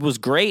 he was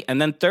great, and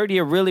then third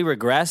year really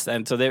regressed,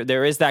 and so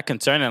there is that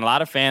concern, and a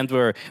lot of fans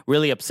were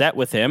really upset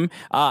with him.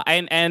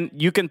 And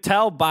you can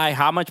tell by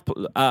how much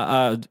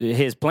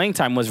his playing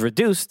time was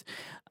reduced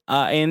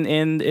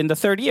in the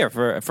third year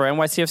for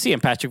NYCFC,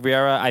 and Patrick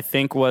Vieira, I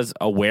think, was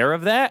aware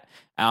of that,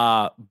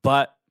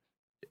 but.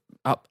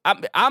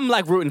 I'm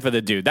like rooting for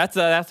the dude. That's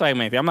what I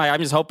mean. I'm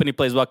just hoping he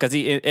plays well because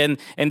he in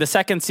the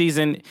second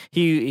season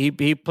he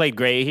played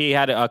great. He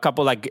had a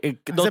couple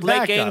those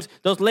late games,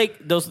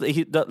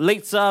 the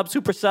late sub,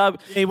 super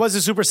sub. He was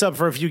a super sub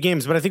for a few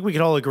games, but I think we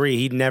could all agree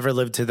he never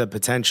lived to the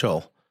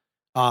potential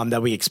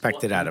that we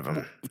expected out of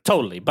him.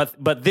 Totally,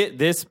 but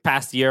this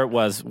past year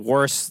was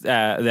worse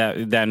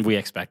than we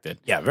expected.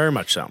 Yeah, very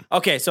much so.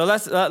 Okay, so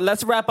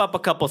let's wrap up a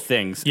couple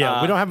things.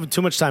 Yeah, we don't have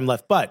too much time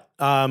left, but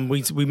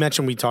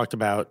we talked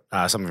about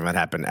something that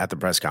happened at the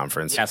press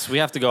conference. Yes, we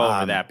have to go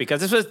over that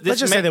because let's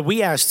just say that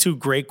we asked two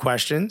great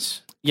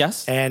questions.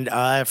 Yes, and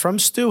from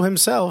Stu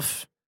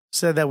himself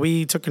said that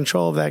we took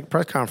control of that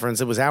press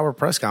conference. It was our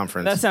press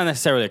conference. That's not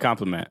necessarily a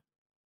compliment.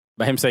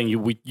 By him saying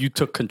you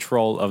took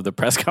control of the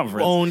press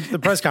conference. Owned the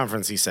press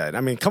conference, he said.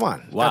 I mean, come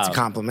on. Wow. That's a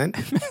compliment.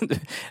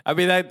 I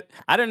mean,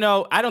 I don't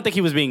know. I don't think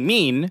he was being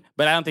mean,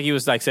 but I don't think he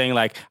was saying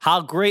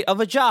how great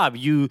of a job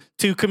you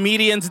two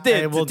comedians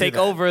did to take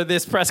over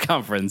this press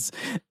conference.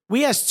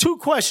 We asked 2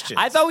 questions.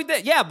 I thought we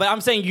did. Yeah, but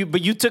I'm saying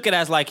you took it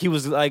as like he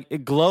was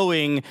like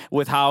glowing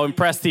with how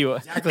impressed he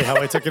was. Exactly how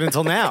I took it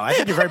until now. I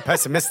think you're very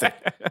pessimistic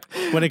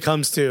when it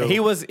comes to.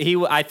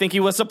 I think he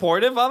was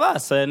supportive of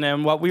us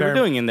and what we were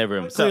doing in their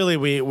room. So. Clearly,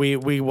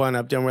 we went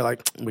up there and we're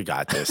like, we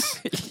got this.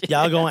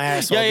 Y'all gonna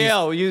ask.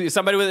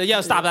 Somebody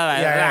with stop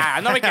that. Yeah.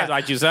 Nobody cares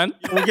about you, son.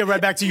 We'll get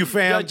right back to you,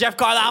 fam. Jeff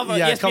Carlisle.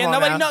 Yeah, Yes, come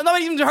on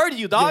nobody even heard of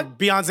you, dog.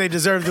 Beyonce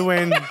deserved to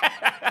win.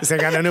 This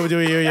ain't got nothing to do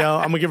with you, yo.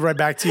 I'm gonna give it right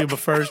back to you, but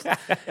first,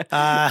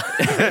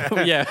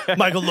 Yeah.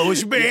 Michael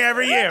Lewis, you've been here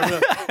every year.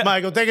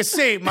 Michael, take a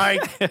seat,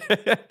 Mike.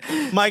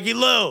 Mikey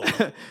Lou.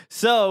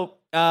 So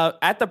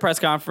at the press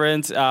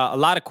conference, a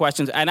lot of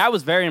questions, and I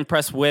was very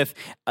impressed with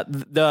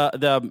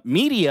the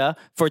media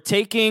for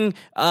taking,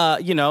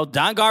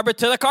 Don Garber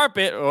to the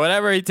carpet or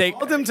whatever he take.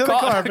 Called him to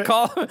the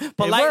carpet.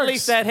 Politely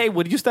works. said, "Hey,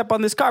 would you step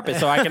on this carpet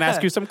so I can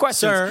ask you some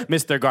questions, Sir.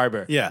 Mr.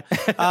 Garber?" Yeah.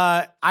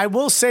 I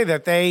will say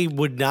that they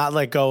would not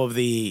let go of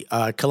the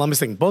Columbus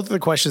thing. Both of the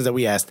questions that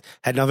we asked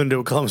had nothing to do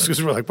with Columbus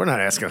because we're like, we're not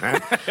asking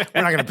that.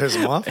 We're not going to piss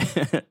them off.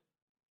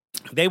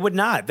 They would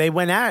not. They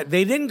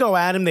didn't go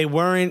at him. They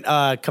weren't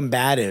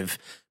combative,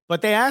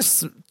 but they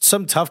asked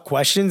some tough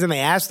questions and they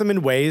asked them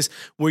in ways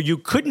where you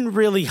couldn't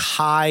really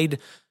hide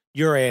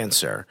your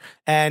answer.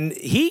 And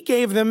he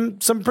gave them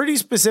some pretty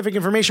specific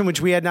information, which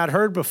we had not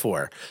heard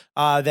before,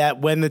 that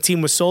when the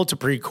team was sold to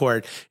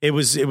Precourt, it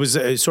was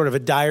a sort of a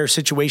dire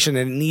situation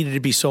and it needed to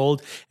be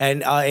sold.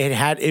 And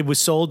it was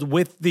sold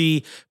with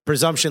the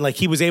presumption, like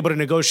he was able to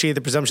negotiate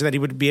the presumption that he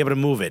would be able to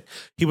move it.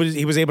 He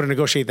was able to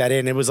negotiate that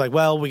in. It was like,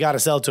 well, we got to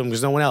sell it to him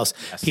because no one else.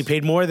 Yes. He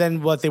paid more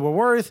than what they were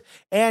worth.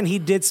 And he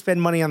did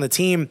spend money on the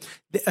team.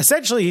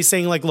 Essentially, he's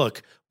saying like,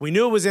 look, we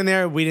knew it was in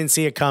there. We didn't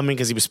see it coming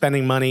because he was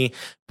spending money,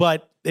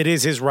 but it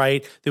is his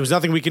right. There was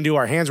nothing we can do.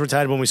 Our hands were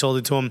tied when we sold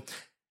it to him.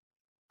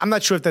 I'm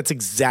not sure if that's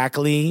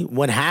exactly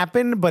what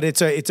happened, but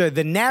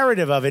the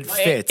narrative of it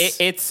fits.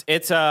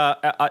 It's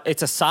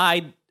a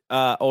side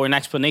or an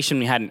explanation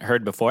we hadn't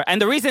heard before.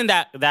 And the reason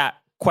that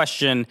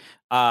question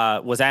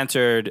was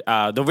answered,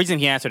 the reason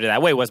he answered it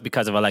that way was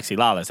because of Alexi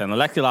Lalas. And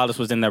Alexi Lalas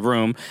was in the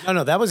room.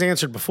 No, that was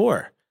answered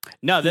before.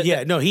 No,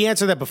 he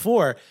answered that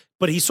before,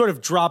 but he sort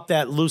of dropped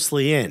that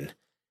loosely in.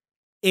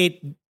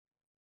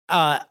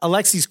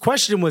 Alexi's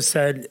question was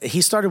said,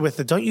 he started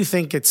with don't you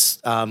think it's,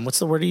 what's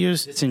the word he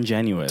used?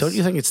 Disingenuous. Don't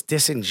you think it's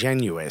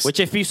disingenuous?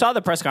 Which if you saw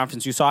the press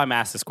conference, you saw him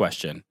ask this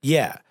question.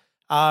 Yeah.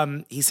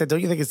 He said,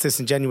 don't you think it's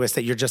disingenuous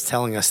that you're just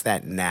telling us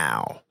that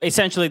now?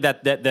 Essentially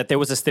that there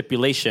was a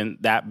stipulation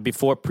that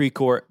before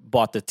Precourt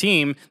bought the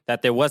team,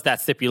 that there was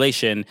that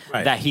stipulation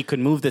that he could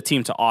move the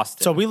team to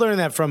Austin. So we learned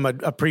that from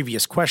a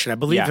previous question. I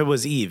believe it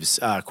was Eve's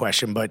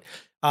question, but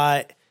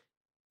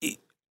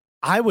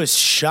I was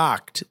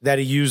shocked that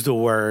he used the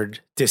word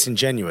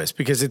disingenuous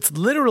because it's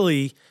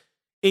literally,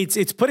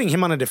 it's putting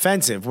him on a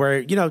defensive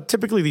where,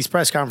 typically these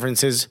press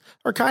conferences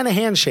are kind of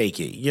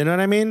handshaky. You know what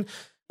I mean?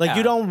 Like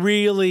you don't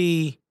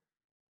really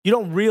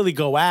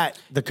go at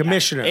the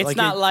commissioner. It's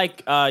not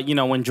like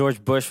when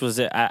George Bush was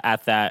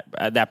at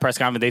that press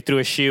conference, they threw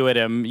a shoe at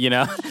him.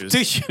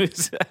 2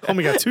 shoes. Oh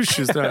my God, 2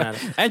 shoes thrown at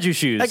him. Andrew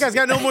shoes. That guy's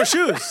got no more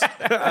shoes.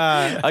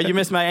 You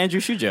missed my Andrew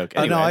shoe joke.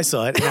 Anyway. Oh no, I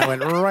saw it. And I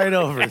went right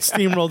over it,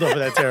 steamrolled over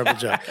that terrible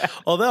joke.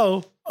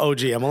 Although OG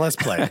MLS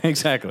player,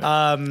 exactly.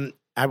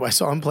 I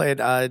saw him play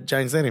at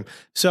Giants Stadium.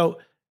 So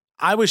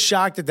I was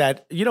shocked at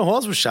that. Who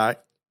else was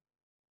shocked?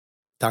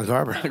 Don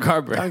Garber.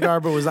 Don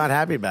Garber was not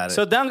happy about it.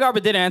 So Don Garber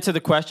did answer the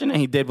question, and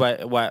he did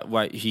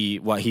what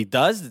he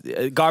does.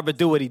 Garber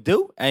do what he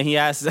do, and he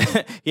asked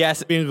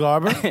being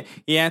Garber.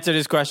 He answered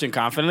his question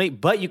confidently,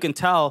 but you can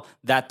tell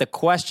that the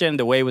question,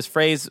 the way it was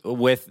phrased,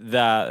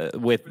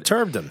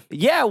 perturbed him.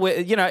 Yeah,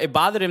 it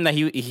bothered him that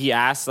he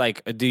asked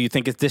like, "Do you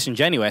think it's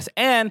disingenuous?"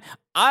 And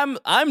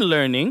I'm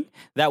learning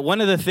that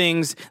one of the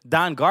things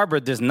Don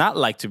Garber does not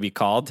like to be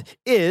called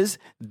is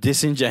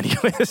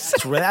disingenuous.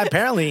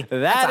 Apparently,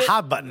 that's a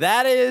hot button.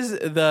 That is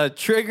the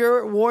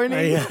trigger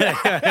warning.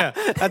 Yeah.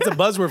 That's a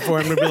buzzword for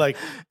him to be like,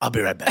 I'll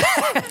be right back.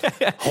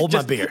 Hold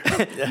my beer.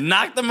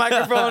 Knock the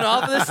microphone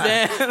off the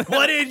stand.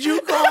 What did you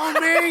call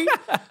me?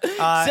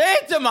 Say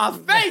it to my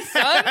face,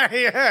 son.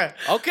 Yeah.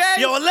 Okay?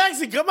 Yo,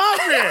 Alexi, come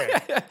over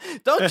here.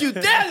 Don't you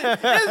dare.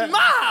 This is my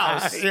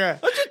house. Yeah.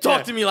 Don't you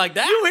talk to me like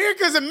that. You here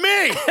because of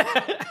me.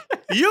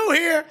 You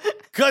here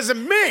because of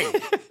me.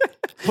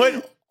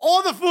 Put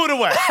all the food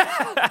away.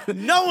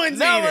 No one's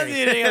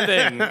eating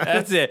anything.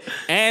 That's it.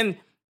 And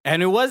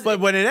it was. But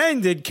when it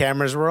ended,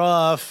 cameras were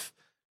off.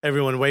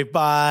 Everyone waved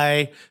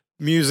by.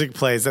 Music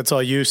plays. That's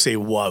all you see.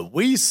 What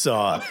we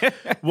saw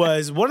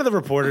was one of the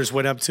reporters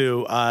went up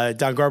to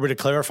Don Garber to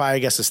clarify, I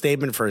guess, a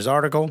statement for his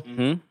article.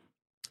 Mm-hmm.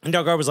 And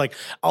Don Garber was like,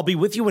 I'll be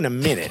with you in a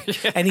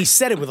minute. And he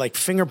said it with like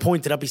finger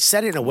pointed up. He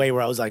said it in a way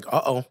where I was like,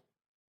 uh-oh.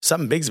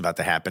 Something big's about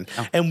to happen.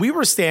 Oh. And we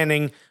were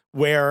standing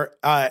where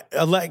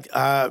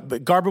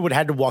Garber would have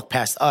had to walk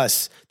past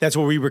us. That's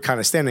where we were kind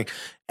of standing.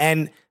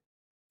 And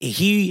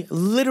he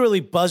literally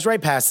buzzed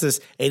right past us,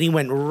 and he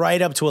went right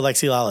up to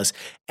Alexi Lalas.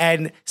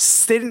 And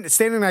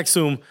standing next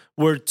to him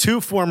were 2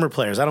 former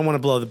players. I don't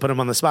want to put them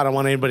on the spot. I don't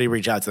want anybody to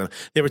reach out to them.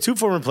 There were 2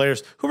 former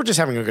players who were just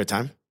having a good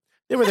time.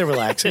 They were there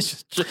relaxing.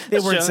 They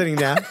weren't sitting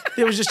down.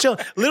 They were just chilling.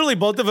 Literally,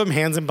 both of them,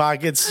 hands in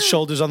pockets,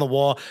 shoulders on the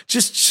wall,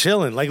 just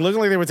chilling, like looking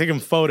like they were taking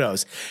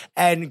photos.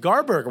 And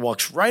Garber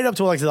walks right up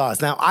to Alexi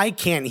Lalas. Now, I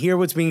can't hear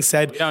what's being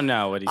said. We don't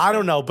know what he's I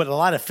don't know, but a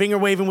lot of finger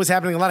waving was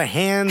happening, a lot of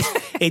hands.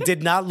 It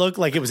did not look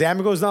like it was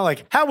amicable. It was not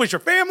like, how was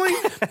your family?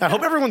 I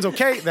hope everyone's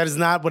okay. That is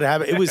not what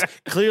happened. It was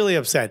clearly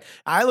upset.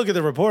 I look at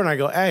the report and I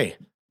go, hey,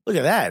 look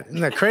at that.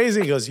 Isn't that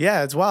crazy? He goes,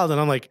 yeah, it's wild.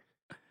 And I'm like,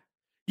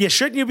 yeah,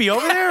 shouldn't you be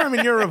over there? I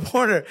mean, you're a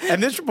reporter.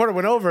 And this reporter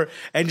went over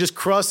and just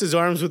crossed his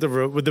arms with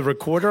the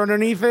recorder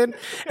underneath it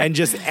and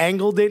just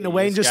angled it in a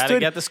way and just gotta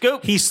stood. get the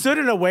scoop. He stood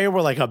in a way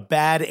where like a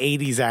bad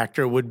 80s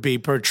actor would be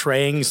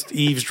portraying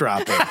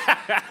eavesdropping.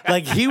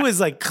 Like he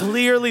was like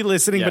clearly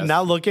listening but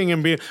not looking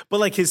and being, but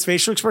like his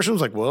facial expression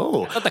was like,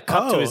 whoa. But the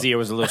cup to his ear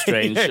was a little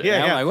strange.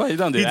 Yeah. I'm like, what? You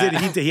don't do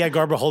that. He had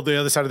Garber hold the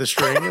other side of the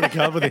string and the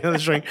cup with the other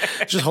string.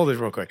 Just hold it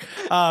real quick.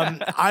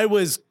 I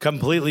was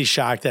completely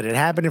shocked that it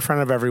happened in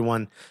front of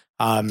everyone.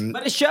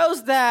 But it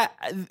shows that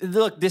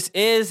look, this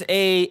is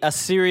a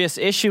serious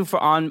issue for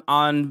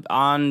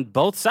on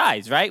both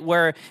sides, right?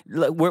 Where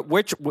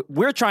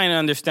we're trying to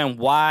understand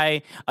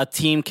why a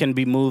team can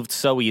be moved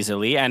so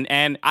easily,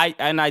 and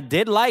I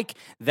did like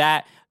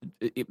that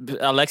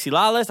Alexi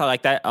Lalas, I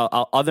like that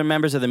other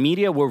members of the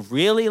media were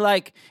really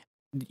like,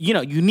 you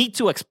know, you need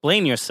to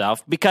explain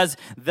yourself because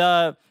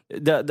the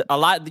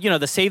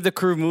Save the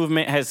Crew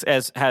movement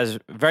has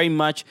very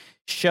much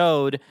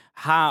showed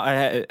how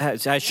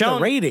has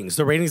shown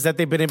the ratings that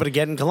they've been able to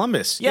get in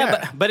Columbus.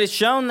 Yeah. But it's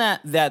shown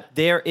that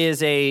there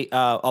is a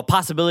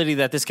possibility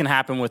that this can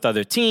happen with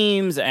other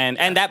teams,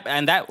 and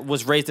that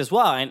was raised as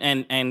well.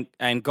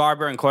 And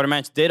Garber and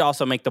Quartermatch did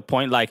also make the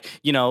point, like,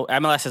 you know,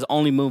 MLS has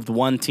only moved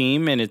one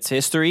team in its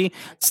history.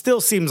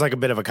 Still seems like a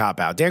bit of a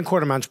cop-out. Dan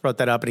Quartermatch brought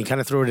that up, and he kind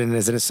of threw it in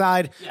as an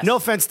aside. Yes. No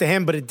offense to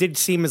him, but it did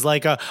seem as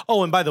like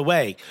and by the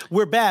way,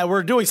 we're bad.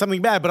 We're doing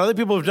something bad, but other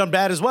people have done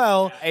bad as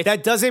well.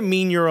 That doesn't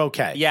mean you're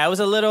okay. Yeah, it was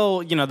a little,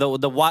 you know,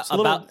 the what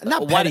about,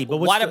 not petty, but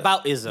what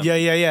aboutism.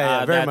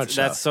 Yeah, very much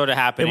so. That's sort of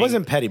happening. It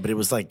wasn't petty, but it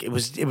was like,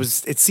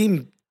 it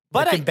seemed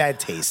in bad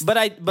taste.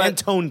 And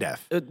tone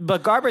deaf.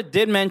 But Garber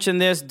did mention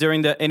this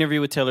during the interview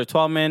with Taylor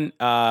Twellman.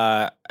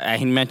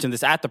 He mentioned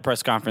this at the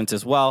press conference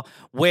as well,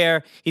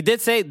 where he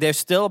did say there's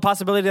still a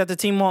possibility that the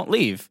team won't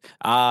leave.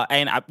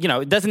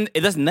 It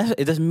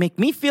doesn't make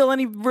me feel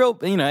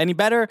any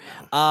better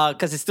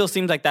because it still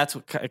seems like that's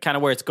kind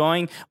of where it's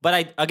going.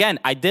 But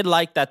I did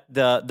like that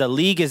the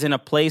league is in a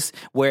place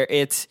where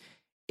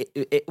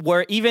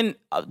where even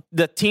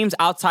the teams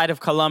outside of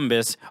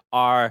Columbus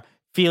are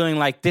feeling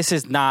like this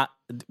is not.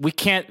 We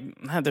can't.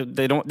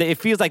 They don't. It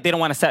feels like they don't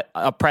want to set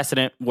a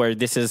precedent where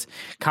this is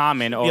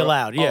common or be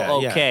allowed.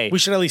 Okay. We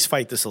should at least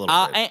fight this a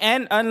little bit.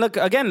 And look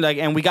again,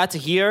 and we got to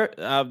hear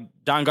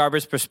Don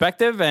Garber's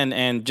perspective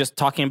and just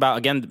talking about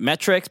again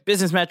metrics,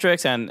 business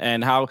metrics,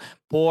 and how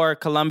poor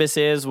Columbus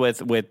is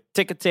with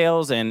ticket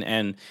sales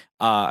and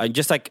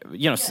just like,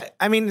 you know.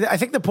 I mean, I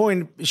think the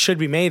point should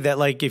be made that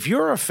like if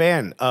you're a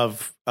fan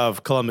of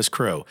Columbus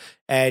Crew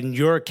and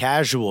you're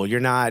casual, you're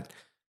not.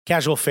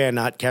 Casual fan,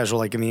 not casual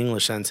like in the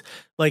English sense.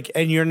 Like,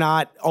 and you're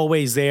not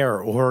always there,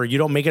 or you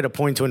don't make it a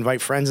point to invite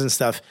friends and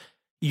stuff.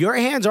 Your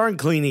hands aren't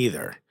clean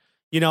either,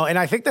 you know. And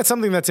I think that's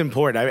something that's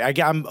important.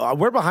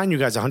 We're behind you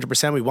guys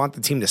 100%. We want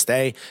the team to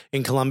stay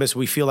in Columbus.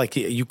 We feel like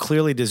you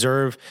clearly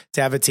deserve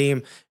to have a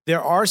team.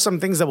 There are some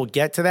things that will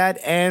get to that,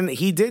 and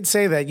he did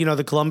say that, you know,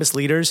 the Columbus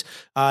leaders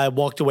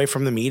walked away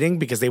from the meeting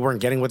because they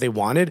weren't getting what they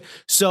wanted.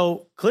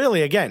 So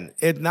clearly, again,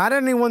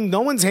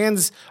 no one's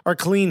hands are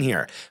clean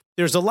here.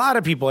 There's a lot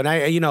of people,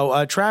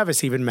 and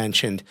Travis even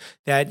mentioned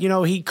that, you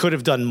know, he could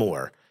have done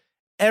more.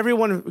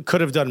 Everyone could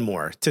have done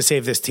more to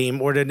save this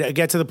team or to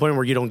get to the point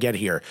where you don't get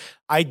here.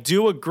 I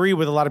do agree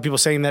with a lot of people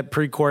saying that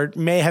Precourt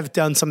may have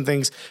done some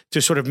things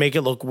to sort of make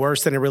it look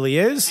worse than it really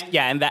is.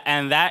 Yeah,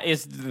 and that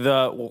is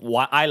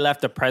why I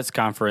left the press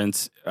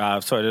conference.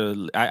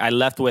 I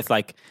left with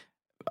like.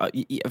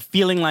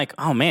 Feeling like,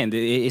 oh man,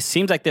 it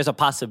seems like there's a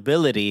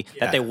possibility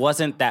that there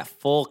wasn't that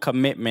full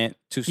commitment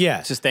to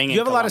staying in You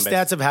have Columbus. a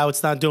lot of stats of how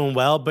it's not doing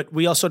well, but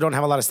we also don't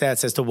have a lot of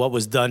stats as to what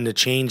was done to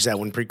change that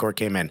when Precourt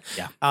came in.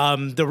 Yeah.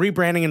 The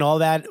rebranding and all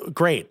that,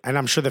 great. And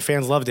I'm sure the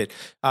fans loved it.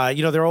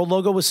 Their old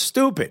logo was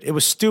stupid. It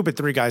was stupid,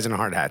 3 guys in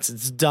hard hats.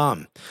 It's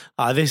dumb.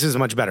 This is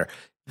much better.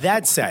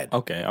 That said,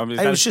 okay, I mean,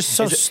 it was just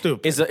so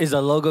stupid. Is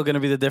a logo going to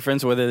be the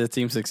difference whether the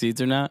team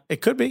succeeds or not?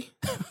 It could be.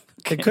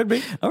 Okay. It could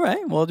be. All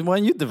right. Well, why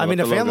don't you develop? I mean,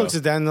 a fan logo? looks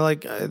at that and they're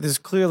like, "There's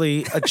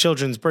clearly a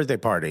children's birthday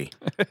party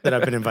that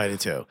I've been invited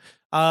to."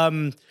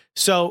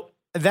 So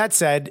that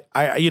said,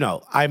 I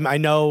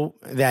know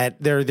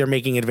that they're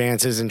making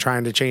advances and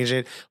trying to change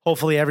it.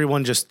 Hopefully,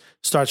 everyone just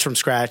starts from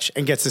scratch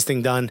and gets this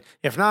thing done.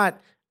 If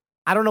not,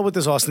 I don't know what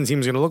this Austin team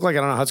is going to look like.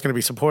 I don't know how it's going to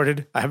be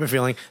supported. I have a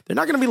feeling they're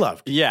not going to be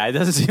loved. Yeah, it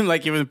doesn't seem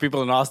like even the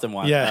people in Austin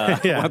want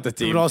the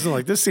team. But Austin,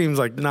 like, this seems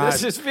like not.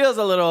 This just feels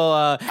a little.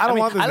 I don't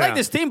want this I like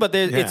this team, but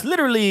it's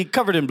literally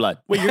covered in blood.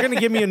 Wait, you're going to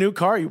give me a new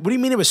car? What do you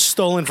mean it was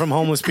stolen from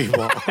homeless people?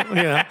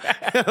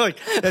 Like,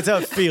 that's how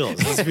it feels.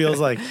 This feels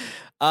like.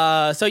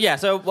 So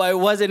it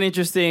was an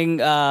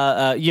interesting.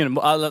 A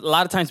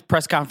lot of times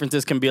press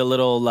conferences can be a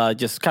little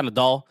just kind of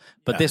dull,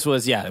 but this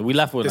was we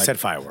left with They said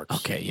fireworks.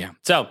 Okay, yeah.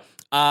 So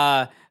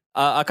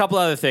a couple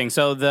other things.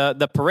 So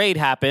the parade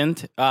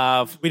happened.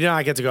 We did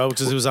not get to go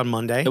because it was on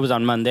Monday. It was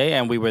on Monday,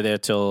 and we were there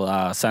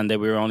till Sunday.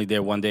 We were only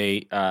there one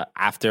day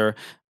after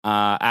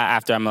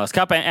MLS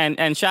Cup,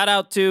 and shout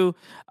out to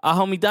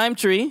homie Dime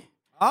Tree.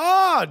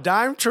 Oh,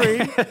 Dime Tree.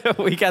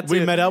 we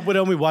met up with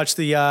him. We watched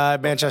the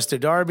Manchester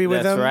Derby with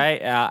him. That's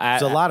right.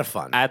 It was a lot of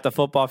fun. At the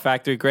Football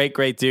Factory.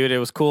 Great dude. It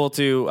was cool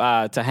to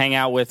hang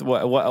out with.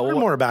 Learn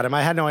more about him.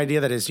 I had no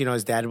idea that his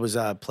dad was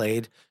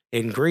played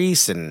in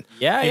Greece and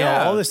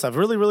all this stuff.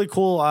 Really, really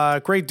cool.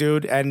 Great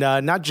dude. And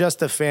not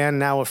just a fan,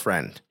 now a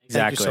friend.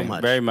 Exactly. Thank you so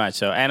much. Very much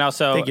so. And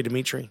also, thank you,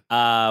 Dimitri.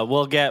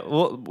 We'll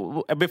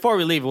before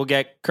we leave, we'll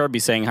get Kirby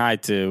saying hi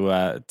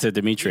to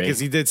Dimitri because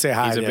he did say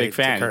hi. He's a big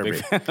fan.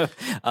 Kirby.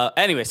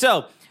 Anyway,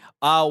 so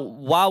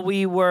while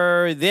we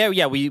were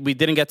there, we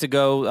didn't get to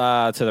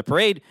go to the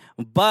parade,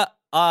 but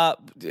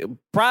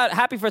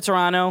happy for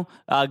Toronto.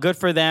 Good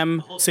for them.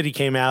 Whole city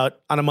came out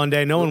on a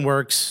Monday. No one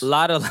works. A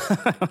lot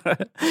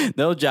of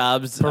no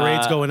jobs.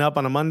 Parades going up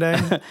on a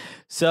Monday.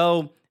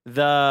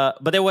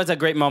 But there was a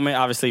great moment,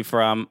 obviously,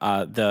 from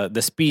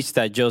the speech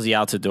that Josie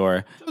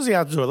Altidore.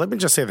 Let me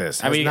just say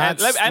this. Let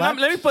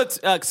me put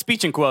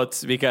speech in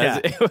quotes because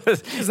it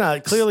was.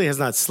 Clearly has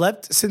not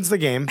slept since the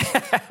game,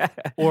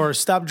 or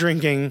stopped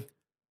drinking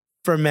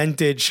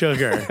fermented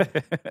sugar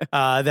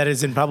that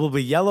is in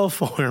probably yellow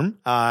form.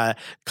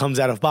 Comes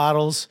out of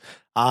bottles.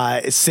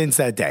 Since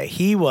that day,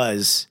 he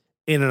was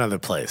in another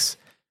place.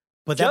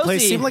 But that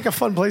place seemed like a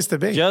fun place to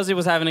be. Josie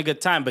was having a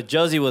good time, but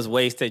Josie was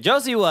wasted.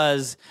 Josie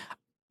was,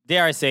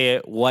 dare I say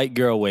it, white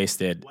girl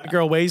wasted. White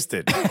girl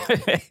wasted.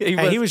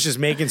 He was just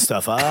making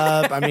stuff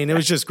up. I mean, it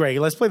was just great.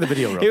 Let's play the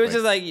video real quick. He was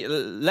just like,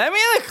 let me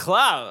in the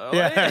club.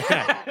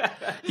 Yeah.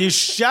 You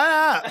shut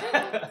up.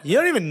 You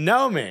don't even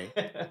know me.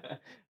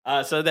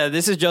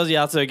 This is Josie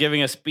Altidore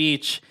giving a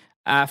speech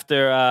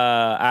after...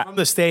 from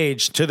the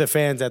stage to the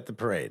fans at the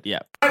parade. Yeah.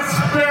 Let's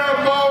spare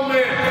a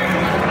moment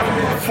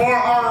for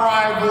our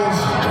rivals.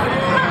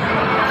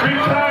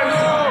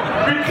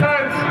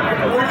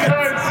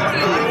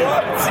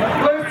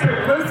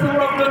 Listen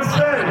what I'm going to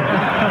say.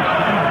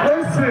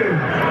 Listen,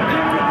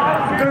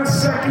 they're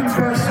second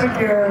best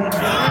again.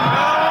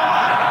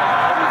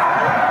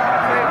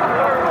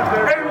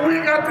 And we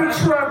got the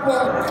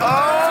treble.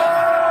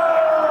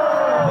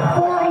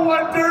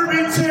 4-1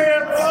 Derby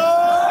champs.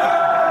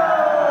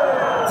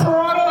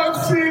 Toronto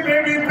FC,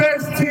 baby,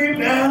 best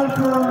team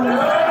ever.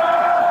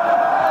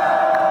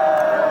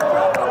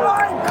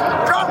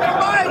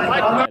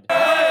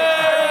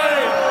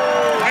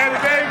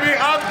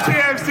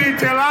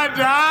 Till I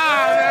die.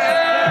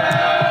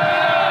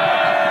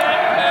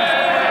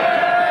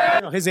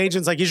 His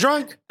agent's like, he's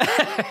drunk.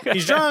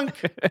 He's drunk.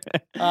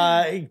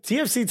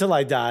 TFC till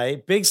I die.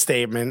 Big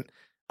statement.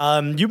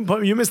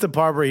 You missed the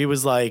part where he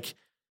was like,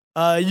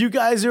 you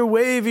guys are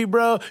wavy,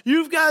 bro.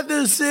 You've got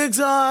the 6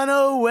 on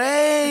a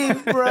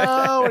wave,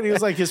 bro. And he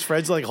was like, his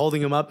friends like holding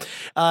him up.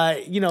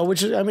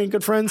 Which is, I mean,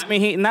 good friends. I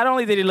mean, he not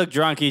only did he look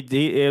drunk,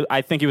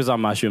 I think he was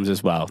on mushrooms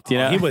as well. You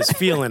know? He was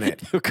feeling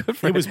it.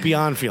 He was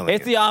beyond feeling it.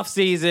 It's the off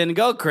season.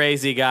 Go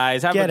crazy,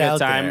 guys. Have a good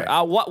time.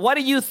 What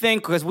do you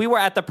think? Because we were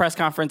at the press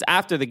conference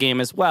after the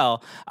game as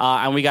well,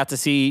 and we got to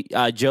see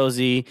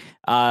Josie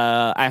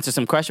answer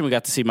some questions. We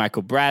got to see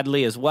Michael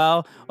Bradley as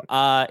well.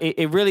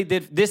 It really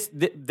did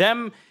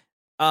them.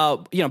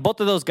 Both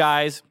of those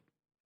guys,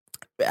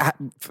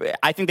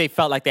 I think they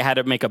felt like they had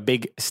to make a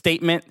big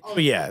statement. Oh,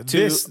 yeah.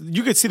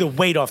 You could see the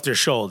weight off their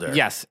shoulder.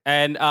 Yes.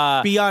 And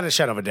beyond a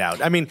shadow of a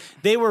doubt. I mean,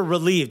 they were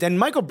relieved. And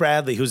Michael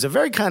Bradley, who's a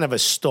very kind of a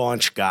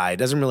staunch guy,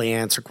 doesn't really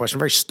answer questions,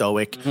 very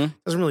stoic,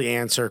 doesn't really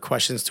answer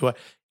questions to it.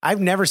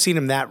 I've never seen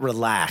him that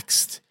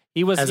relaxed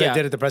I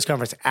did at the press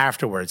conference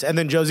afterwards. And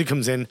then Josie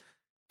comes in,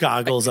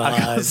 goggles on,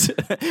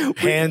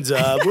 hands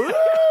up. Woo!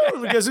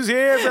 Guess who's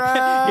here,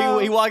 bro?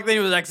 He walked in. He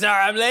was like,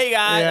 "Sorry, I'm late,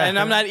 guys," and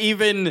I'm not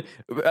even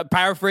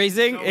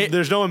paraphrasing.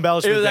 There's no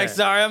embellishment. He was like,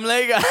 "Sorry, I'm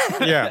late, guys."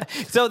 Yeah.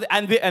 So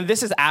and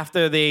this is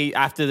after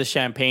the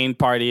champagne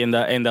party in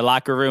the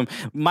locker room.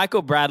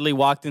 Michael Bradley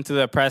walked into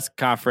the press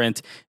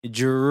conference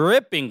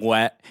dripping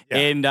wet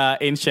in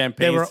champagne.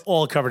 They were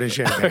all covered in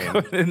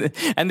champagne,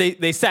 and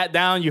they sat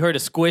down. You heard a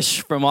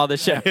squish from all the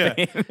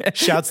champagne. Yeah.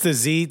 Shouts to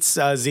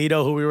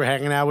Zito, who we were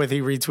hanging out with. He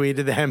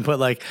retweeted them, but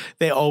like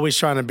they always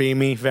trying to be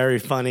me. Very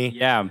funny.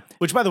 Yeah.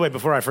 Which, by the way,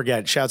 before I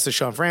forget, shouts to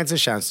Sean Francis,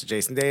 shouts to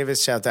Jason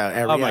Davis, shouts out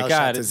Ariel, oh my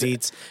God. shouts to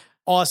Zeets.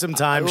 Awesome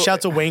time.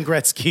 Shouts to Wayne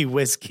Gretzky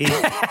whiskey.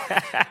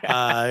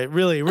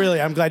 Really, really,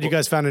 I'm glad you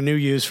guys found a new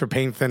use for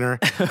paint thinner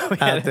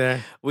out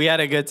there. We had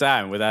a good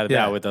time, without a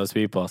doubt, with those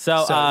people.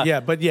 So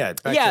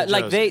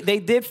like they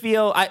did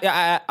feel.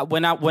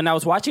 When I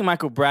was watching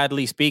Michael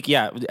Bradley speak,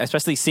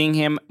 especially seeing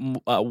him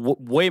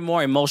way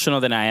more emotional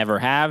than I ever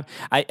have.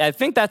 I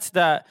think that's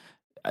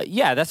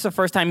that's the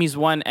first time he's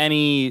won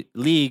any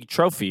league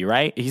trophy,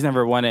 right? He's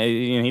never won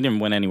he didn't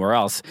win anywhere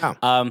else.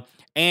 No.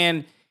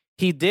 And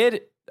he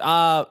did we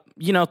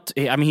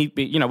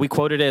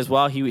quoted it as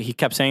well. He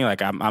kept saying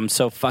like, I'm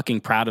so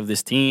fucking proud of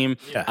this team.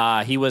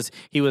 Yeah. He was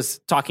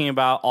talking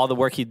about all the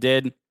work he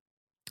did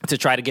to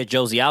try to get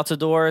Josie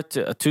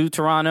Altidore to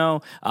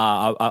Toronto.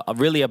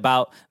 Really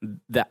about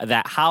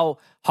that how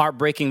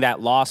heartbreaking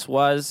that loss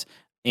was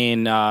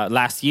in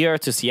last year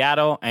to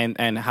Seattle,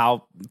 and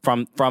how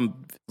from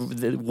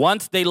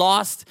once they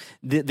lost,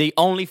 the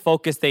only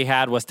focus they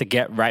had was to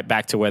get right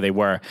back to where they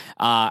were.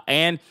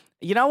 And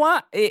you know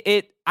what?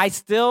 I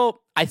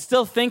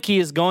still think he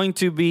is going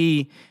to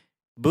be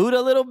booed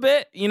a little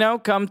bit,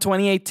 come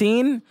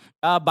 2018,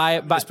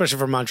 by especially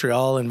for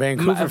Montreal and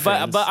Vancouver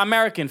fans. But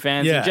American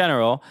fans in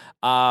general,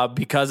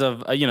 because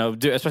of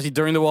especially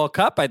during the World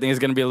Cup, I think it's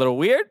going to be a little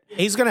weird.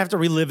 He's going to have to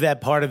relive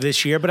that part of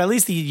this year, but at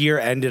least the year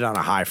ended on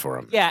a high for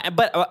him. Yeah,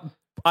 but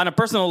on a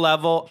personal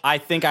level, I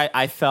think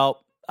I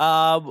felt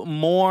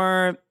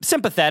more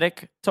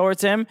sympathetic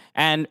towards him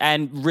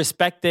and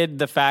respected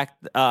the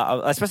fact,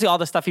 especially all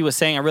the stuff he was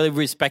saying. I really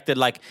respected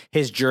like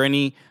his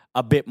journey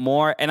a bit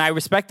more, and I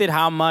respected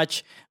how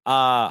much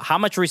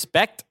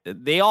respect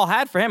they all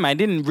had for him. I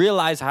didn't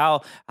realize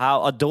how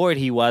adored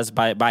he was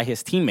by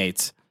his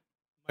teammates.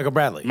 Michael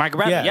Bradley.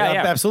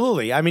 Yeah.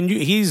 Absolutely. I mean,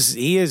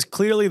 he is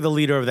clearly the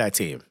leader of that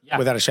team,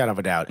 without a shadow of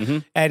a doubt. Mm-hmm.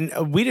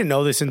 And we didn't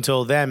know this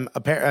until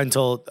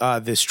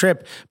this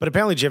trip, but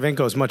apparently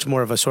Giovinco is much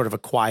more of a sort of a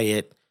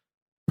quiet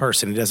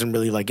person. He doesn't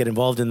really like get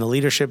involved in the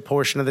leadership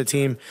portion of the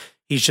team.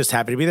 He's just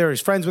happy to be there.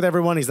 He's friends with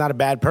everyone. He's not a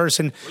bad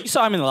person. You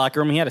saw him in the locker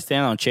room. He had to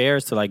stand on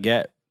chairs to like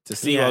get to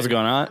see what was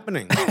going on.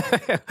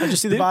 I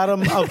just see the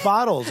bottom of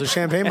bottles, of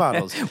champagne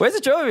bottles. Where's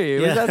the trophy?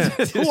 Yeah.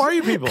 Who are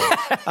you people?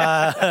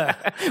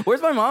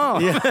 Where's my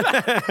mom?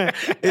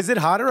 Is it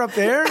hotter up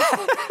there?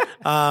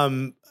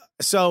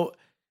 So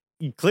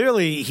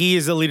clearly he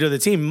is the leader of the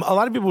team. A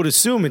lot of people would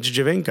assume it's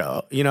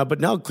Giovinco, but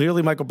no,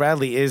 clearly Michael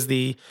Bradley is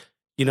the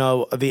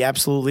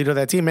absolute leader of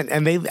that team.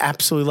 And they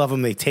absolutely love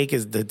him. They take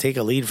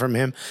a lead from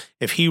him.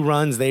 If he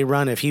runs, they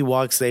run. If he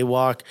walks, they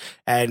walk.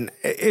 And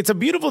it's a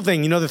beautiful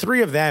thing. The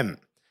three of them,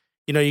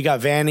 you got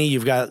Vanny,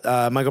 you've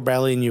got Michael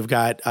Bradley, and you've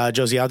got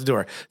Josie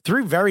Altidore.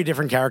 Three very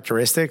different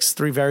characteristics,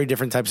 three very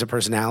different types of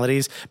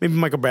personalities. Maybe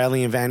Michael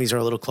Bradley and Vanny's are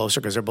a little closer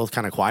because they're both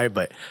kind of quiet,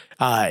 but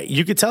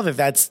you could tell that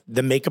that's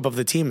the makeup of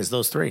the team is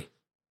those three.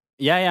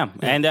 Yeah.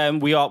 And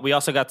we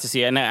also got to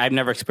see, and I've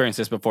never experienced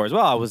this before as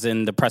well. I was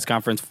in the press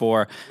conference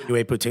for you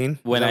ate poutine.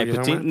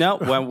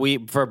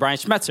 For Brian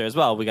Schmetzer as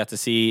well. We got to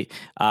see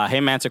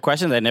him answer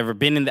questions. I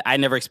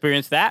never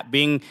experienced that,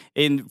 being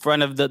in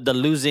front of the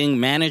losing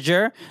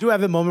manager. You do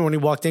have the moment when he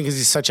walked in because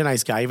he's such a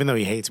nice guy, even though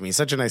he hates me. He's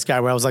such a nice guy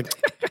where I was like,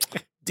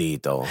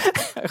 Dito.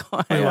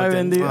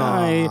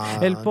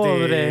 El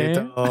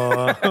pobre.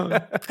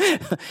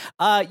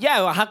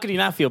 How could he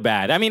not feel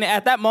bad? I mean,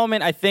 at that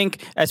moment, I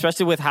think,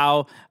 especially with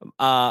how,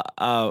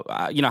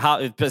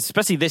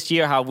 especially this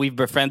year, how we've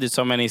befriended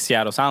so many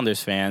Seattle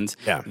Sounders fans.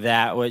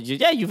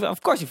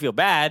 Of course you feel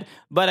bad.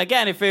 But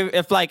again, if it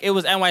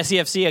was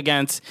NYCFC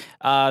against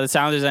the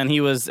Sounders and he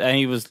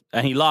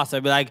lost,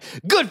 I'd be like,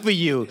 good for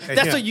you.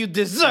 That's what you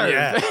deserve.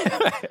 Yeah.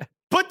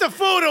 Put the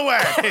food away.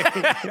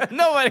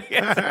 Nobody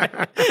gets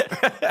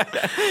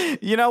it.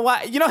 You know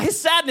what? His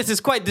sadness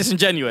is quite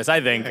disingenuous, I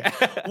think.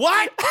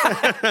 What?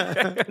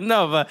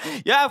 No, but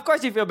yeah, of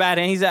course you feel bad,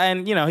 and he's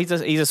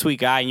a sweet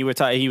guy, and he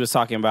was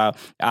talking about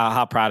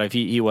how proud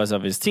he was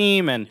of his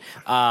team, and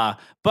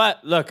but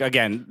look,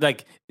 again,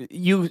 like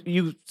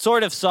you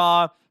sort of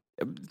saw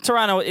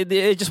Toronto,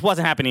 it just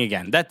wasn't happening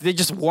again. That they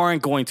just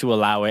weren't going to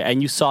allow it,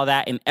 and you saw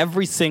that in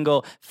every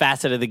single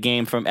facet of the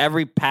game, from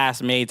every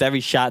pass made to every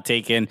shot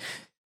taken.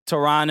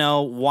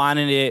 Toronto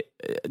wanted it.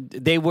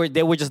 They were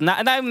just not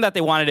even that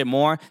they wanted it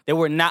more. They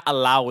were not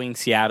allowing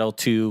Seattle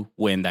to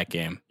win that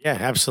game. Yeah,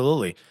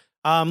 absolutely.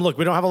 Look,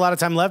 we don't have a lot of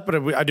time left,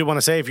 but I do want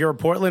to say, if you're a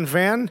Portland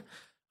fan,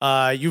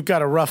 you've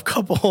got a rough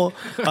couple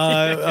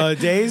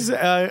days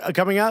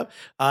coming up.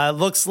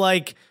 Looks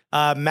like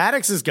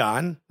Maddox is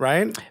gone,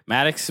 right?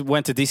 Maddox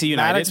went to DC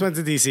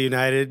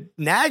United.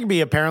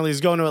 Nagby apparently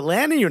is going to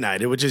Atlanta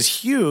United, which is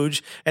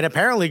huge, and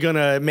apparently going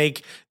to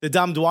make the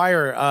Dom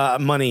Dwyer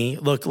money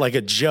look like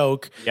a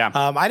joke. Yeah.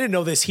 I didn't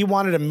know this. He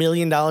wanted $1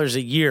 million a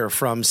year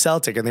from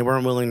Celtic, and they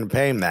weren't willing to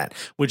pay him that,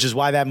 which is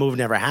why that move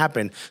never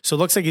happened. So it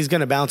looks like he's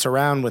going to bounce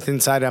around with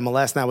inside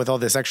MLS now with all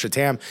this extra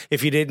TAM.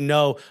 If you didn't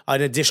know,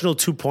 an additional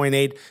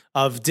 2.8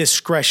 of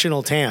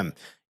discretional TAM.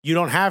 You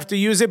don't have to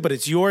use it, but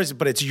it's yours,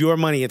 but it's your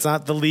money. It's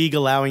not the league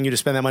allowing you to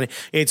spend that money.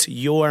 It's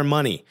your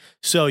money.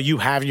 So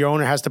your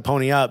owner has to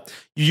pony up.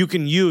 You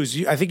can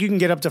use, I think you can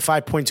get up to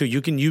 5.2. You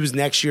can use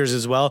next year's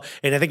as well.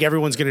 And I think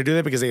everyone's going to do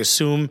that because they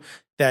assume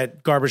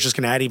that Garber's just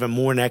going to add even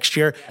more next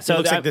year. So it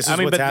looks like this is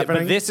what's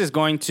happening. But this is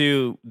going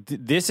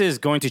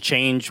to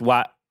change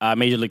what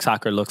Major League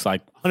Soccer looks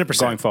like 100%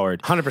 going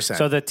forward. 100%.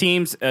 So the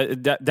teams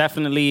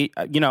definitely,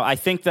 I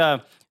think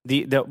a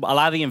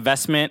lot of the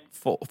investment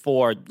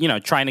for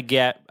trying to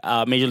get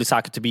Major League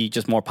Soccer to be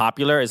just more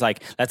popular is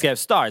like, let's get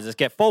stars, let's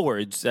get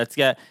forwards, let's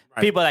get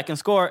people that can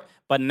score.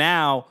 But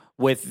now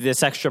with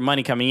this extra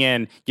money coming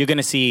in, you're going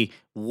to see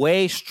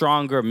way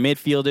stronger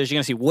midfielders. You're going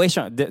to see way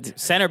stronger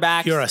center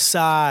backs. You're a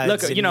size.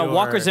 Look,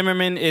 Walker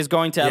Zimmerman is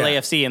going to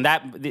LAFC, and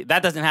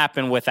that doesn't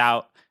happen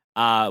without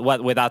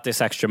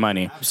this extra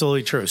money.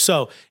 Absolutely true.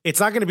 So it's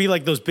not going to be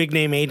like those big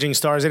name aging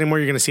stars anymore.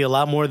 You're going to see a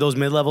lot more of those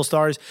mid-level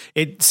stars.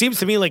 It seems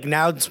to me like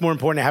now it's more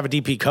important to have a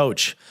DP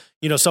coach.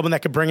 Someone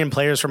that could bring in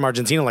players from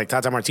Argentina like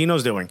Tata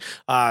Martino's doing.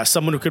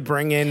 Someone who could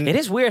bring in... It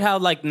is weird how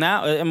like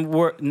now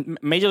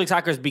Major League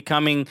Soccer is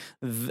becoming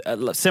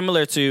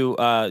similar to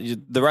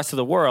the rest of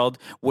the world,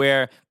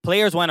 where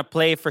players want to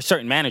play for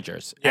certain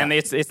managers. Yeah. And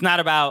it's not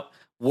about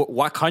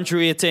what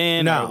country it's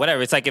in or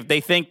whatever. It's like if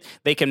they think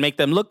they can make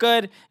them look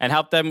good and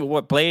help them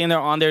play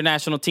on their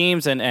national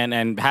teams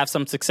and have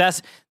some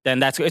success,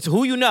 then it's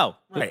who you know.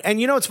 Right. And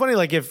it's funny,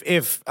 like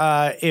if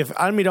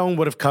Almiron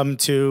would have come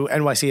to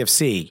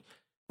NYCFC,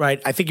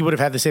 right, I think he would have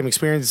had the same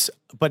experience,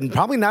 but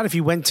probably not if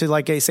he went to,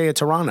 like, say, a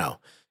Toronto.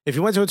 If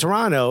he went to a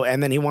Toronto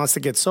and then he wants to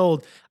get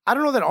sold, I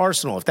don't know that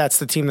Arsenal, if that's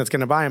the team that's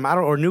going to buy him,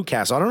 or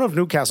Newcastle. I don't know if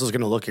Newcastle is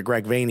going to look at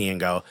Greg Vanney and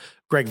go,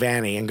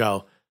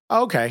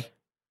 oh, okay,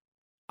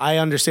 I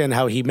understand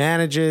how he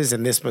manages,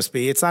 and this must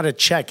be. It's not a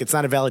check. It's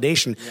not a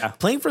validation. Yeah.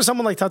 Playing for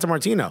someone like Tata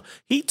Martino,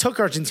 he took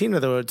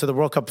Argentina to the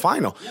World Cup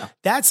final. Yeah.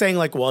 That's saying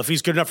like, well, if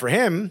he's good enough for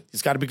him,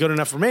 he's got to be good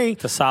enough for me.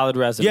 It's a solid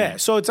resume. Yeah.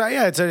 So it's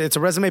a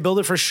resume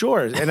builder for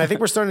sure, and I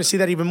think we're starting to see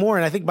that even more.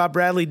 And I think Bob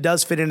Bradley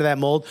does fit into that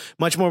mold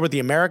much more with the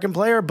American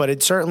player, but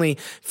it certainly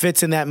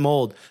fits in that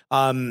mold.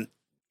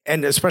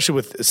 And especially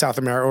with South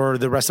America or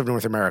the rest of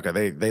North America,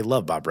 they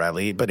love Bob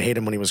Bradley, but hate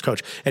him when he was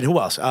coach. And who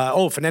else?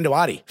 Fernando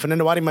Adi.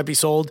 Fernando Adi might be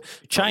sold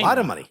for a lot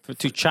of money.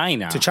 To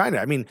China.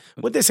 I mean,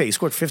 what'd they say? He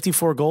scored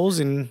 54 goals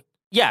in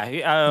 2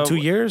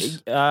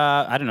 years?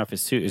 I don't know if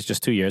it's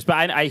just 2 years,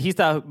 but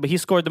he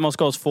scored the most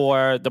goals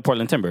for the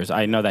Portland Timbers.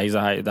 I know that he's the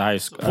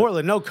highest.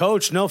 Portland, no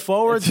coach, no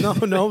forwards, no.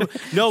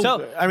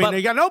 So,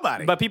 they got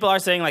nobody. But people are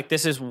saying like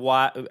this is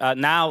why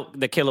now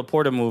the Caleb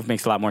Porter move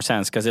makes a lot more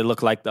sense because it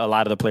looked like a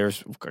lot of the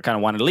players kind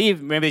of wanted to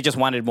leave. Maybe they just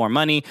wanted more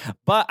money.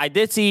 But I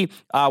did see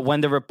when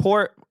the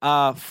report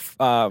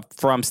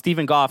from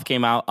Stephen Goff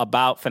came out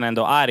about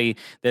Fernando Adi,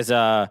 there's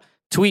a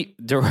tweet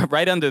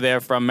right under there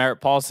from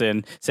Merritt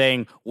Paulson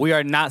saying, we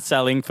are not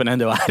selling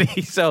Fernando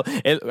Adi. So,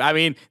 he's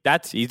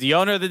the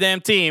owner of the damn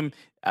team.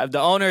 The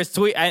owner is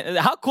tweet.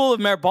 How cool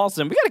of Merritt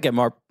Paulson? We got to get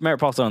more Merritt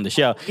Paulson on the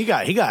show. He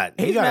got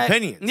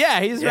opinions.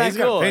 Yeah, he's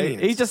cool.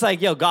 He's just like,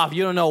 yo, Goff,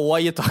 you don't know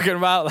what you're talking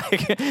about.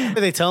 Like,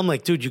 they tell him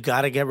like, dude, you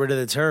got to get rid of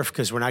the turf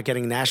because we're not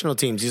getting national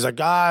teams. He's like,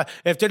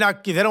 if they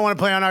don't want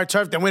to play on our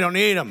turf, then we don't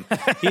need them.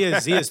 He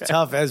is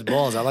tough as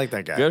balls. I like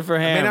that guy. Good for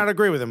him. I may not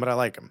agree with him, but I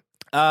like him.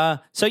 I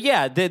know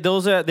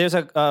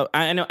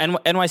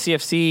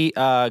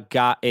NYCFC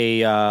got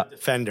a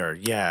defender.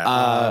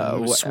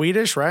 Yeah,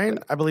 Swedish, right?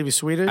 I believe he's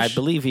Swedish. I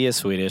believe he is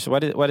Swedish.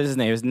 What is his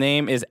name? His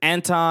name is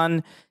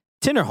Anton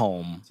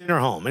Tinnerholm.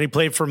 And he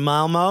played for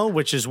Malmo,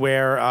 which is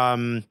where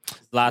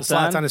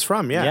Zlatan is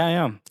from.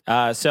 Yeah.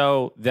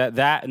 So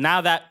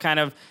that kind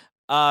of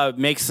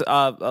makes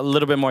a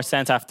little bit more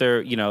sense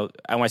after,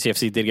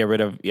 NYCFC did get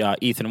rid of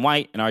Ethan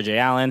White and RJ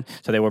Allen.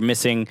 So they were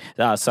missing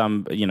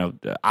some,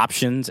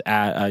 options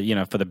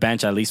for the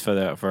bench, at least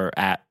for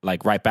at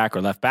like right back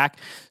or left back.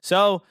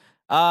 So,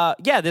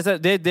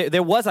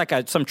 there was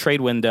like some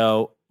trade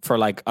window for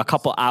like a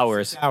couple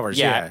hours.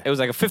 Yeah. It was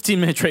like a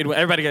 15-minute trade.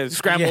 Everybody got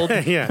scrambled.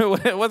 Yeah.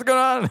 What's going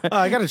on?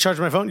 I got to charge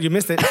my phone. You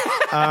missed it.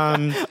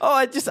 I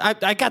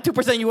got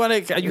 2%. You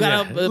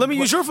gotta let me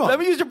use your phone. Let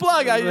me use your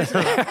plug.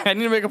 I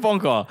need to make a phone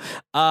call.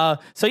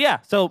 So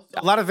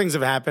a lot of things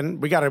have happened.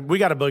 We got a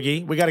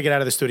boogie. We got to get out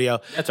of the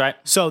studio. That's right.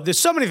 So there's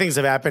so many things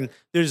have happened.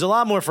 There's a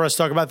lot more for us to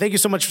talk about. Thank you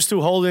so much for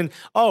Stu Holden.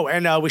 Oh,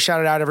 and we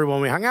shouted out everyone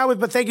we hung out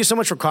with, but thank you so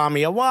much for calling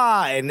me a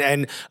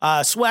and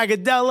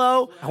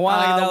Swagadello.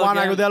 Juan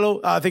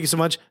Agudelo. Thank you so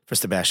much for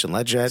Sebastian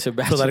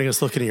Ledjet for letting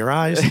us look into your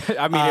eyes.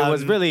 I mean, it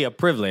was really a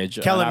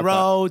privilege. Kellen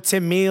Rowe,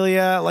 Tim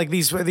Melia, like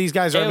these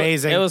guys are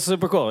amazing. It was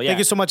super cool. Yeah. Thank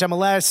you so much,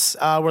 MLS.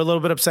 We're a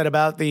little bit upset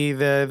about the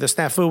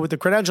snafu with the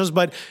credentials,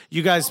 but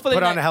you guys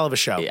put on a hell of a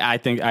show. I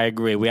think I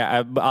agree. We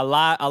had a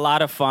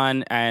lot of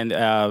fun, and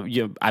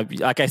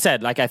like I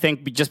said, I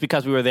think just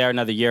because we were there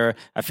another year,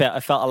 I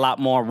felt a lot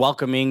more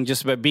welcoming.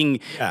 Just by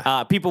being,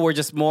 people were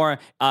just more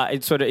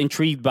sort of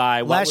intrigued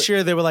by. Last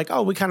year they were like,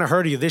 "Oh, we kind of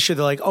heard of you." This year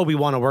they're like, "Oh, we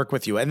want to work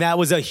with you," and that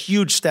was a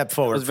huge step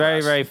forward. It was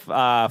very, very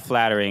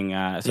flattering.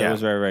 It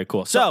was very, very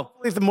cool. So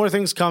if the more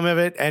things come of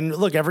it, and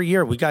look, every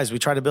year we try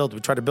to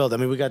build. I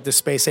mean, we got this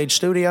space age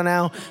studio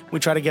now. We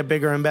try to get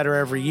bigger and better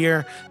every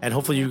year, and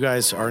hopefully you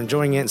guys are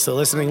enjoying it and still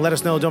listening. Let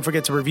us know. Don't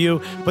forget to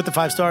review. Put the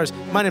 5 stars.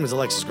 My name is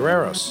Alexis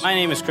Guerreros. My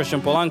name is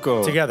Christian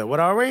Polanco. Together, what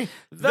are we?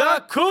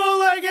 The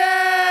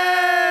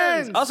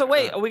Cooligans! Also,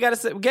 wait, we got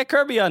to get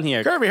Kirby on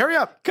here. Kirby, hurry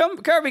up. Come,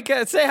 Kirby,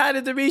 say hi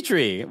to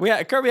Dimitri.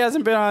 Kirby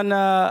hasn't been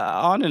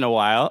on in a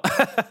while.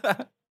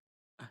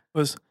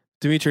 Was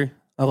Dimitri,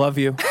 I love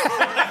you.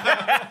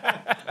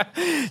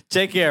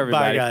 Take care,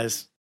 everybody. Bye,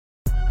 guys.